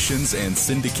operations and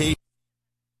syndication,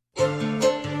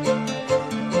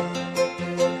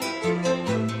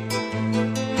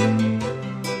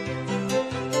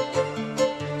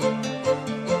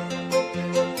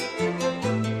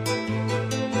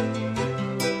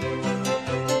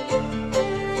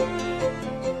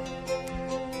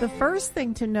 The first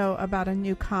thing to know about a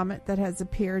new comet that has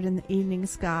appeared in the evening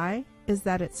sky is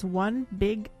that it's one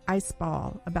big ice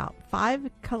ball about 5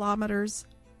 kilometers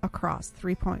across,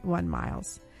 3.1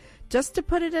 miles. Just to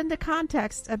put it into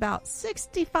context, about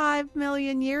 65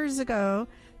 million years ago,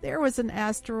 there was an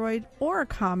asteroid or a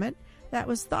comet that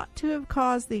was thought to have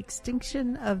caused the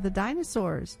extinction of the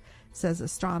dinosaurs, says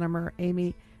astronomer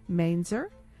Amy Mainzer.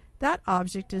 That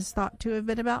object is thought to have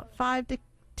been about 5 to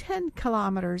 10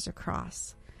 kilometers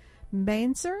across.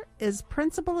 Mainzer is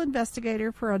principal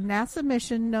investigator for a NASA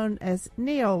mission known as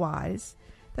NEOWISE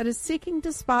that is seeking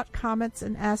to spot comets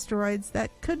and asteroids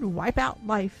that could wipe out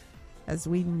life as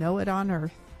we know it on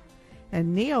Earth.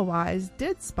 And NEOWISE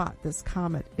did spot this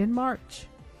comet in March.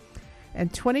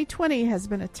 And 2020 has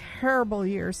been a terrible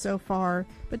year so far,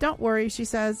 but don't worry, she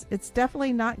says, it's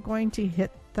definitely not going to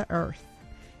hit the Earth.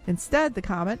 Instead, the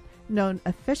comet, known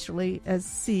officially as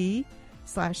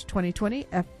C/2020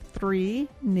 F3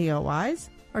 NEOWISE,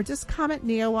 or just Comet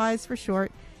NEOWISE for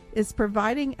short, is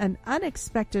providing an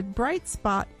unexpected bright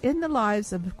spot in the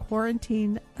lives of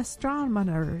quarantine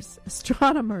astronomers.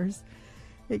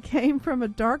 It came from a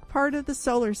dark part of the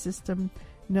solar system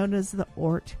known as the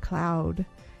Oort cloud,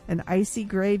 an icy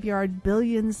graveyard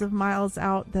billions of miles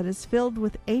out that is filled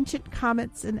with ancient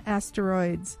comets and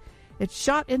asteroids. It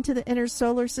shot into the inner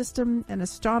solar system, and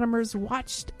astronomers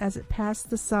watched as it passed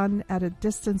the sun at a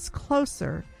distance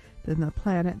closer than the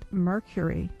planet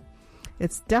Mercury.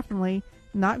 It's definitely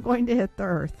not going to hit the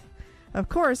Earth. Of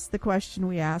course, the question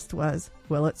we asked was,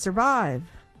 will it survive?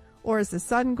 Or is the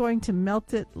sun going to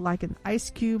melt it like an ice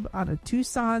cube on a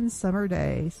Tucson summer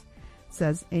day?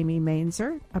 Says Amy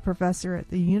Mainzer, a professor at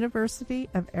the University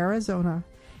of Arizona.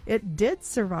 It did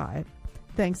survive,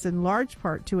 thanks in large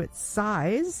part to its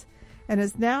size, and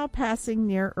is now passing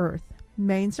near Earth.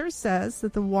 Mainzer says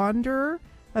that the Wanderer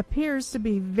appears to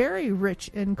be very rich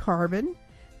in carbon,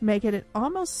 making it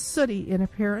almost sooty in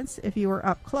appearance if you were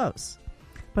up close.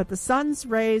 But the sun's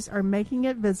rays are making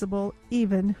it visible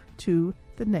even to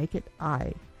the naked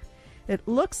eye. It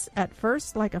looks at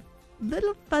first like a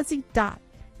little fuzzy dot,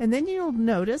 and then you'll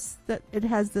notice that it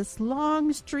has this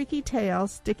long streaky tail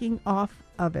sticking off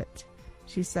of it,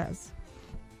 she says.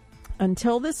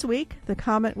 Until this week, the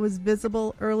comet was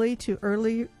visible only to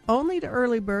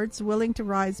early birds willing to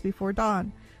rise before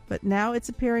dawn, but now it's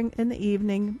appearing in the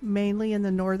evening, mainly in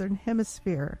the northern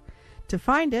hemisphere. To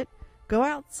find it, go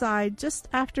outside just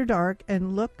after dark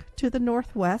and look to the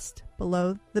northwest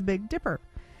below the Big Dipper.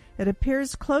 It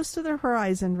appears close to the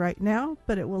horizon right now,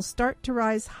 but it will start to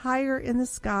rise higher in the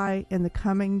sky in the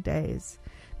coming days.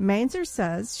 Mainzer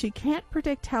says she can't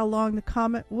predict how long the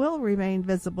comet will remain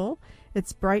visible.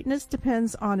 Its brightness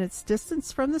depends on its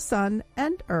distance from the sun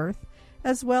and Earth,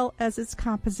 as well as its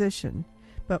composition.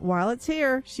 But while it's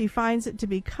here, she finds it to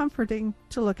be comforting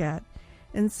to look at.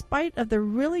 In spite of the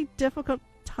really difficult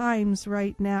times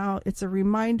right now, it's a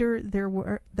reminder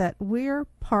that we're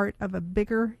part of a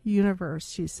bigger universe,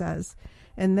 she says,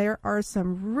 and there are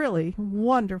some really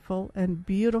wonderful and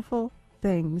beautiful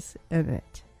things in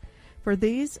it. For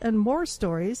these and more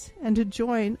stories, and to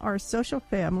join our social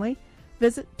family,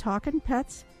 visit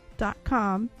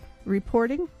talkinpets.com.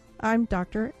 Reporting, I'm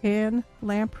Dr. Ann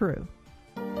Lamprou.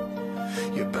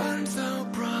 You burn so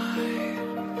bright,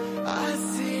 I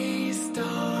see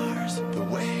stars the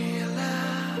way you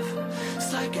laugh.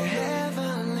 It's like a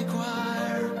heavenly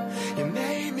choir. You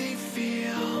made me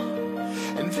feel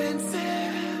invincible.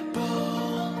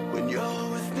 When you're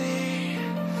with me,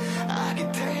 I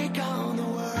can take on the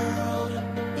world.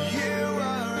 You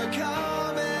are a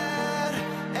comet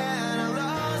and I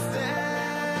lost it.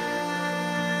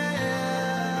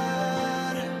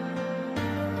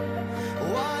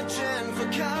 Watching for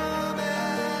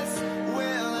comets,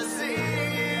 will I see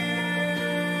you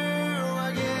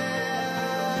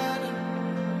again?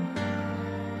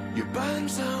 You burn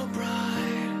so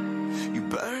bright, you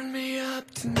burn me up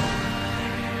tonight.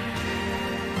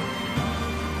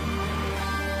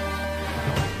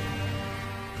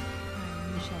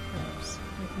 I'm Michelle Phillips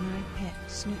with my pet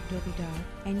Snoop Doggy Dog,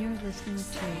 and you're listening to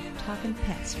Talkin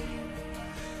Pets.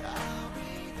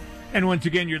 And once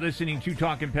again, you're listening to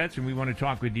Talkin Pets, and we want to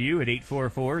talk with you at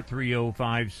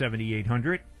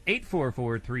 844-305-7800,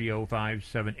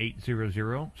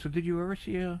 844-305-7800. So did you ever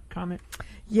see a comet?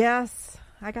 Yes,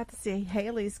 I got to see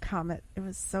Haley's comet. It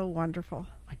was so wonderful.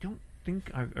 I don't think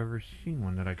I've ever seen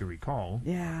one that I could recall.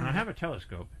 Yeah. And I have a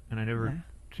telescope, and I never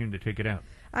seem to take it out.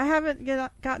 I haven't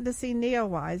gotten to see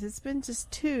Neowise. It's been just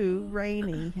too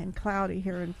rainy and cloudy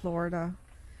here in Florida.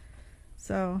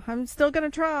 So I'm still going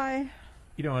to try.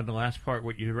 You know, in the last part,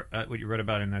 what you read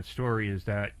about in that story is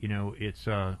that, you know, it's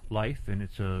life, and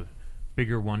it's a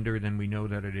bigger wonder than we know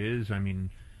that it is. I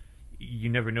mean, you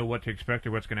never know what to expect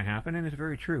or what's going to happen, and it's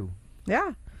very true.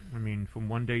 Yeah. I mean, from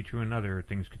one day to another,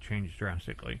 things could change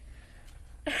drastically.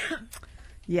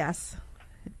 Yes.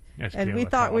 Yes, and we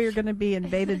thought we were going to be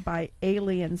invaded by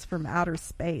aliens from outer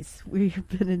space. We've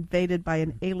been invaded by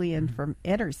an alien from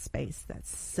inner space. That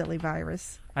silly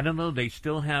virus. I don't know. They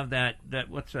still have that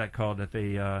what's that called? That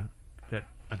they that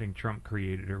I think Trump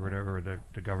created or whatever, or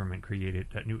the government created,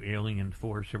 that new alien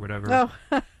force or whatever.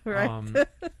 Oh, right.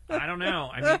 I don't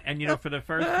know. I mean, and you know, for the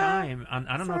first time,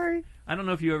 I don't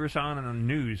know if you ever saw it on the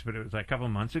news, but it was like a couple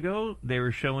of months ago. They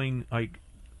were showing like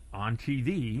on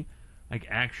TV. Like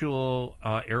actual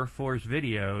Air Force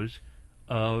videos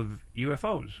of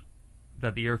UFOs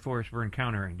that the Air Force were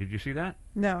encountering. Did you see that?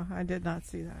 No, I did not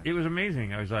see that. It was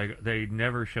amazing. I was like, they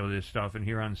never show this stuff, and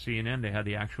here on CNN they had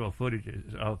the actual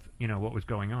footages of, you know, what was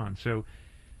going on. So,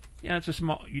 yeah, it's a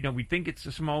small, you know, we think it's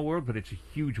a small world, but it's a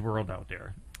huge world out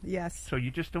there. Yes. So you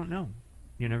just don't know.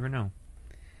 You never know.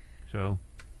 So,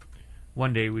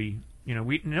 one day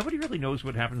nobody really knows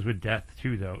what happens with death,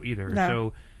 too, though, either. No.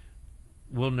 So,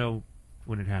 we'll know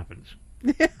when it happens.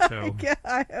 So,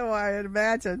 I'd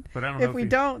imagine. But I don't know if we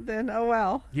don't, then oh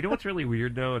well. You know what's really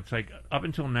weird, though? It's like, up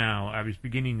until now, I was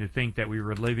beginning to think that we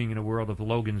were living in a world of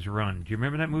Logan's Run. Do you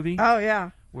remember that movie? Oh, yeah.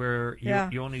 Where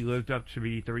you only lived up to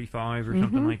be 35 or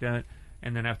something like that,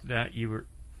 and then after that, you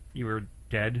were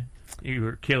dead. You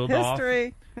were killed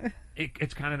History. off.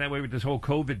 It's kind of that way with this whole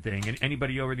COVID thing. And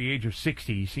anybody over the age of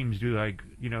 60 seems to,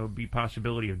 be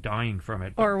possibility of dying from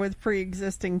it. Or with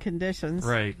pre-existing conditions.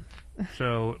 Right.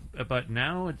 So, but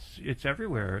now it's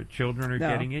everywhere. Children are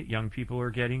getting it. Young people are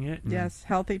getting it. Yes,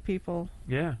 healthy people.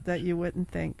 Yeah. That you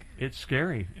wouldn't think. It's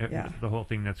scary, the whole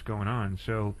thing that's going on.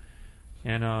 So,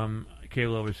 and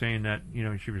Kayla was saying that,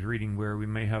 she was reading where we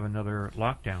may have another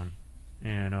lockdown.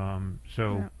 And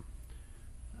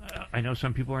I know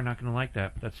some people are not going to like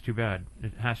that, but that's too bad.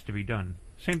 It has to be done.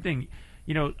 Same thing,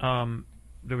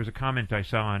 there was a comment I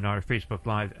saw on our Facebook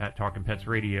Live at Talkin Pets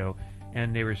Radio,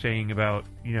 and they were saying about,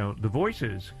 the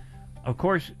voices. Of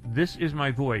course, this is my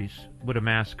voice with a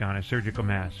mask on, a surgical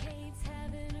mask.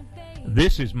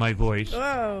 This is my voice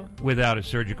without a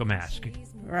surgical mask.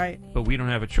 Right. But we don't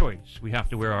have a choice. We have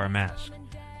to wear our mask.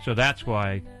 So that's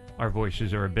why our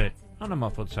voices are a bit on the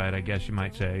muffled side, I guess you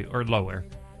might say, or lower.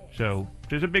 So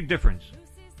there's a big difference.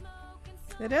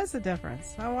 It is a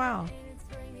difference. Oh, wow.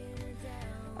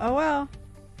 Oh, well.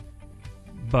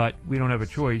 But we don't have a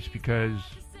choice because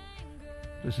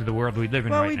this is the world we live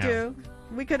in right now. Well, we do.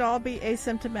 We could all be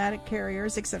asymptomatic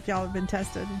carriers, except y'all have been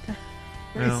tested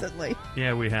recently.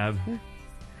 Yeah, we have.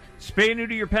 Spay and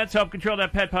neuter your pets, help control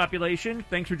that pet population.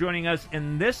 Thanks for joining us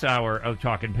in this hour of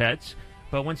Talkin' Pets.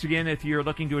 But once again, if you're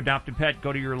looking to adopt a pet,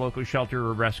 go to your local shelter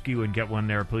or rescue and get one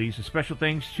there, please. A special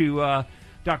thanks to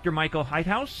Dr. Michael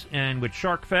Heithaus and with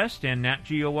Sharkfest and Nat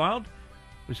Geo Wild.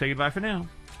 We'll say goodbye for now.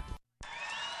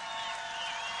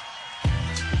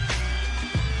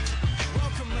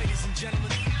 Welcome, ladies and gentlemen.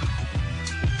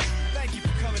 Thank you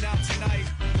for coming out tonight.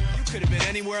 You could have been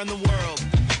anywhere in the world,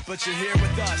 but you're here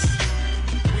with us.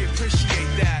 We appreciate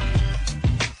that.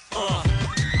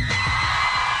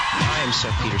 I am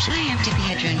Seth Peterson. Hi, I'm Tippi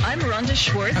Hedren. I'm Rhonda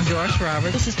Schwartz. I'm Josh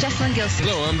Roberts. This is Jessalyn Gilson.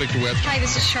 Hello, I'm Victor Webb. Hi,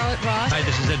 this is Charlotte Ross. Hi,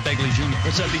 this is Ed Begley Jr.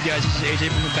 What's up, you guys? This is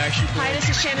AJ from the Backstreet Boys. Hi, this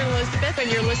is Shannon Elizabeth,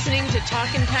 and you're listening to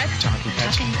Talkin' Pets. Talkin'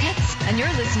 Pets. Talkin' Pets. And you're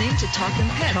listening to Talkin'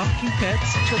 Pets. Talkin'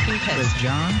 Pets. Talkin' Pets. With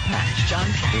John Patch. John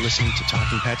Patch. You're listening to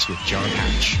Talkin' Pets with John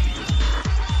Patch.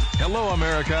 Hello,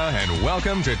 America, and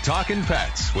welcome to Talkin'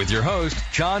 Pets with your host,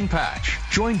 John Patch.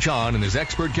 Join John and his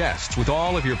expert guests with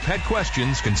all of your pet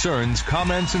questions, concerns,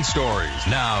 comments, and stories.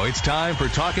 Now it's time for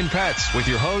Talkin' Pets with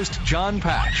your host, John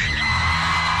Patch.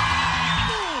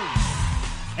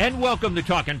 And welcome to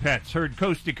Talkin' Pets, heard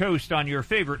coast to coast on your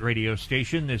favorite radio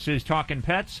station. This is Talkin'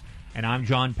 Pets, and I'm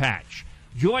John Patch.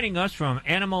 Joining us from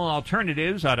Animal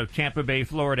Alternatives out of Tampa Bay,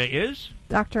 Florida is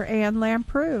Dr. Ann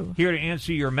Lamprou. Here to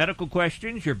answer your medical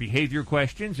questions, your behavior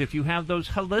questions. If you have those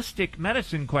holistic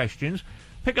medicine questions,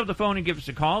 pick up the phone and give us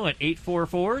a call at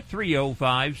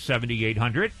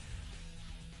 844-305-7800.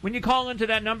 When you call into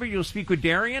that number, you'll speak with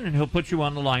Darian, and he'll put you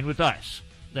on the line with us.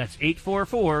 That's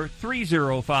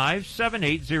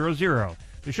 844-305-7800.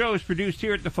 The show is produced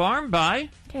here at the farm by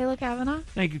Kayla Kavanaugh.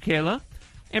 Thank you, Kayla.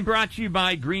 And brought to you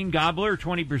by Green Gobbler,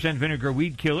 20% vinegar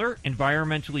weed killer,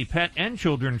 environmentally pet and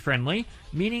children friendly,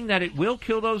 meaning that it will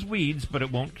kill those weeds, but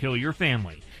it won't kill your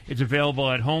family. It's available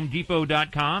at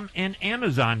HomeDepot.com and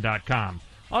Amazon.com.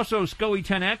 Also, SCOE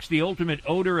 10X, the ultimate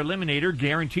odor eliminator,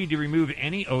 guaranteed to remove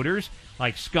any odors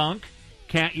like skunk,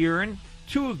 cat urine,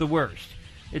 two of the worst.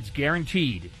 It's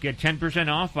guaranteed. Get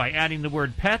 10% off by adding the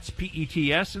word PETS,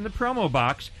 P-E-T-S, in the promo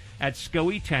box at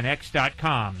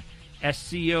SCOE10X.com.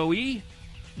 SCOE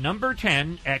number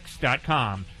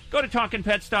 10x.com. Go to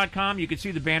talkinpets.com. You can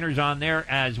see the banners on there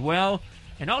as well.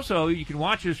 And also, you can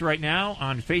watch us right now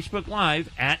on Facebook Live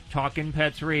at Talkin'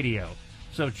 Pets Radio.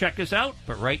 So check us out.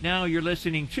 But right now, you're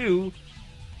listening to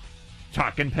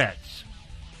Talkin' Pets.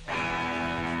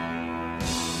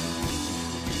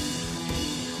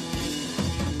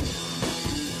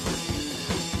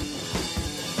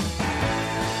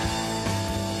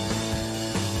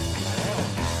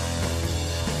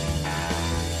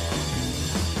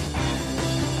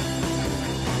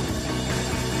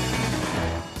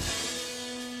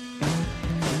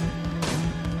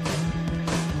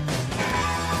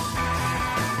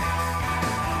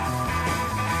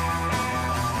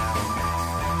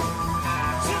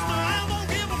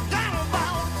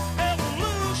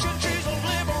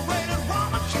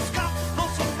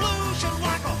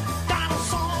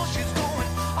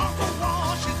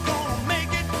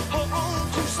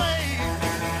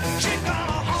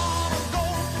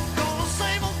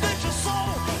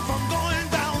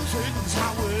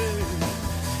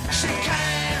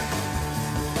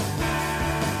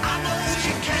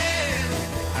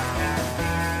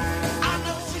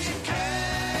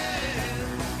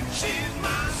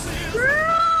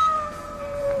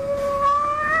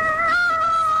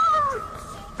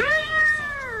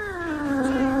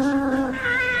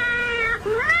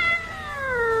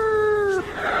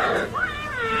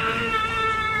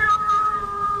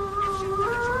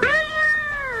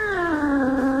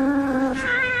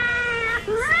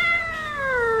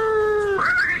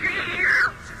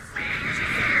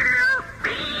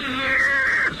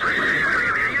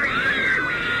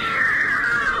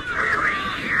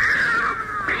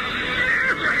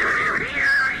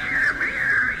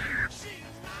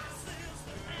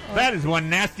 that is one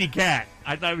nasty cat.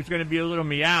 I thought it was going to be a little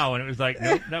meow, and it was like,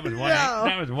 nope, that was one. No.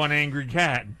 That was one angry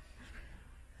cat.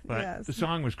 But Yes. the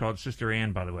song was called Sister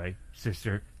Ann, by the way.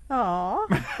 Sister. Aw.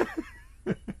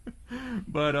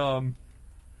 But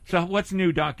so what's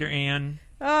new, Dr. Ann?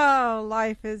 Oh,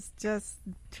 life is just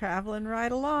traveling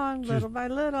right along, little by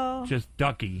little. Just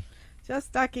ducky.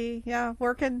 Just ducky, yeah.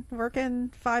 Working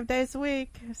 5 days a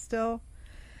week. Still,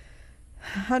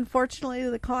 unfortunately,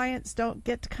 the clients don't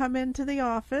get to come into the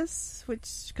office,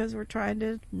 because we're trying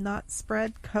to not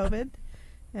spread COVID,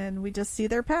 and we just see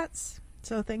their pets.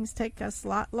 So things take us a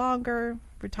lot longer.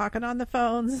 We're talking on the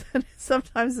phones, and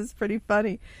sometimes it's pretty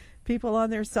funny. People on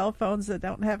their cell phones that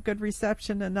don't have good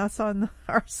reception, and us on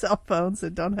our cell phones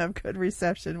that don't have good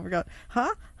reception. We're going,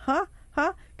 huh?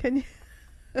 Can you?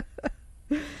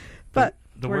 But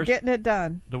we're getting it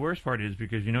done. The worst part is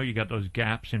because you got those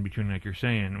gaps in between, like you're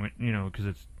saying, because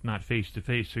it's not face to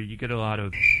face, so you get a lot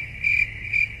of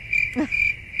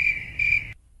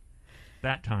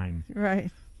that time. Right.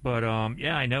 But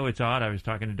yeah, I know it's odd. I was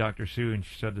talking to Dr. Sue, and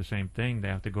she said the same thing. They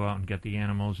have to go out and get the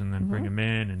animals and then bring them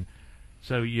in, and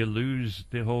so you lose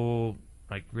the whole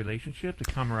relationship, the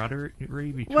camaraderie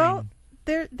between. Well,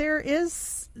 there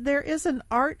is an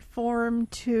art form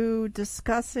to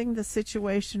discussing the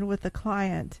situation with the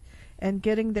client and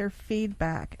getting their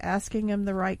feedback, asking them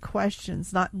the right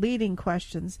questions, not leading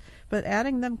questions, but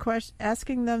asking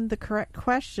them the correct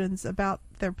questions about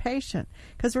their patient,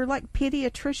 because we're like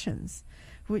pediatricians.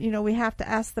 We have to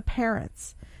ask the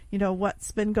parents,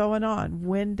 what's been going on?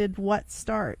 When did what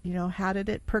start? How did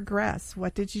it progress?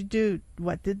 What did you do?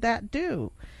 What did that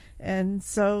do? And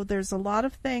so there's a lot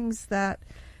of things that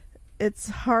it's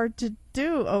hard to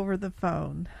do over the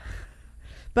phone.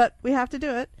 But we have to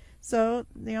do it. So,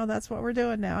 that's what we're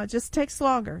doing now. It just takes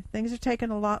longer. Things are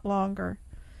taking a lot longer.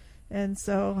 And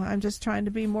so I'm just trying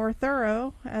to be more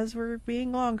thorough as we're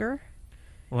being longer.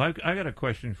 Well, I got a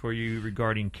question for you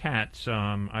regarding cats.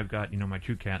 I've got, my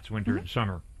two cats, Winter and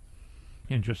Summer,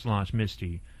 and just lost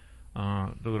Misty,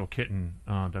 the little kitten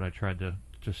that I tried to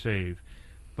save.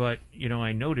 But,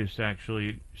 I noticed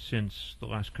actually since the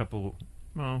last probably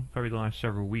the last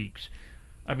several weeks,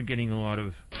 I've been getting a lot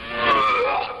of...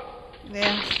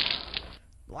 Yeah.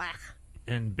 Blah.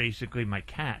 And basically my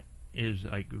cat is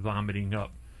vomiting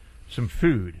up some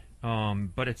food.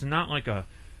 But it's not like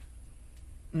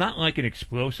an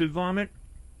explosive vomit.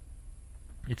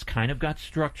 It's kind of got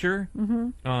structure,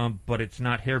 but it's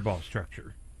not hairball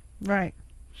structure. Right.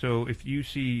 So if you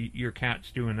see your cats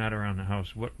doing that around the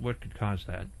house, what could cause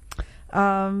that?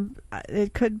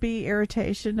 It could be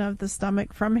irritation of the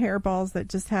stomach from hairballs that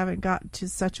just haven't got to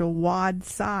such a wad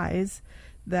size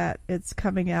that it's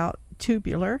coming out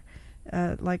tubular,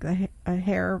 like a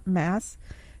hair mass.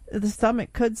 The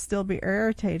stomach could still be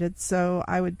irritated, so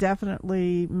I would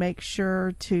definitely make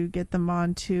sure to get them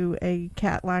onto a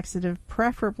cat laxative,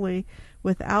 preferably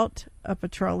without a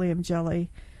petroleum jelly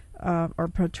or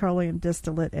petroleum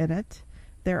distillate in it.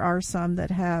 There are some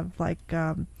that have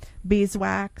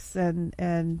beeswax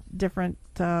and different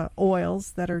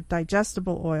oils that are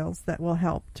digestible oils that will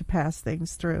help to pass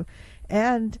things through.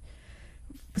 And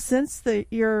since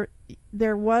there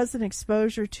was an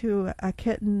exposure to a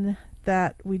kitten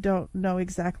that we don't know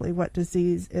exactly what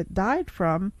disease it died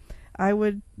from, I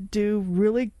would do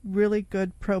really, really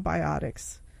good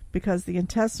probiotics, because the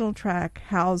intestinal tract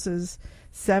houses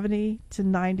 70 to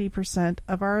 90%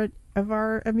 of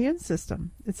our immune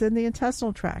system. It's in the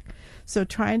intestinal tract. So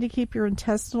trying to keep your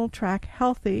intestinal tract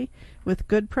healthy with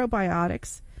good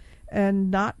probiotics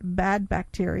and not bad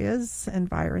bacterias and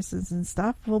viruses and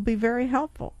stuff will be very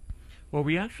helpful. Well,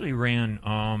 we actually ran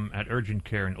at Urgent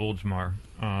Care in Oldsmar,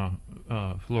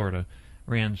 Florida,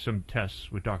 ran some tests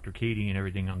with Dr. Katie and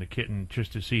everything on the kitten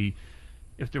just to see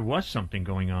if there was something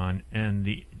going on.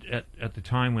 And at the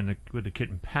time when the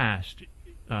kitten passed,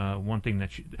 one thing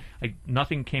that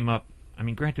nothing came up. I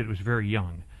mean, granted, it was very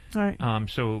young, right?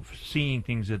 So seeing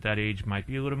things at that age might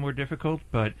be a little more difficult.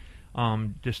 But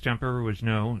distemper was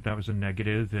that was a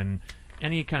negative, and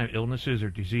any kind of illnesses or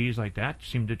disease like that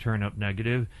seemed to turn up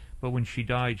negative. But when she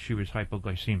died, she was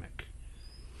hypoglycemic.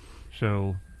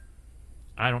 So,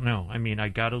 I don't know. I mean, I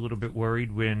got a little bit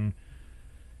worried when,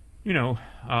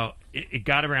 it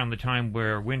got around the time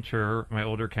where Winter, my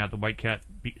older cat, the white cat,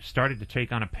 started to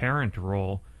take on a parent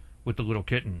role with the little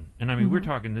kitten. And I mean, we're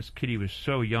talking, this kitty was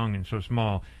so young and so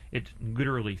small, it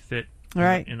literally fit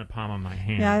in the palm of my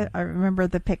hand. Yeah, I remember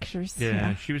the pictures.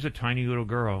 Yeah, she was a tiny little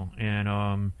girl.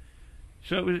 And,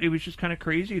 so it was just kind of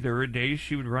crazy. There were days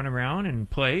she would run around and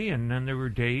play, and then there were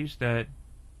days that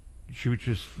she would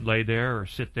just lay there or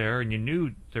sit there, and you knew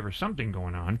there was something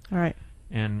going on. Right.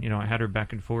 And, I had her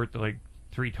back and forth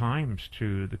 3 times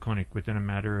to the clinic within a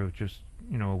matter of just,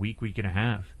 a week and a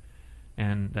half.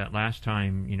 And that last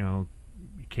time,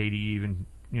 Katie even,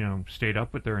 stayed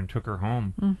up with her and took her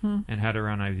home and had her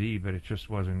on IV, but it just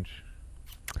wasn't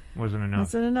enough.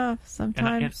 Wasn't enough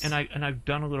sometimes. And I've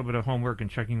done a little bit of homework and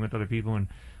checking with other people, and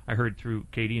I heard through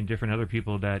Katie and different other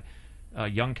people that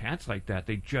young cats like that,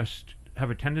 they just have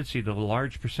a tendency, the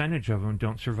large percentage of them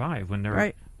don't survive when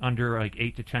they're under like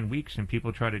 8 to 10 weeks, and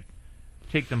people try to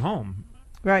take them home.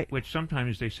 Right. Which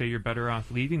sometimes they say you're better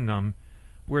off leaving them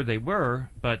where they were,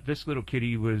 but this little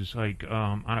kitty was like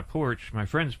on a porch, my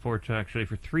friend's porch actually,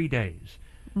 for 3 days,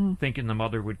 thinking the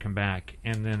mother would come back.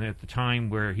 And then at the time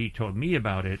where he told me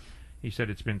about it, he said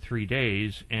it's been 3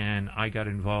 days, and I got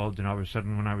involved, and all of a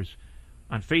sudden when I was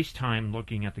on FaceTime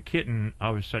looking at the kitten,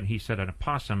 all of a sudden he said a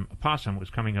possum was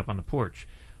coming up on the porch.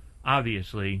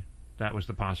 Obviously, that was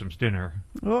the possum's dinner.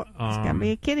 Oh, it's got to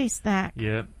be a kitty snack.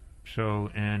 Yep. So,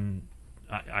 and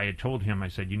I had told him, I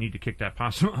said, you need to kick that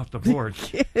possum off the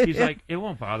porch. He's like, it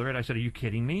won't bother it. I said, are you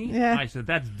kidding me? Yeah. I said,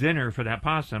 that's dinner for that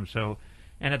possum. So,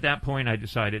 and at that point, I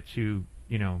decided to,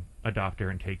 adopt her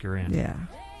and take her in. Yeah.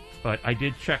 But I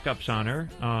did checkups on her.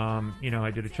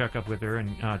 I did a checkup with her,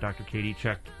 and Dr. Katie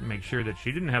checked to make sure that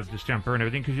she didn't have distemper and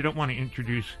everything, because you don't want to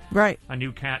introduce a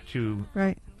new cat to...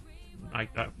 Right. I'm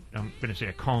going to say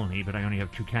a colony, but I only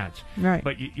have 2 cats. Right.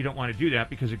 But you don't want to do that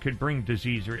because it could bring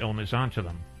disease or illness onto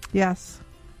them. Yes.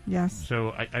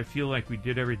 So I feel like we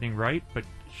did everything right, but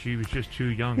she was just too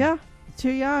young. Yeah,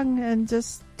 too young and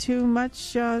just too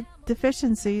much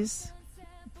deficiencies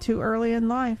too early in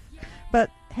life. But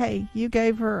hey, you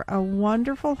gave her a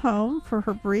wonderful home for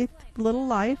her brief little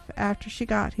life after she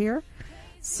got here.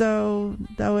 So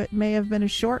though it may have been a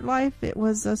short life, it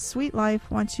was a sweet life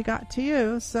once she got to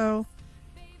you. So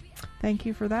thank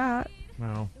you for that.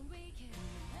 Well,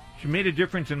 she made a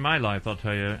difference in my life, I'll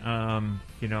tell you.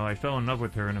 I fell in love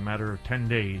with her in a matter of 10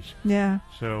 days. Yeah.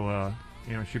 So,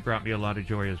 she brought me a lot of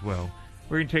joy as well.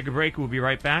 We're going to take a break. We'll be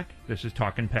right back. This is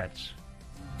Talkin' Pets.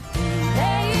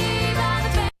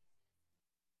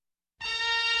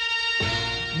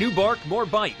 New bark, more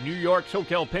bite. New York's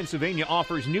Hotel Pennsylvania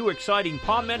offers new exciting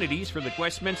paw amenities for the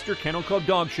Westminster Kennel Club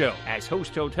Dog Show. As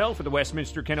host hotel for the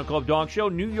Westminster Kennel Club Dog Show,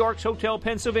 New York's Hotel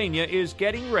Pennsylvania is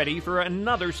getting ready for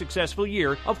another successful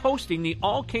year of hosting the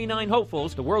All Canine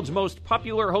Hopefuls. The world's most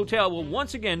popular hotel will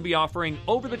once again be offering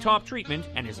over-the-top treatment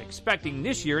and is expecting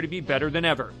this year to be better than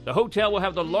ever. The hotel will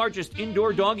have the largest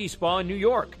indoor doggy spa in New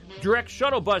York, direct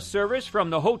shuttle bus service from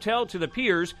the hotel to the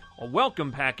piers, a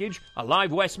welcome package, a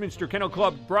live Westminster Kennel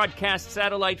Club broadcast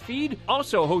satellite feed,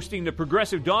 also hosting the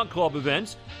Progressive Dog Club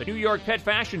events, the New York Pet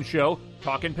Fashion Show,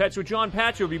 Talkin' Pets with John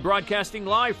Patch will be broadcasting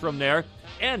live from there,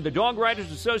 and the Dog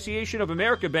Writers Association of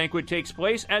America banquet takes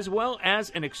place, as well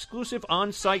as an exclusive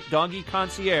on-site doggy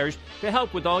concierge to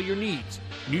help with all your needs.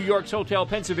 New York's Hotel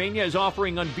Pennsylvania is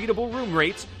offering unbeatable room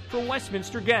rates for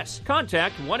Westminster guests.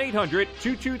 Contact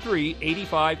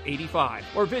 1-800-223-8585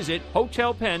 or visit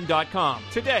hotelpen.com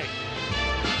today.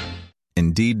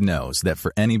 Indeed knows that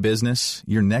for any business,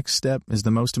 your next step is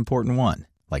the most important one,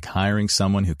 like hiring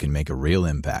someone who can make a real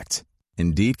impact.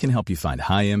 Indeed can help you find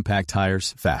high-impact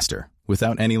hires faster,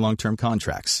 without any long-term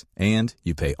contracts, and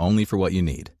you pay only for what you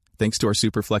need, thanks to our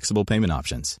super flexible payment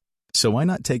options. So why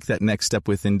not take that next step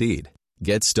with Indeed?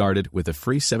 Get started with a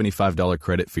free $75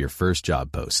 credit for your first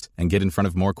job post and get in front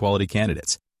of more quality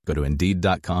candidates. Go to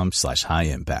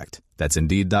Indeed.com/high-impact. That's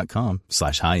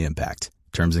Indeed.com/high-impact.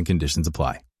 Terms and conditions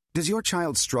apply. Does your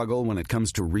child struggle when it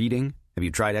comes to reading? Have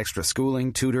you tried extra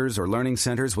schooling, tutors, or learning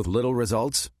centers with little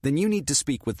results? Then you need to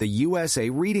speak with the USA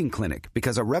Reading Clinic,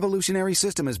 because a revolutionary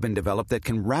system has been developed that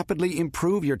can rapidly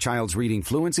improve your child's reading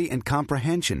fluency and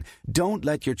comprehension. Don't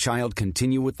let your child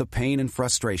continue with the pain and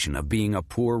frustration of being a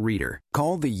poor reader.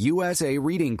 Call the USA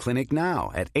Reading Clinic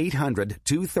now at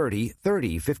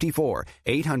 800-230-3054.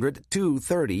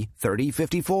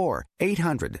 800-230-3054.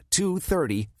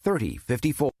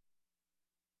 800-230-3054.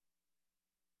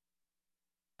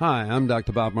 Hi, I'm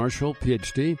Dr. Bob Marshall,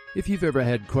 Ph.D. If you've ever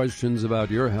had questions about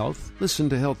your health, listen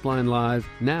to Healthline Live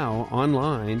now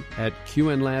online at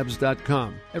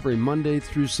qnlabs.com. Every Monday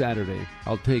through Saturday,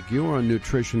 I'll take your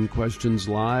nutrition questions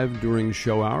live during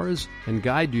show hours and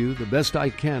guide you the best I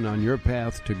can on your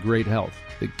path to great health.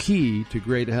 The key to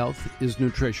great health is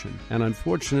nutrition, and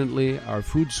unfortunately, our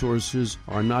food sources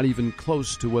are not even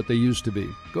close to what they used to be.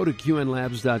 Go to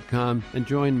qnlabs.com and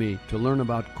join me to learn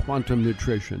about quantum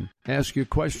nutrition. Ask your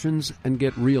questions questions and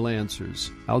get real answers.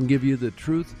 I'll give you the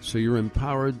truth so you're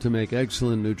empowered to make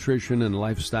excellent nutrition and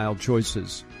lifestyle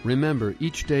choices. Remember,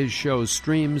 each day's show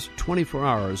streams 24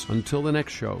 hours until the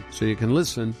next show, so you can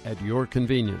listen at your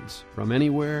convenience, from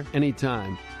anywhere,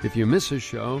 anytime. If you miss a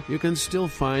show, you can still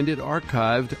find it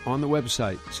archived on the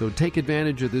website. So take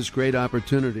advantage of this great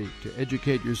opportunity to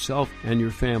educate yourself and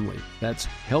your family. That's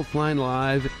Healthline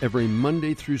Live every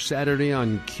Monday through Saturday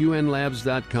on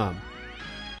QNLabs.com.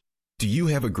 Do you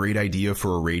have a great idea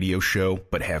for a radio show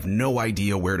but have no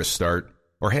idea where to start?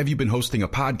 Or have you been hosting a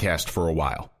podcast for a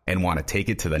while and want to take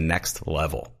it to the next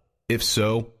level? If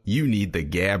so, you need the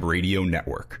Gab Radio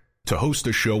Network. To host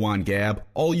a show on Gab,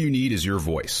 all you need is your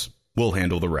voice. We'll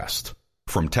handle the rest.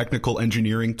 From technical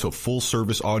engineering to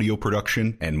full-service audio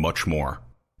production and much more.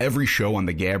 Every show on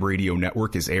the Gab Radio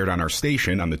Network is aired on our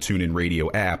station on the TuneIn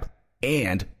Radio app,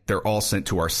 and they're all sent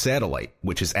to our satellite,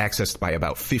 which is accessed by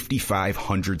about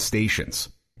 5,500 stations.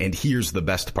 And here's the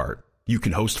best part. You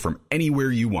can host from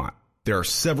anywhere you want. There are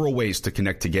several ways to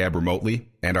connect to Gab remotely,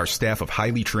 and our staff of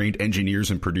highly trained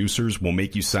engineers and producers will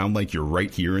make you sound like you're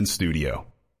right here in studio.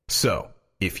 So,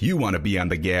 if you want to be on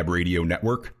the Gab Radio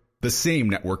Network, the same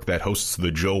network that hosts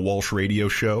the Joe Walsh Radio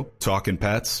Show, Talkin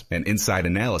Pets, and Inside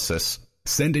Analysis,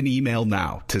 send an email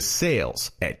now to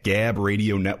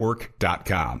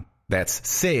sales@gabradionetwork.com. That's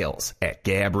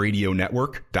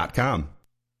sales@gabradionetwork.com.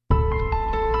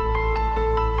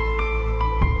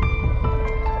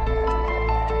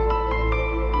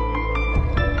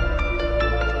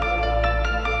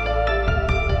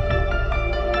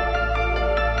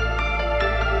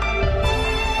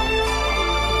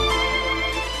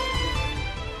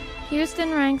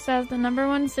 Houston ranks as the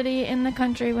 #1 city in the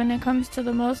country when it comes to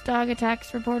the most dog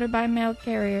attacks reported by mail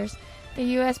carriers, the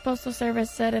U.S. Postal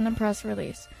Service said in a press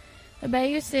release. The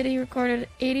Bayou City recorded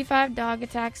 85 dog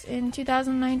attacks in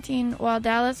 2019, while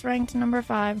Dallas, ranked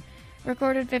 #5,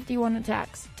 recorded 51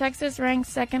 attacks. Texas ranks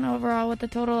second overall with a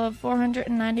total of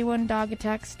 491 dog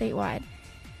attacks statewide.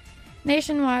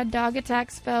 Nationwide, dog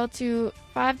attacks fell to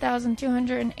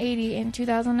 5,280 in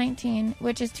 2019,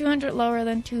 which is 200 lower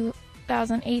than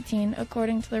 2018,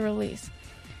 according to the release.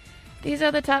 These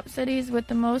are the top cities with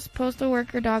the most postal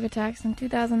worker dog attacks in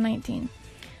 2019.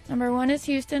 #1 is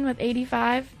Houston with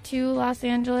 85, 2 Los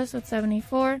Angeles with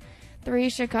 74, 3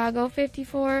 Chicago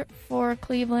 54, 4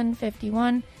 Cleveland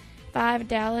 51, 5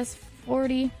 Dallas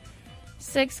 40,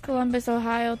 6 Columbus,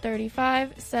 Ohio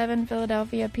 35, 7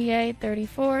 Philadelphia, PA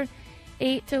 34,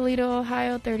 8 Toledo,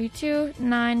 Ohio 32,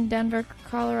 9 Denver,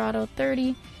 Colorado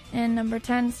 30, and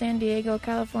 #10 San Diego,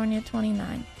 California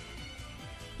 29.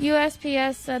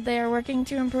 USPS said they are working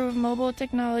to improve mobile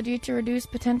technology to reduce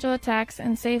potential attacks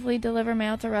and safely deliver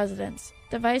mail to residents.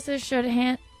 Devices should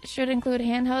include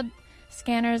handheld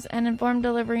scanners and inform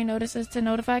delivery notices to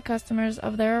notify customers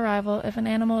of their arrival if an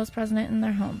animal is present in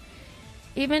their home.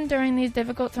 Even during these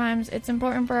difficult times, it's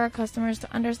important for our customers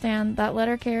to understand that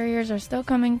letter carriers are still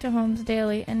coming to homes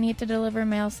daily and need to deliver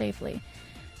mail safely,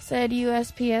 said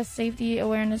USPS Safety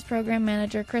Awareness Program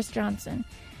Manager Chris Johnson.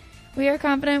 We are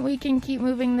confident we can keep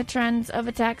moving the trends of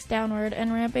attacks downward,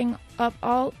 and ramping up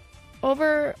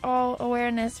overall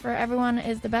awareness for everyone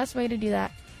is the best way to do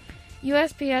that.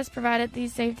 USPS provided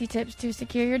these safety tips to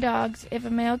secure your dogs if a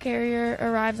mail carrier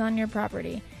arrives on your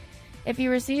property. If you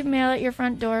receive mail at your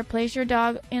front door, place your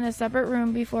dog in a separate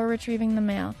room before retrieving the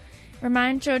mail.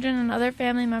 Remind children and other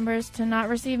family members to not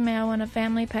receive mail when a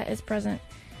family pet is present.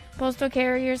 Postal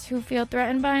carriers who feel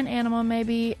threatened by an animal may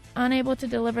be unable to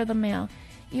deliver the mail.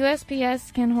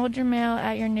 USPS can hold your mail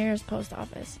at your nearest post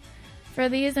office. For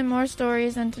these and more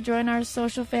stories and to join our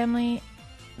social family,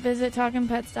 visit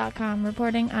TalkinPets.com.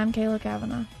 Reporting, I'm Kayla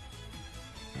Kavanaugh.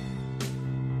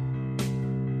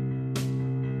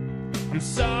 I'm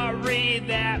sorry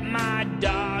that my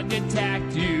dog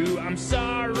attacked you. I'm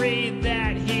sorry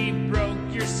that he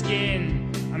broke your skin.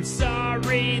 I'm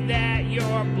sorry that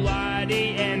you're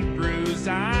bloody and bruised.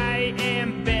 I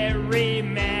am very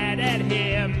mad at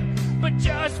him. But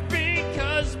just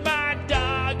because my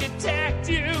dog attacked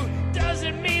you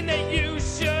doesn't mean that you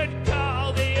should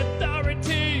call the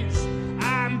authorities.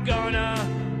 I'm gonna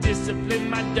discipline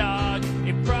my dog.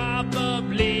 It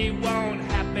probably won't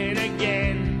happen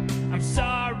again. I'm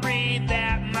sorry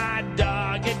that my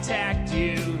dog attacked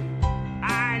you.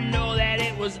 I know that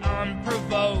it was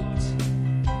unprovoked.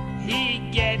 He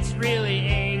gets really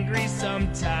angry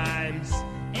sometimes.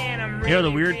 And I'm really, the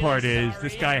weird part is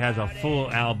this guy has a full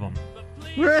album.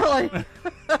 Really?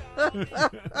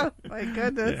 My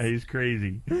goodness. Yeah, he's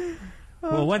crazy.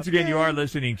 Well, once again, you are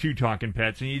listening to Talkin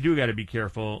Pets, and you do got to be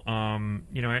careful.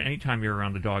 Anytime you're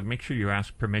around the dog, make sure you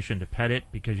ask permission to pet it,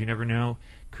 because you never know.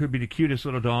 Could be the cutest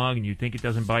little dog, and you think it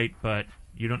doesn't bite, but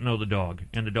You don't know the dog,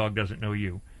 and the dog doesn't know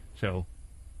you. So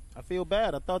I feel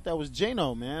bad. I thought that was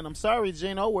Gino, man. I'm sorry,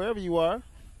 Gino, wherever you are.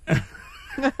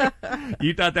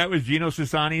 You thought that was Gino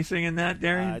Sassani singing that,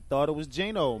 Darian? I thought it was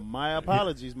Gino. My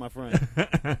apologies, my friend.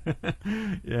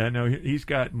 Yeah, no, he's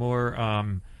got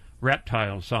more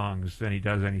reptile songs than he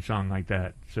does any song like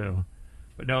that. So,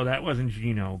 but no, that wasn't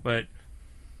Gino. But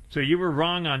so you were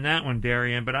wrong on that one,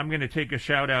 Darian. But I'm going to take a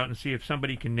shout out and see if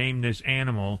somebody can name this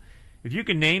animal. If you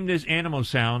can name this animal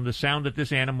sound, the sound that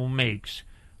this animal makes,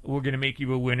 we're going to make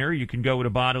you a winner. You can go with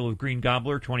a bottle of Green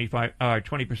Gobbler,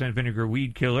 20% vinegar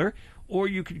weed killer, or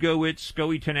you could go with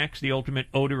SCOE 10X, the ultimate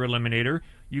odor eliminator.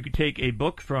 You could take a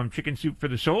book from Chicken Soup for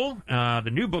the Soul. The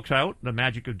new book's out, The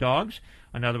Magic of Dogs,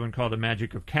 another one called The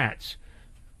Magic of Cats.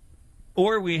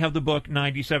 Or we have the book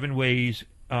 97 Ways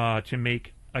to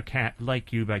Make a Cat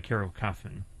Like You by Carol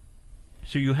Kaufmann.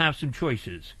 So you have some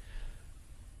choices,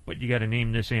 but you got to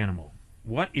name this animal.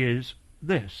 What is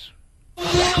this?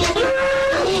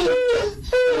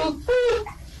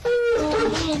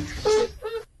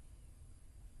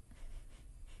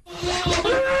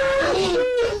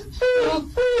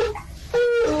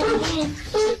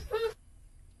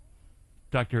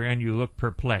 Dr. N, you look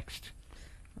perplexed.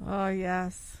 Oh,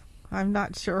 yes. I'm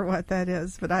not sure what that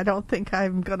is, but I don't think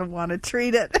I'm going to want to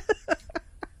treat it.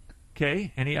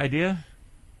 Okay, any idea?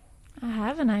 I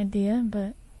have an idea,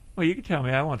 but... Well, you can tell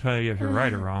me. I won't tell you if you're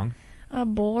right or wrong. A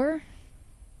boar?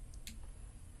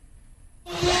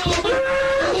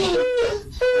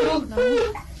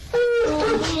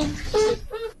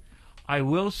 I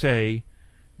will say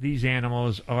these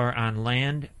animals are on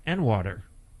land and water.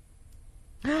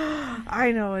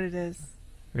 I know what it is.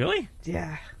 Really?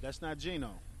 Yeah. That's not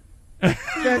Gino.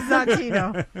 That's not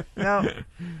Gino. No.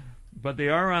 But they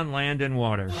are on land and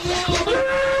water.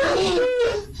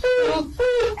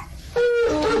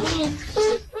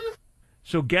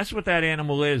 So guess what that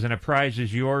animal is, and a prize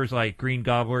is yours, like Green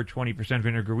Gobbler, 20%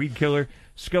 vinegar weed killer,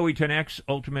 SCOE 10X,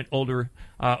 ultimate odor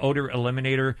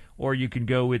eliminator, or you can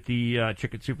go with the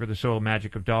Chicken Soup for the Soul,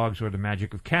 Magic of Dogs, or the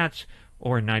Magic of Cats,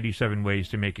 or 97 Ways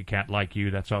to Make a Cat Like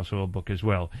You. That's also a book as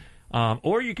well.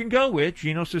 Or you can go with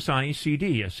Gino Sassani's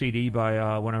CD, a CD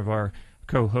by one of our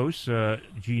co-hosts,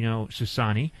 Gino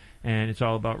Sassani, and it's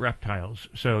all about reptiles.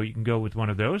 So you can go with one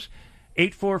of those.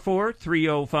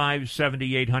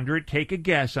 844-305-7800. Take a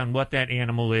guess on what that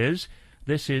animal is.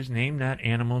 This is Name That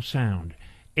Animal Sound.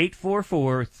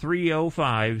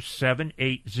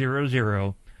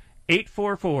 844-305-7800.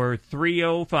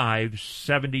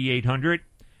 844-305-7800.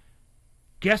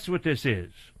 Guess what this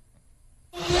is.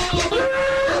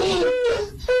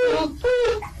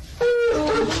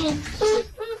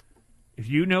 If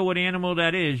you know what animal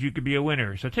that is, you could be a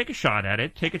winner. So take a shot at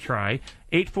it. Take a try.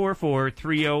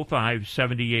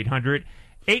 844-305-7800.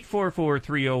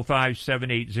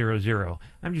 844-305-7800.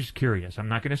 I'm just curious. I'm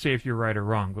not going to say if you're right or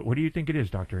wrong, but what do you think it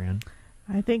is, Dr. Ann?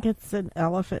 I think it's an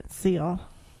elephant seal.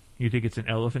 You think it's an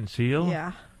elephant seal?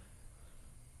 Yeah.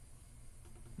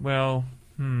 Well,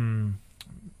 you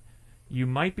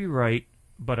might be right,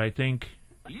 but I think...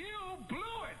 You blew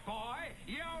it, boy.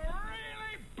 You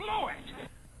really blew it.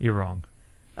 You're wrong.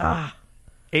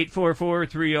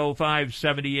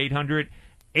 844-305-7800.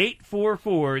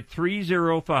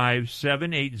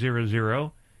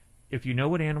 844-305-7800. If you know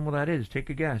what animal that is, take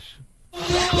a guess.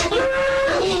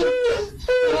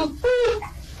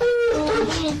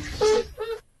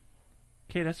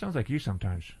 Okay, that sounds like you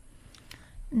sometimes.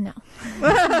 No.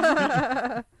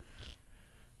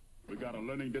 We got a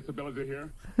learning disability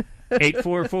here.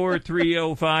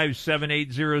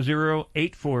 844-305-7800.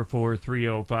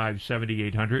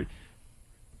 844-305-7800.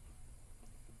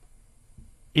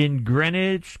 In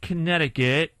Greenwich,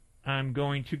 Connecticut, I'm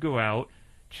going to go out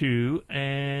to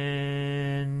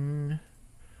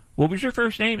what was your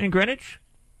first name in Greenwich?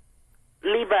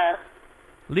 Liba.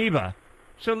 Liba.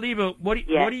 So Liba, what do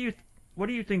you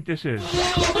think this is?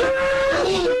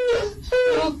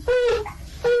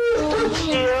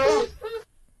 Seal.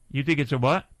 You think it's a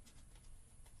what?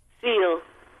 Seal.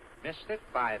 Missed it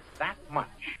by that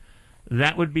much.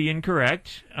 That would be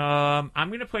incorrect. I'm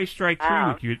going to play strike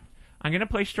three with you. I'm going to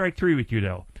play strike three with you,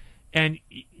 though. And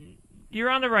you're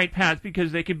on the right path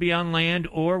because they could be on land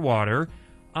or water.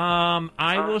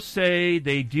 I will say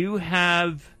they do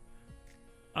have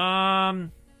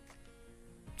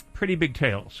pretty big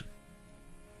tails.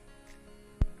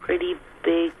 Pretty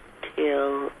big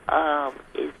tail.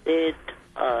 Is it,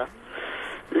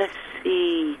 let's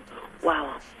see.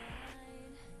 Wow.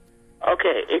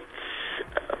 Okay, it's,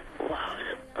 wow.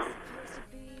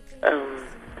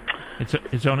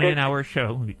 It's only an hour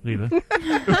show, Lila.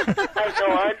 I know,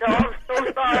 I'm so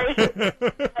sorry. And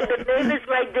the name is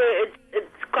right there.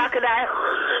 It's Crocodile.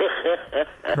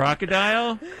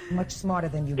 Crocodile? Much smarter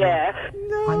than you Yeah.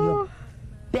 were. On your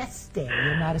best day,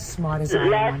 you're not as smart as I am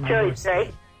on Last my choice, worst day.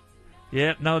 right?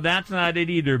 Yeah, no, that's not it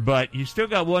either, but you still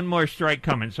got one more strike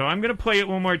coming. So I'm going to play it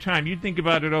one more time. You think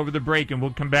about it over the break, and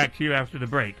we'll come back to you after the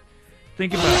break.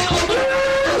 Think about it.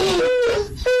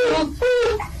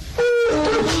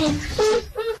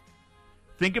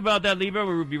 Think about that, Leva.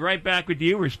 We'll be right back with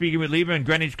you. We're speaking with Leva in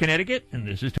Greenwich, Connecticut, and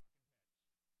this is...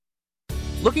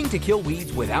 Looking to kill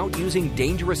weeds without using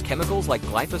dangerous chemicals like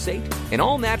glyphosate? An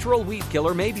all-natural weed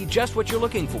killer may be just what you're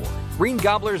looking for. Green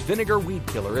Gobbler's Vinegar Weed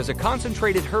Killer is a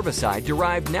concentrated herbicide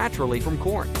derived naturally from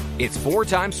corn. It's 4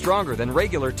 times stronger than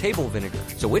regular table vinegar,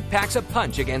 so it packs a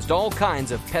punch against all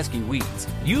kinds of pesky weeds.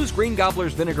 Use Green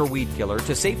Gobbler's Vinegar Weed Killer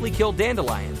to safely kill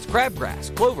dandelions,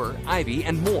 crabgrass, clover, ivy,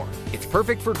 and more. It's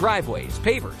perfect for driveways,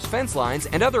 pavers, fence lines,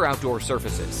 and other outdoor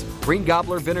surfaces. Green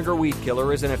Gobbler Vinegar Weed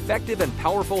Killer is an effective and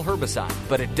powerful herbicide,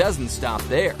 but it doesn't stop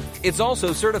there. It's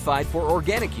also certified for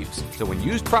organic use, so when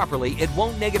used properly, it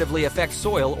won't negatively affect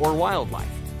soil or wildlife.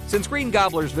 Since Green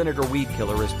Gobbler's Vinegar Weed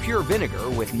Killer is pure vinegar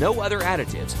with no other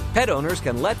additives, pet owners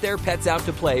can let their pets out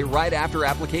to play right after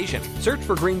application. Search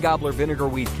for Green Gobbler Vinegar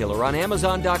Weed Killer on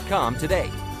Amazon.com today.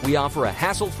 We offer a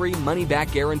hassle-free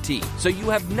money-back guarantee, so you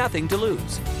have nothing to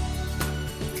lose.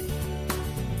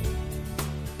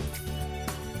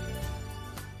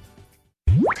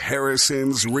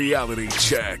 Harrison's Reality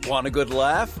Check. Want a good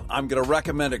laugh? I'm going to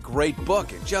recommend a great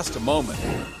book in just a moment.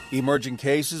 Emerging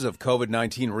cases of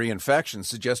COVID-19 reinfection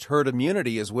suggest herd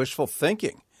immunity is wishful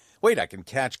thinking. Wait, I can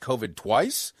catch COVID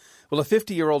twice? Well, a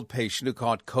 50-year-old patient who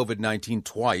caught COVID-19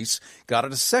 twice got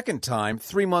it a second time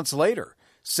 3 months later.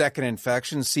 Second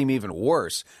infections seem even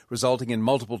worse, resulting in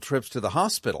multiple trips to the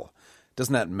hospital.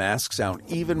 Doesn't that mask sound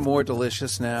even more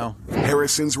delicious now?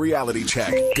 Harrison's Reality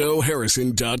Check.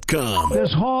 GoHarrison.com.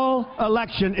 This whole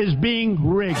election is being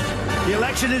rigged. The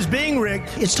election is being rigged.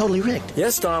 It's totally rigged.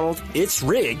 Yes, Donald, it's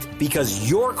rigged because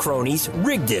your cronies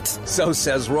rigged it. So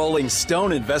says Rolling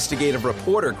Stone investigative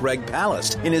reporter Greg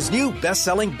Palast in his new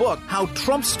best-selling book, How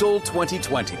Trump Stole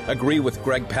 2020. Agree with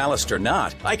Greg Palast or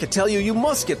not, I could tell you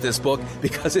must get this book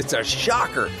because it's a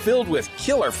shocker filled with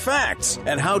killer facts.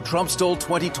 And How Trump Stole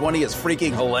 2020 is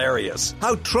freaking hilarious.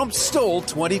 How Trump Stole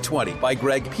 2020 by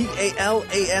Greg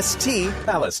P-A-L-A-S-T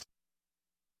Palast.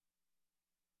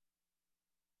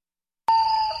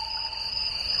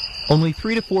 Only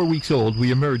 3 to 4 weeks old,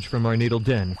 we emerge from our natal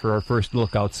den for our first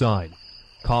look outside.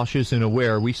 Cautious and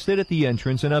aware, we sit at the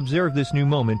entrance and observe this new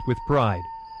moment with pride.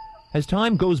 As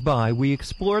time goes by, we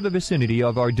explore the vicinity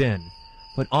of our den,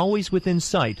 but always within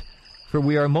sight, for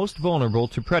we are most vulnerable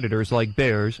to predators like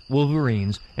bears,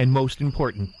 wolverines, and most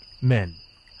important, men.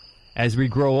 As we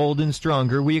grow old and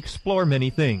stronger, we explore many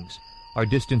things. Our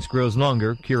distance grows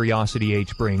longer, curiosity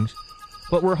age brings,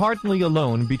 but we're hardly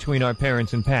alone between our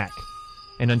parents and pack.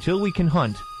 And until we can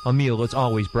hunt, a meal is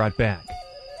always brought back.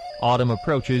 Autumn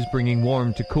approaches, bringing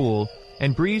warm to cool,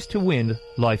 and breeze to wind,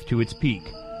 life to its peak.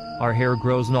 Our hair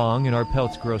grows long and our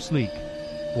pelts grow sleek.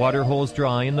 Water holes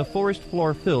dry and the forest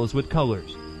floor fills with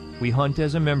colors. We hunt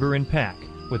as a member in pack,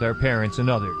 with our parents and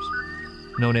others.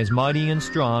 Known as mighty and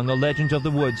strong, a legend of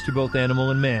the woods to both animal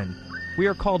and man, we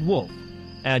are called wolf,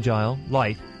 agile,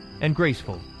 light, and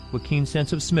graceful, with keen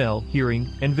sense of smell, hearing,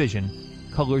 and vision,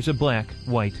 colors of black,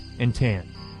 white, and tan.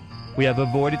 We have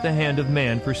avoided the hand of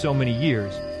man for so many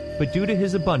years, but due to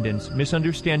his abundance,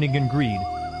 misunderstanding, and greed,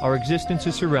 our existence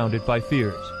is surrounded by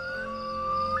fears.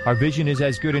 Our vision is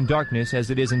as good in darkness as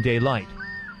it is in daylight,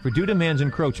 for due to man's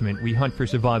encroachment, we hunt for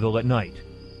survival at night.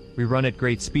 We run at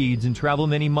great speeds and travel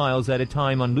many miles at a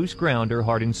time on loose ground or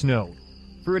hardened snow,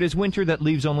 for it is winter that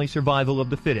leaves only survival of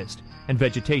the fittest, and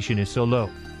vegetation is so low.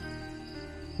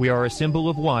 We are a symbol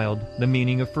of wild, the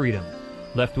meaning of freedom,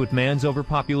 left with man's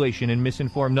overpopulation and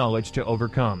misinformed knowledge to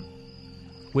overcome.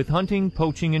 With hunting,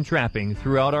 poaching, and trapping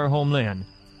throughout our homeland,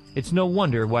 it's no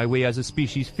wonder why we as a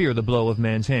species fear the blow of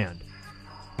man's hand.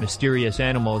 Mysterious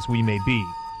animals we may be,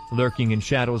 lurking in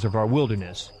shadows of our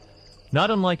wilderness,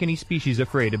 not unlike any species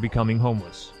afraid of becoming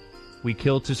homeless. We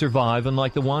kill to survive,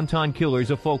 unlike the wanton killers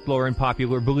of folklore and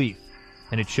popular belief,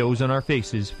 and it shows on our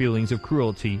faces feelings of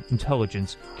cruelty,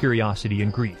 intelligence, curiosity,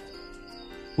 and grief.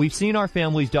 We've seen our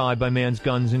families die by man's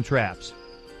guns and traps.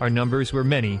 Our numbers were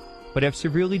many, but have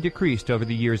severely decreased over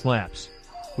the years' lapse.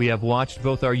 We have watched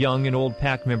both our young and old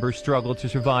pack members struggle to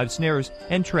survive snares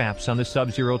and traps on the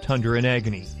sub-zero tundra in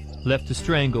agony, left to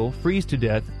strangle, freeze to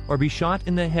death, or be shot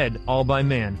in the head all by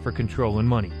man for control and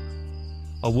money.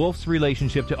 A wolf's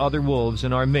relationship to other wolves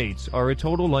and our mates are a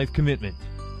total life commitment.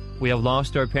 We have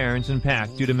lost our parents and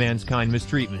pack due to man's kind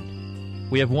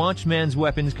mistreatment. We have watched man's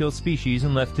weapons kill species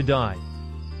and left to die.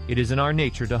 It is in our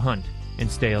nature to hunt, and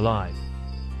stay alive.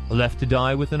 Left to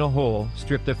die within a hole,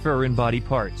 stripped of fur and body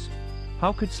parts.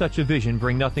 How could such a vision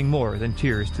bring nothing more than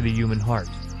tears to the human heart?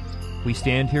 We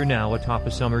stand here now atop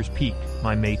a summer's peak,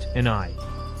 my mate and I,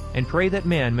 and pray that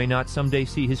man may not someday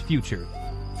see his future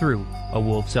through a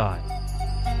wolf's eye.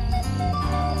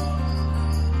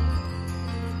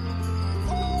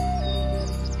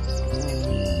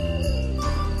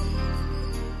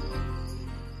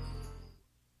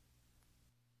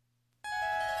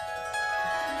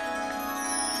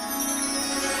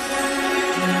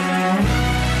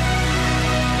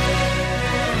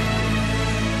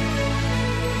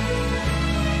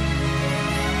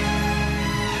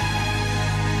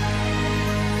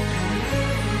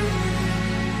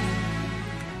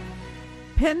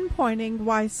 Pinpointing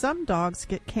why some dogs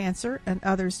get cancer and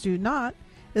others do not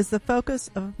is the focus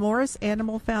of Morris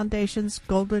Animal Foundation's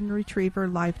Golden Retriever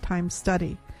Lifetime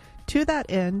Study. To that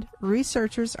end,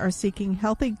 researchers are seeking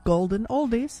healthy golden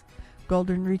oldies,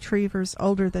 golden retrievers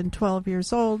older than 12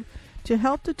 years old, to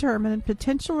help determine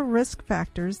potential risk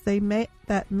factors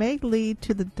that may lead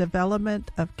to the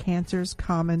development of cancers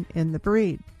common in the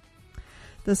breed.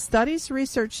 The study's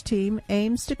research team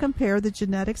aims to compare the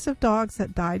genetics of dogs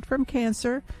that died from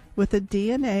cancer with the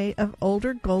DNA of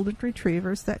older golden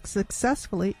retrievers that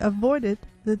successfully avoided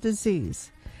the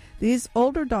disease. These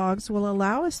older dogs will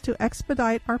allow us to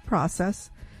expedite our process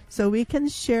so we can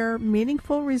share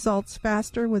meaningful results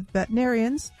faster with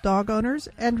veterinarians, dog owners,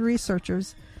 and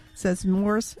researchers, says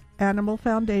Morris Animal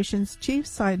Foundation's Chief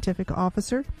Scientific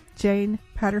Officer, Jane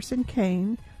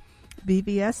Patterson-Kane,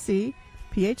 BVSC,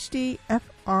 PhD,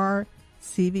 FR,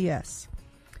 CVS.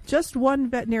 Just one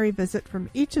veterinary visit from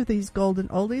each of these golden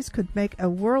oldies could make a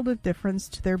world of difference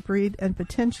to their breed and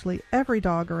potentially every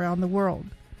dog around the world.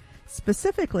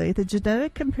 Specifically, the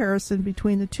genetic comparison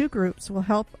between the two groups will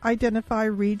help identify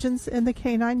regions in the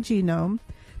canine genome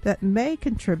that may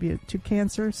contribute to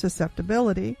cancer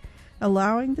susceptibility,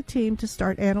 allowing the team to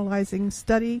start analyzing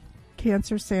study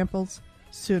cancer samples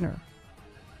sooner.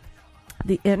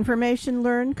 The information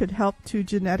learned could help to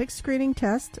genetic screening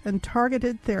tests and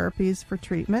targeted therapies for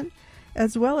treatment,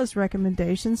 as well as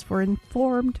recommendations for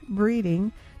informed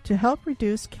breeding to help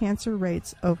reduce cancer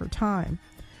rates over time.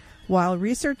 While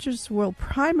researchers will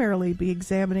primarily be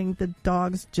examining the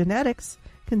dog's genetics,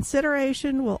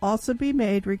 consideration will also be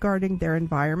made regarding their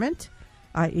environment,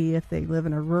 i.e. if they live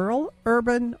in a rural,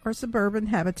 urban, or suburban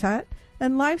habitat,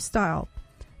 and lifestyle,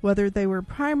 whether they were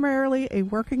primarily a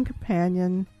working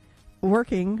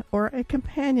or a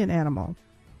companion animal.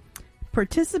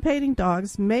 Participating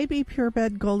dogs may be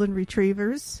purebred golden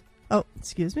retrievers.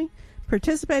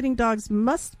 Participating dogs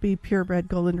must be purebred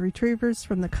golden retrievers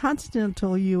from the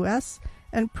continental U.S.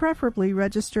 and preferably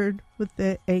registered with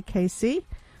the AKC.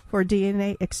 For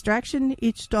DNA extraction,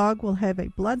 each dog will have a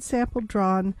blood sample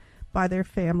drawn by their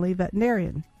family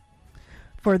veterinarian.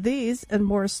 For these and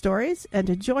more stories and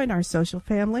to join our social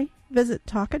family, visit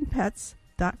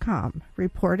talkinpets.com.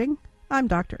 Reporting, I'm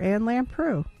Dr. Ann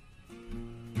Lamprou.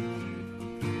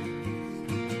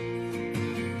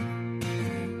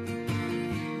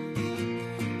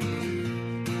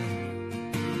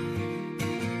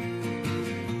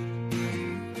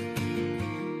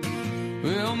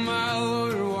 Well, my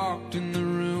lawyer walked in the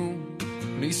room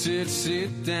and he said,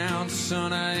 "Sit down,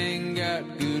 son, I ain't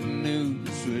got good news.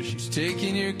 Well, she's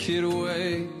taking your kid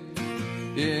away,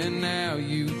 yeah, now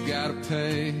you gotta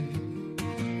pay.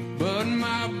 But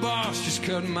my boss just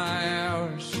cut my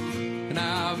hours and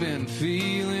I've been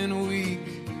feeling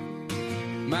weak.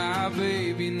 My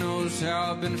baby knows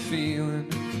how I've been feeling,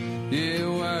 yeah,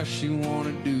 why she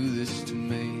wanna do this to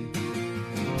me?"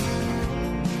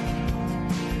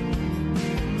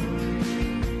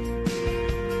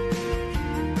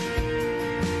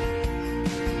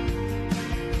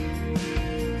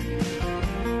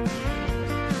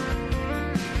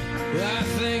 I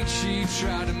think she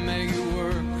tried to make it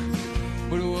work,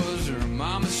 but it was her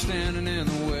mama standing in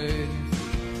the way.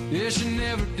 Yeah, she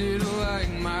never did like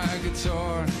my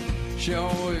guitar, she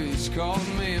always called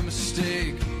me a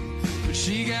mistake. But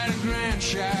she got a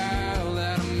grandchild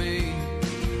out of me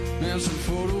and some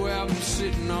photo albums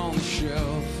sitting on the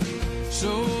shelf.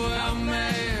 So how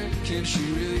mad can she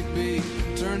really be?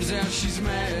 Turns out she's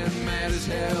mad, mad as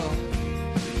hell.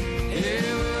 Yeah,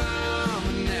 well, I'm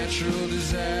a natural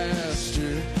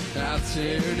disaster, I'll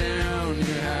tear down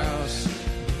your house.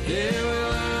 Yeah,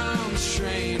 well, I'm a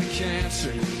strain of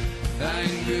cancer, I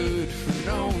ain't good for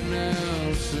no one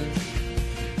else.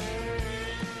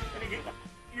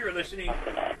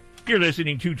 You're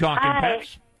listening to Talkin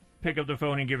Pets. Pick up the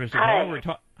phone and give us a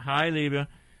call. Hi, Leva.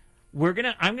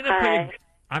 I'm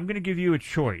I'm going to give you a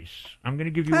choice. I'm going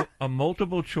to give you a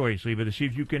multiple choice, Leva, to see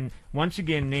if you can once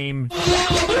again name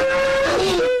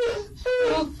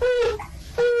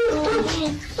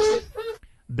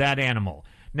that animal.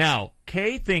 Now,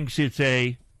 Kay thinks it's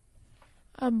a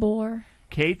boar.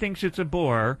 Kay thinks it's a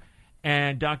boar,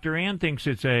 and Dr. Ann thinks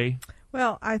it's a...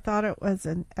 Well, I thought it was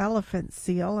an elephant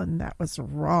seal, and that was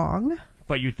wrong.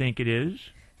 But you think it is?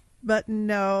 But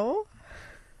no.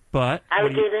 But...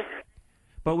 Alligator.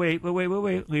 But wait,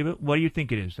 leave it. What do you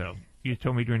think it is, though? You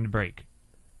told me during the break.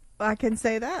 I can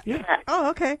say that? Yeah.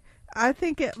 Oh, okay. I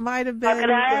think it might have been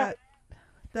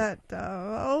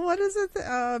what is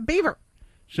it? Beaver.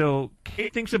 So,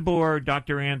 Kate thinks a boar,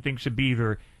 Dr. Ann thinks a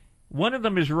beaver. One of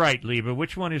them is right, Leva.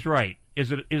 Which one is right?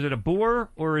 Is it a boar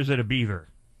or is it a beaver?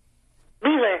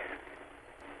 Beaver.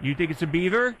 You think it's a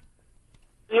beaver?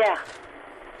 Yeah.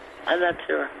 I'm not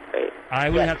sure. Wait. I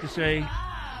would have to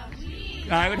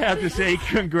say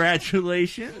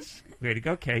congratulations. Way to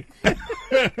go, Kate. Did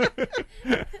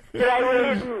I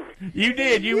win? You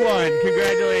did. You won.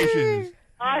 Congratulations.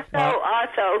 Also.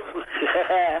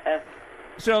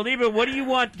 So, Leva, what do you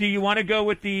want? Do you want to go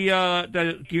with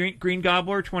the Green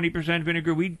Gobbler 20%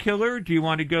 Vinegar Weed Killer? Do you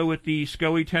want to go with the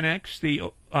SCOE 10X, the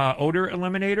odor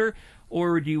eliminator?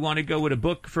 Or do you want to go with a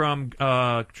book from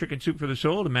Chicken Soup for the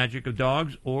Soul, The Magic of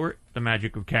Dogs, or The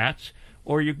Magic of Cats?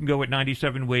 Or you can go with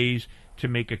 97 Ways to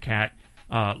Make a Cat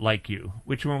Like You.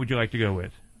 Which one would you like to go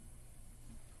with?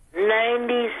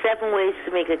 97 Ways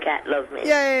to Make a Cat Love Me.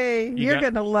 Yay! You're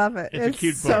going to love it. It's a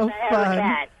cute so book. fun. I have a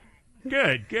cat.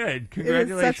 Good.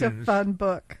 Congratulations. It is such a fun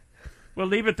book. Well,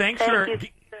 Leva, thanks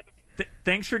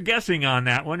for guessing on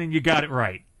that one, and you got it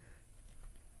right.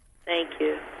 Thank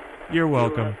you. You're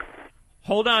welcome.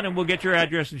 Hold on, and we'll get your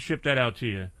address and ship that out to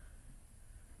you.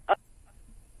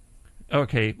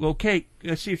 Okay. Well, Kate,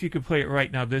 let's see if you can play it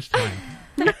right now this time.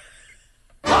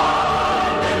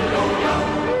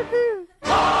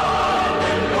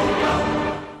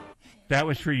 That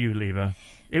was for you, Leva.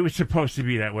 It was supposed to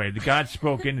be that way. The God's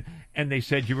spoken, and they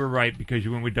said you were right because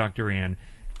you went with Dr. Ann,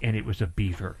 and it was a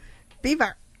beaver.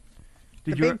 Beaver.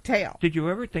 Big tail. Did you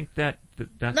ever think that's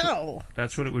No.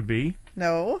 That's what it would be?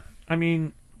 No. I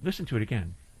mean, listen to it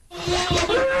again.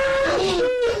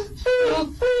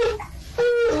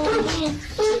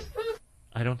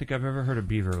 I don't think I've ever heard a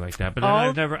beaver like that,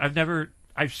 but then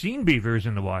I've seen beavers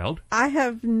in the wild.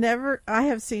 I've never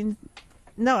seen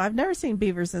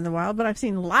beavers in the wild, but I've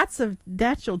seen lots of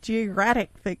National Geographic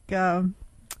videos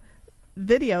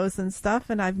and stuff,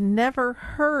 and I've never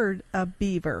heard a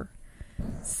beaver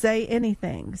say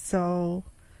anything. So,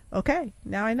 okay,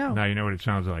 now I know. Now you know what it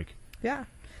sounds like. Yeah.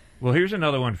 Well, here's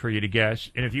another one for you to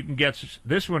guess, and if you can guess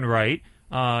this one right,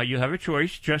 you'll have a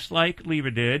choice, just like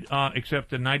Leva did, except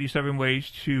the 97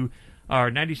 ways to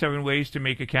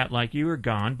Make a Cat Like You are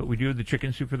gone, but we do have the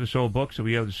Chicken Soup for the Soul book, so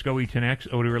we have the SCOE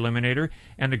 10X Odor Eliminator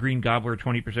and the Green Gobbler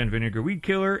 20% Vinegar Weed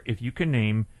Killer, if you can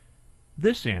name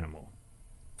this animal.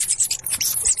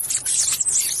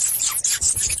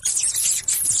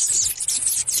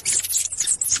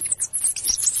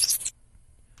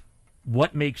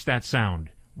 What makes that sound?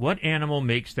 What animal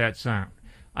makes that sound?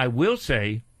 I will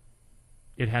say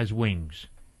it has wings.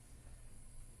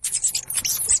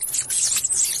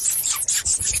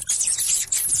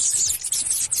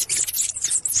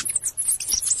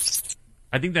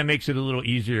 I think that makes it a little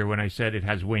easier when I said it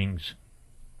has wings.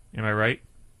 Am I right?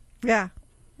 Yeah.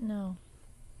 No.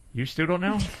 You still don't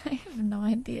know? I have no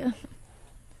idea.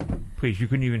 Please, you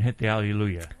couldn't even hit the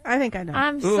hallelujah. I think I know.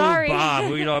 I'm sorry. Bob.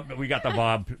 We got the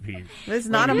Bob piece. It's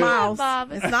not a mouse.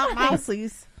 It's not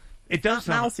mouseies. It does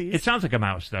sound. It sounds like a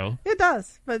mouse, though. It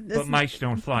does, but mice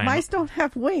don't fly. Mice don't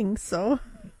have wings, so.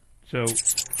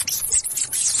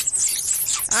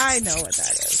 I know what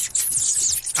that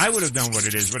is. I would have known what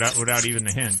it is without even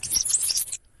the hint.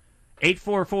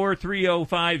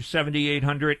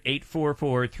 844-305-7800,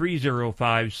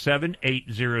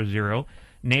 844-305-7800.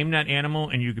 Name that animal,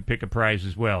 and you could pick a prize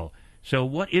as well. So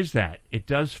what is that? It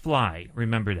does fly.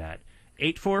 Remember that.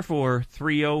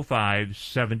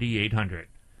 844-305-7800.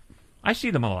 I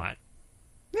see them a lot.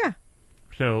 Yeah.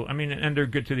 So, I mean, and they're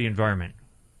good to the environment.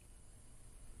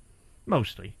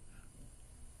 Mostly.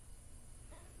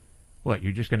 What,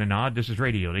 you're just going to nod? This is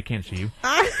radio. They can't see you.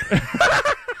 That's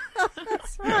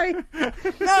right. No,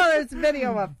 there's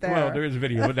video up there. Well, there is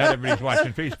video, but not everybody's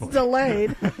watching Facebook. It's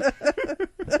delayed.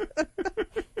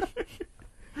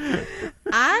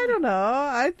 I don't know.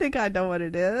 I think I know what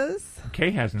it is. Kay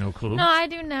has no clue. No, I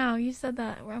do now. You said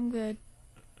that. I'm good.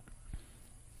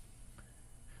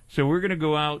 So we're going to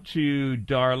go out to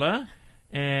Darla.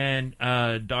 And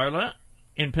Darla,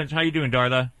 in Pennsylvania. How you doing,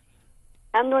 Darla?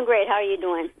 I'm doing great. How are you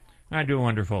doing? I'm doing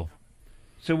wonderful.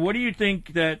 So what do you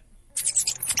think that...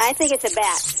 I think it's a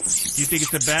bat. You think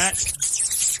it's a bat?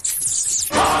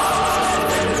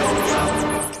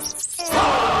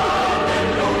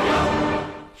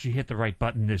 She hit the right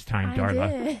button this time, Darla.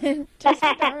 I did. Just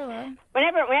for Darla.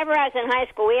 Whenever I was in high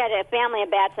school, we had a family of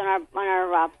bats on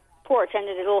our porch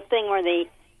under the little thing where the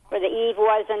eave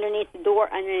was underneath the door,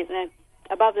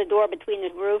 above the door between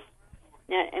the roof.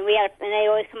 And they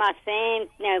always come out saying,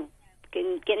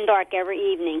 getting dark every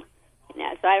evening.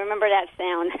 So I remember that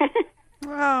sound.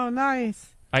 Oh,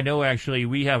 nice. I know, actually,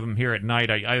 we have them here at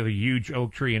night. I have a huge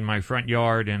oak tree in my front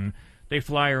yard, and they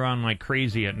fly around like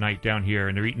crazy at night down here,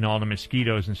 and they're eating all the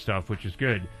mosquitoes and stuff, which is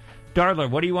good.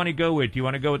 Darla, what do you want to go with? Do you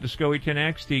want to go with the SCOE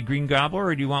 10X, the Green Gobbler,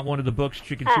 or do you want one of the books,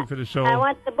 Chicken Soup for the Soul? I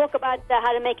want the book about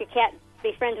how to make your cat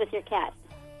be friends with your cat.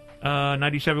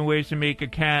 97 Ways to Make a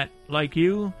Cat Like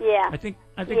You? Yeah. I think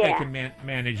I can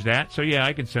manage that. So, yeah,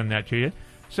 I can send that to you.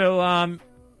 So,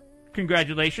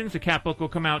 congratulations. The cat book will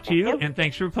come out to you. And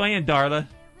thanks for playing, Darla.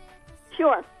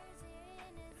 Sure.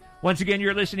 Once again,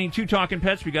 you're listening to Talkin'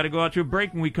 Pets. We got to go out to a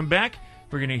break. When we come back,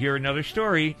 we're going to hear another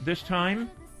story, this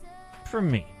time from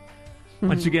me.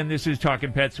 Once again, this is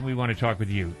Talkin' Pets, and we want to talk with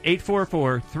you.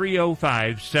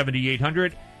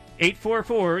 844-305-7800.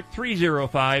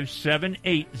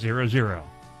 844-305-7800.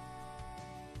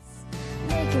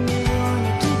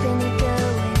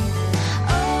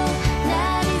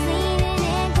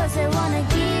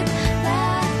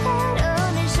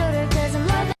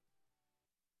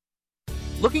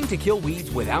 Looking to kill weeds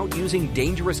without using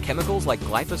dangerous chemicals like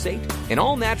glyphosate? An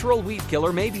all-natural weed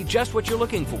killer may be just what you're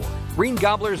looking for. Green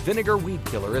Gobbler's Vinegar Weed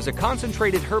Killer is a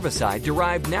concentrated herbicide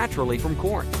derived naturally from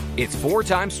corn. It's 4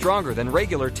 times stronger than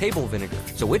regular table vinegar,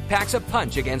 so it packs a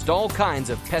punch against all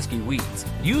kinds of pesky weeds.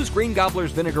 Use Green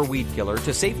Gobbler's Vinegar Weed Killer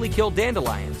to safely kill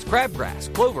dandelions,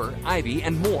 crabgrass, clover, ivy,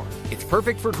 and more. It's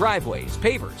perfect for driveways,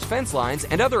 pavers, fence lines,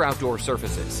 and other outdoor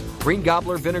surfaces. Green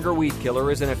Gobbler Vinegar Weed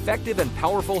Killer is an effective and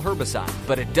powerful herbicide,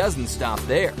 but it doesn't stop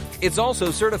there. It's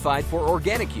also certified for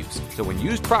organic use, so when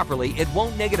used properly, it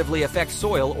won't negatively affect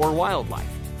soil or wildlife.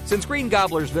 Since Green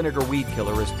Gobbler's Vinegar Weed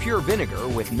Killer is pure vinegar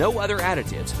with no other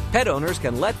additives, pet owners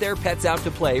can let their pets out to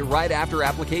play right after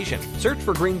application. Search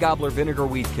for Green Gobbler Vinegar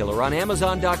Weed Killer on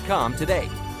Amazon.com today.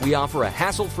 We offer a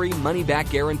hassle-free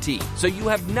money-back guarantee, so you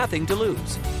have nothing to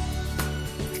lose.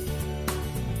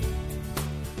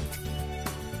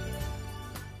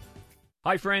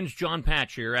 Hi friends, John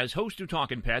Patch here. As host of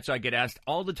Talkin' Pets, I get asked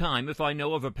all the time if I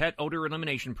know of a pet odor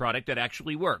elimination product that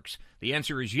actually works. The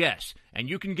answer is yes, and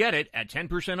you can get it at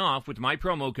 10% off with my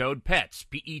promo code PETS,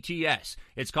 P-E-T-S.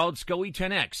 It's called SCOE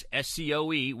 10X,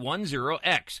 S-C-O-E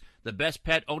 10X, the best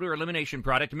pet odor elimination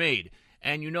product made.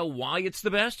 And you know why it's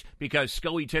the best? Because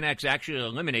SCOE 10X actually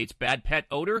eliminates bad pet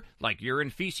odor like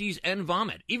urine, feces, and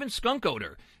vomit, even skunk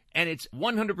odor. And it's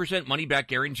 100% money-back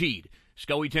guaranteed.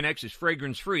 SCOE 10X is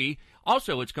fragrance-free.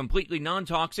 Also, it's completely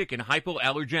non-toxic and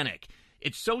hypoallergenic.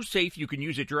 It's so safe you can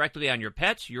use it directly on your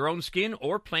pets, your own skin,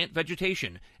 or plant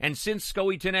vegetation. And since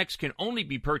SCOE 10X can only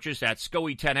be purchased at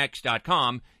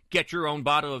SCOE10X.com, get your own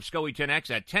bottle of SCOE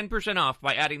 10X at 10% off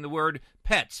by adding the word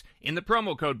PETS in the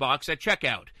promo code box at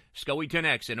checkout. SCOE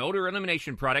 10X, an odor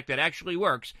elimination product that actually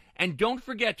works. And don't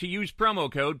forget to use promo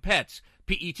code PETS,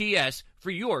 P-E-T-S,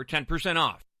 for your 10%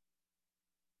 off.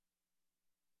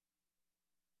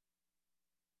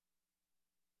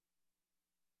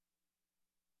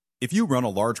 If you run a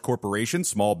large corporation,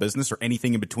 small business, or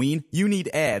anything in between, you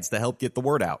need ads to help get the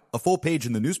word out. A full page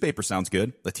in the newspaper sounds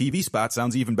good. A TV spot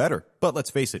sounds even better. But let's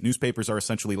face it, newspapers are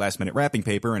essentially last-minute wrapping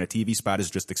paper, and a TV spot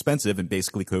is just expensive and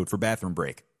basically code for bathroom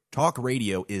break. Talk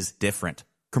radio is different.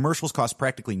 Commercials cost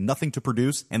practically nothing to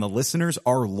produce, and the listeners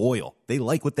are loyal. They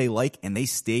like what they like, and they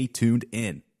stay tuned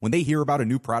in. When they hear about a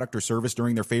new product or service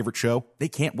during their favorite show, they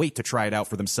can't wait to try it out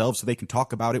for themselves so they can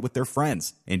talk about it with their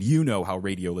friends. And you know how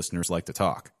radio listeners like to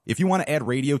talk. If you want to add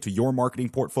radio to your marketing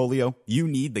portfolio, you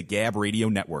need the Gab Radio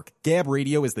Network. Gab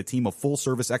Radio is the team of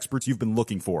full-service experts you've been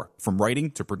looking for, from writing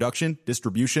to production,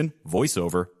 distribution,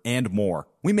 voiceover, and more.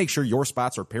 We make sure your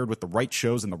spots are paired with the right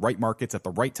shows in the right markets at the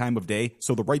right time of day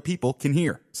so the right people can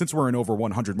hear. Since we're in over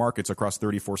 100 markets across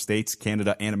 34 states,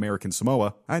 Canada, and American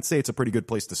Samoa, I'd say it's a pretty good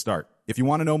place to start. If you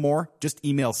want to know more, just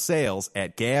email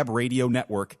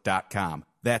sales@gabradionetwork.com.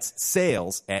 That's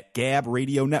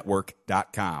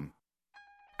sales@gabradionetwork.com.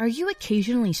 Are you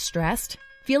occasionally stressed,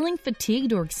 feeling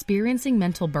fatigued, or experiencing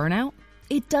mental burnout?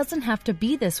 It doesn't have to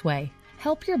be this way.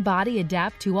 Help your body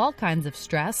adapt to all kinds of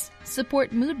stress,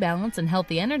 support mood balance and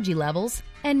healthy energy levels,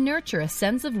 and nurture a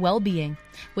sense of well-being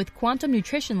with Quantum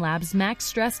Nutrition Lab's Max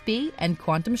Stress B and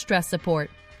Quantum Stress Support.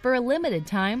 For a limited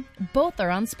time, both are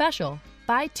on special.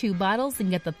 Buy 2 bottles and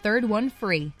get the third one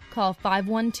free. Call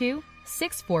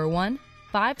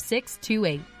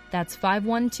 512-641-5628. That's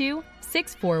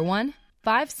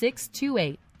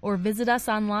 512-641-5628. Or visit us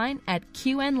online at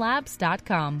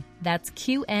qnlabs.com. That's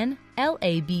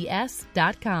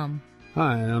QNLABS.com.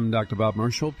 Hi, I'm Dr. Bob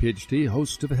Marshall, PhD,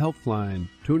 host of Healthline.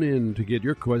 Tune in to get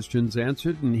your questions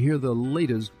answered and hear the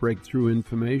latest breakthrough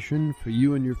information for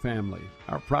you and your family.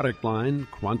 Our product line,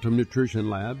 Quantum Nutrition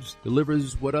Labs,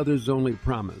 delivers what others only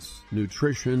promise,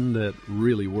 nutrition that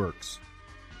really works.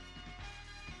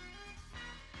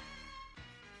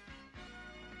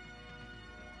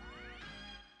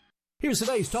 Here's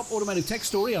today's top automotive tech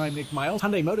story. I'm Nick Miles.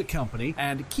 Hyundai Motor Company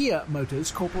and Kia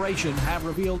Motors Corporation have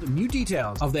revealed new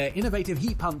details of their innovative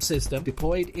heat pump system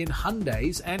deployed in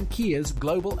Hyundai's and Kia's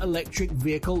global electric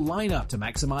vehicle lineup to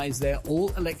maximize their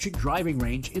all-electric driving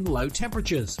range in low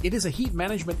temperatures. It is a heat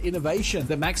management innovation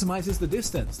that maximizes the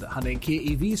distance that Hyundai and Kia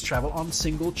EVs travel on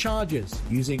single charges,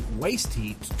 using waste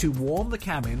heat to warm the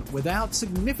cabin without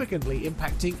significantly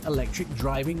impacting electric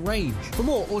driving range. For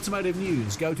more automotive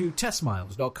news, go to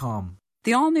testmiles.com.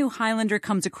 The all-new Highlander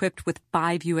comes equipped with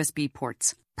 5 USB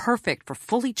ports, perfect for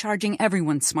fully charging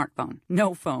everyone's smartphone.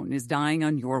 No phone is dying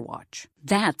on your watch.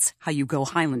 That's how you go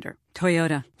Highlander.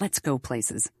 Toyota, let's go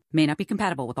places. May not be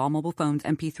compatible with all mobile phones,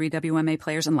 MP3 WMA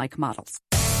players, and like models.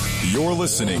 You're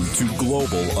listening to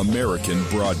Global American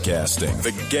Broadcasting,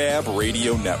 the Gab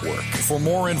Radio Network. For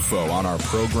more info on our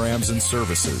programs and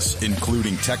services,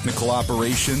 including technical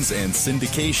operations and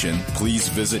syndication, please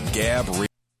visit Gab Radio.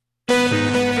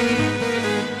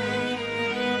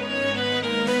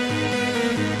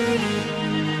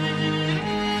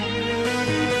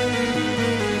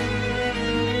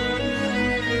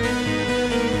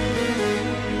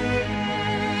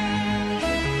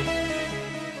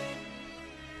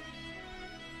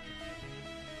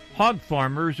 Hog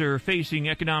farmers are facing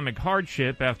economic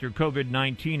hardship after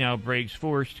COVID-19 outbreaks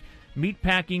forced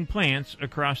meatpacking plants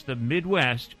across the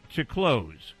Midwest to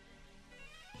close.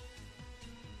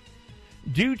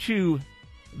 Due to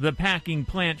the packing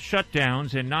plant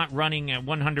shutdowns and not running at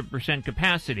 100%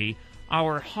 capacity,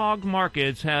 our hog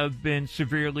markets have been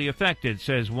severely affected,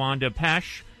 says Wanda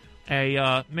Pash,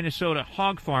 a Minnesota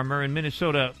hog farmer and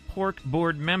Minnesota Pork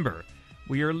Board member.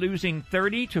 We are losing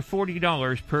 $30 to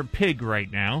 $40 per pig right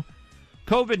now.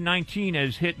 COVID-19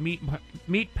 has hit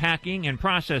meat packing and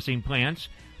processing plants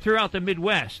throughout the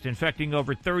Midwest, infecting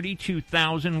over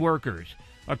 32,000 workers,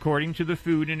 according to the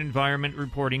Food and Environment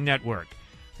Reporting Network.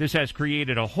 This has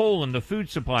created a hole in the food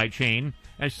supply chain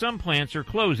as some plants are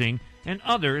closing and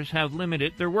others have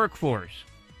limited their workforce.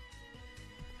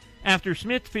 After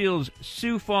Smithfield's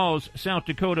Sioux Falls, South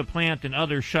Dakota plant and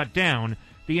others shut down,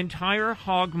 the entire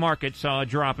hog market saw a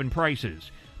drop in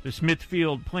prices. The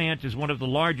Smithfield plant is one of the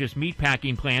largest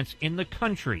meatpacking plants in the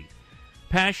country.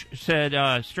 Pash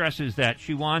stresses that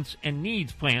she wants and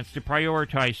needs plants to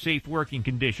prioritize safe working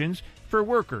conditions for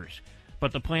workers,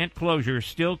 but the plant closure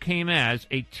still came as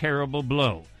a terrible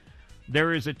blow.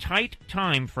 There is a tight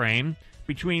time frame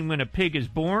between when a pig is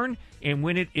born and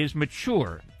when it is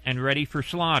mature and ready for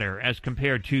slaughter as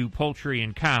compared to poultry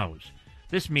and cows.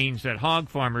 This means that hog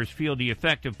farmers feel the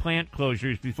effect of plant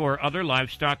closures before other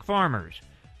livestock farmers.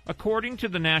 According to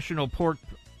the National Pork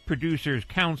Producers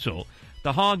Council,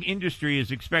 the hog industry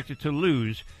is expected to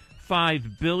lose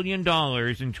 $5 billion in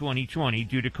 2020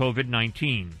 due to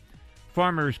COVID-19.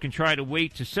 Farmers can try to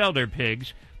wait to sell their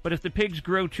pigs, but if the pigs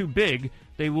grow too big,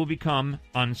 they will become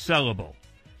unsellable.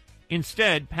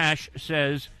 Instead, Pash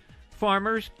says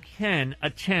farmers can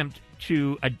attempt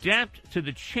to adapt to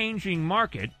the changing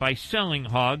market by selling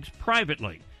hogs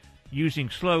privately, using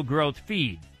slow-growth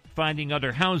feed, finding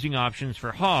other housing options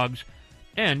for hogs,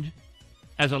 and,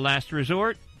 as a last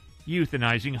resort,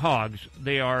 euthanizing hogs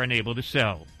they are unable to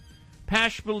sell.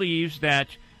 Pash believes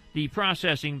that the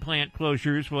processing plant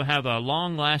closures will have a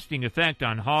long-lasting effect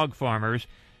on hog farmers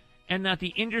and that the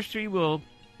industry will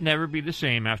never be the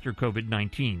same after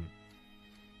COVID-19.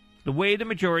 The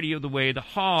majority of the way the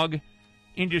hog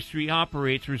industry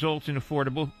operates results in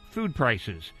affordable food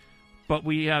prices, but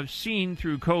we have seen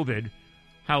through COVID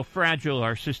how fragile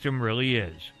our system really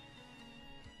is.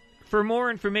 For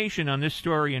more information on this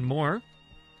story and more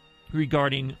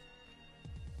regarding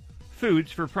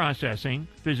foods for processing,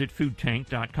 visit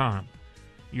foodtank.com.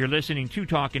 You're listening to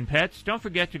Talkin Pets. Don't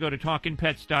forget to go to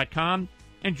talkinpets.com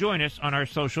and join us on our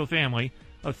social family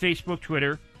of Facebook,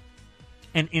 Twitter,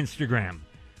 and Instagram.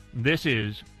 This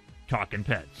is Talkin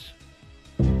Pets.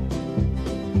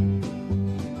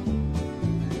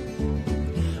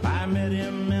 I met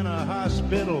him in a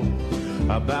hospital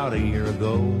about a year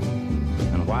ago,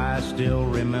 and why I still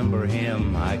remember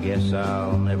him, I guess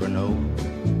I'll never know.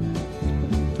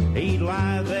 He'd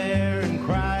lie there and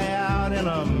cry out in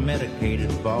a medication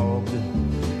desiccated bog.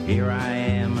 Here I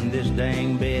am in this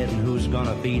dang bed, and who's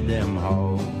gonna feed them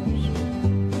hogs?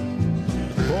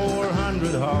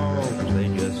 400 hogs, they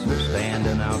just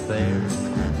standing out there.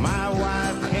 My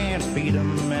wife can't feed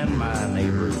them, and my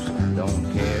neighbors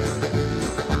don't care.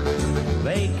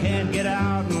 They can't get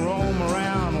out and roam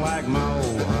around like my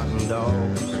old hunting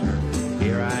dogs.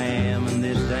 Here I am in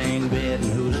this dang bed,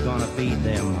 and who's gonna feed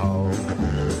them hogs?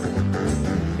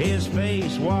 His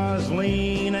face was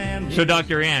lean and... So,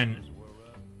 Dr. Ann,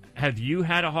 have you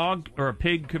had a hog or a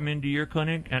pig come into your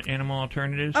clinic at Animal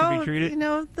Alternatives to be treated? You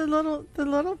know, the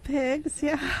little pigs,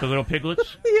 yeah. The little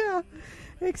piglets? Yeah.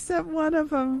 Except one of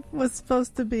them was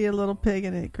supposed to be a little pig,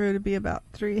 and it grew to be about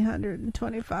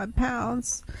 325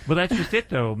 pounds. Well, that's just it,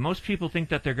 though. Most people think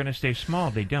that they're going to stay small.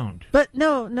 They don't. But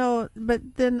no. But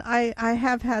then I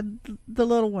have had the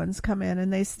little ones come in,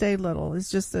 and they stay little. It's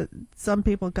just that some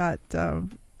people got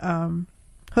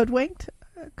hoodwinked,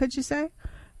 could you say,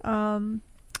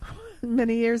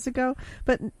 many years ago.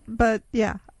 But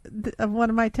yeah, one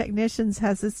of my technicians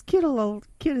has this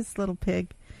cutest little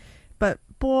pig. But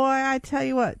boy, I tell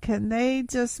you what, can they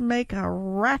just make a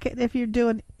racket if you're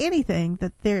doing anything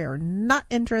that they're not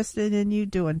interested in you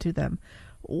doing to them.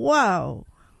 Whoa.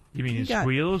 You mean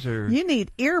squeals or? You need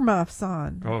earmuffs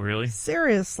on. Oh, really?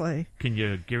 Seriously. Can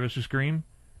you give us a scream?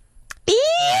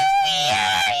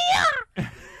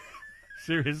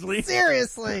 Seriously?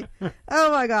 Seriously.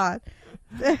 Oh, my God.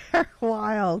 They're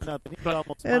wild.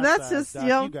 And that's just,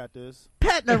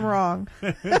 petting them wrong.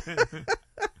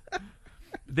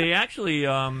 They actually,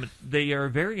 they are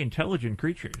very intelligent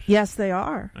creatures. Yes, they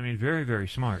are. I mean, very, very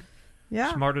smart.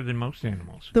 Yeah. Smarter than most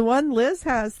animals. The one Liz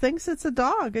has thinks it's a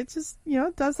dog. It just,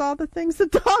 does all the things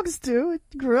that dogs do. It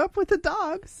grew up with a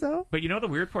dog, so. But the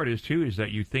weird part is, too, is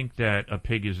that you think that a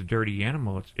pig is a dirty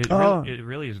animal. It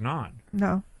really is not.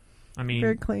 No. I mean.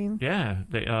 Very clean. Yeah.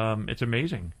 It's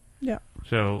amazing. Yeah.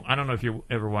 So, I don't know if you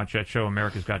ever watch that show,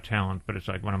 America's Got Talent, but it's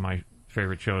like one of my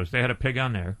favorite shows. They had a pig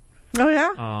on there. Oh,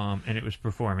 yeah? And it was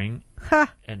performing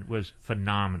and was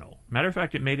phenomenal. Matter of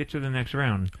fact, it made it to the next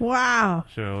round. Wow.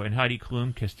 So, and Heidi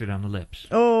Klum kissed it on the lips.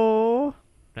 Oh.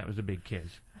 That was a big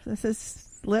kiss. This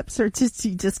is lips or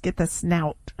you just get the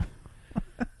snout?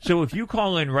 So if you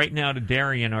call in right now to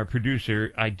Darian, our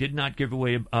producer, I did not give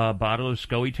away a bottle of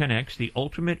SCOE 10X, the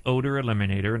ultimate odor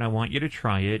eliminator, and I want you to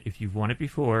try it. If you've won it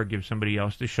before, give somebody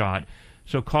else the shot.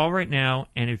 So call right now,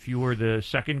 and if you were the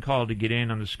second call to get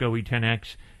in on the SCOE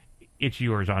 10X, it's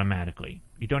yours automatically.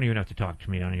 You don't even have to talk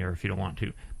to me on here if you don't want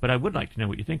to. But I would like to know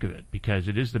what you think of it, because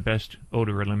it is the best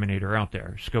odor eliminator out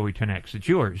there, SCOE 10X. It's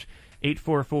yours.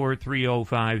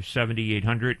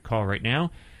 844-305-7800. Call right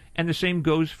now. And the same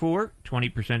goes for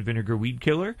 20% vinegar weed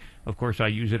killer. Of course, I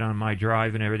use it on my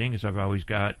drive and everything, as I've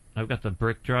got the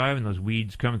brick drive, and those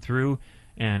weeds come through,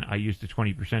 and I use the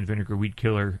 20% vinegar weed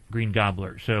killer green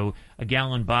gobbler. So a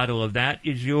gallon bottle of that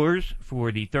is yours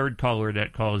for the third caller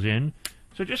that calls in.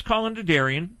 So just call into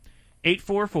Darian,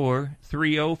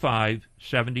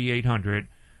 844-305-7800.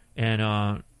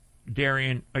 And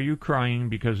Darian, are you crying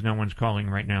because no one's calling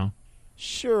right now?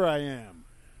 Sure I am.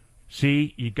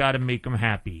 See, you got to make them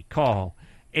happy. Call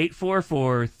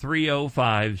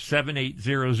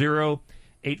 844-305-7800,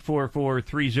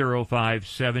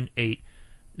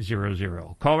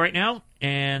 844-305-7800. Call right now.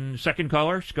 And second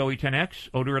caller, SCOE 10X,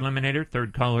 odor eliminator.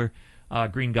 Third caller,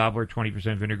 green gobbler,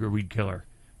 20% vinegar weed killer.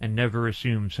 And never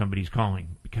assume somebody's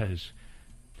calling, because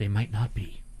they might not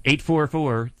be.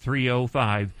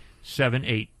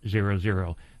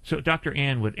 844-305-7800. So, Dr.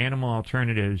 Ann, with Animal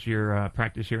Alternatives, your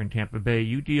practice here in Tampa Bay,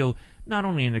 you deal not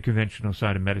only in the conventional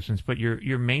side of medicines, but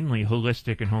you're mainly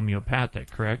holistic and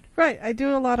homeopathic, correct? Right. I do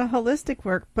a lot of holistic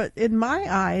work, but in my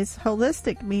eyes,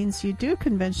 holistic means you do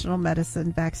conventional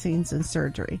medicine, vaccines, and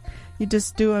surgery. You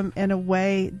just do them in a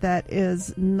way that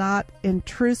is not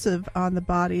intrusive on the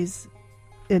body's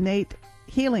innate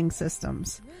healing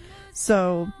systems.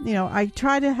 So, I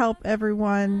try to help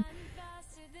everyone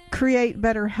create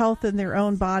better health in their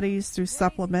own bodies through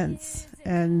supplements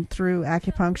and through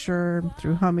acupuncture,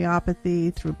 through homeopathy,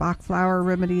 through Bach flower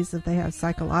remedies if they have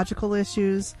psychological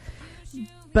issues.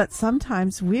 But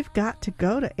sometimes we've got to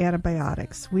go to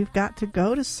antibiotics. We've got to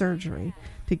go to surgery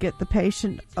to get the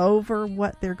patient over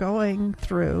what they're going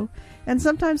through. And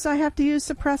sometimes I have to use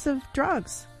suppressive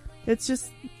drugs. It's just,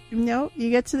 you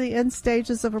get to the end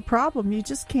stages of a problem. You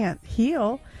just can't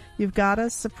heal. You've got to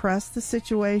suppress the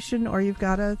situation, or you've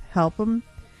got to help them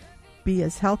be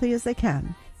as healthy as they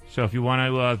can. So if you want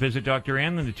to visit Dr.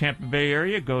 Ann in the Tampa Bay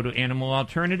area, go to Animal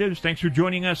Alternatives. Thanks for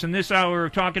joining us in this hour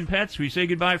of Talkin' Pets. We say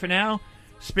goodbye for now.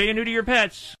 Spay and neuter your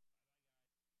pets.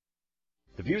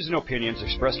 The views and opinions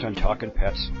expressed on Talkin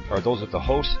Pets are those of the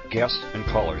hosts, guests, and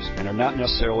callers, and are not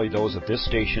necessarily those of this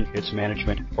station, its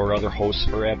management, or other hosts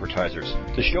or advertisers.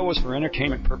 The show is for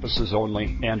entertainment purposes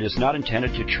only and is not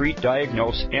intended to treat,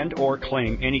 diagnose, and or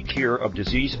claim any cure of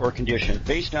disease or condition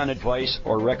based on advice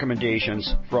or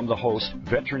recommendations from the host,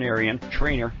 veterinarian,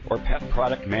 trainer, or pet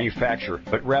product manufacturer,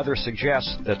 but rather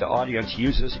suggests that the audience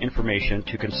uses information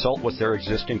to consult with their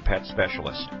existing pet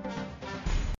specialist.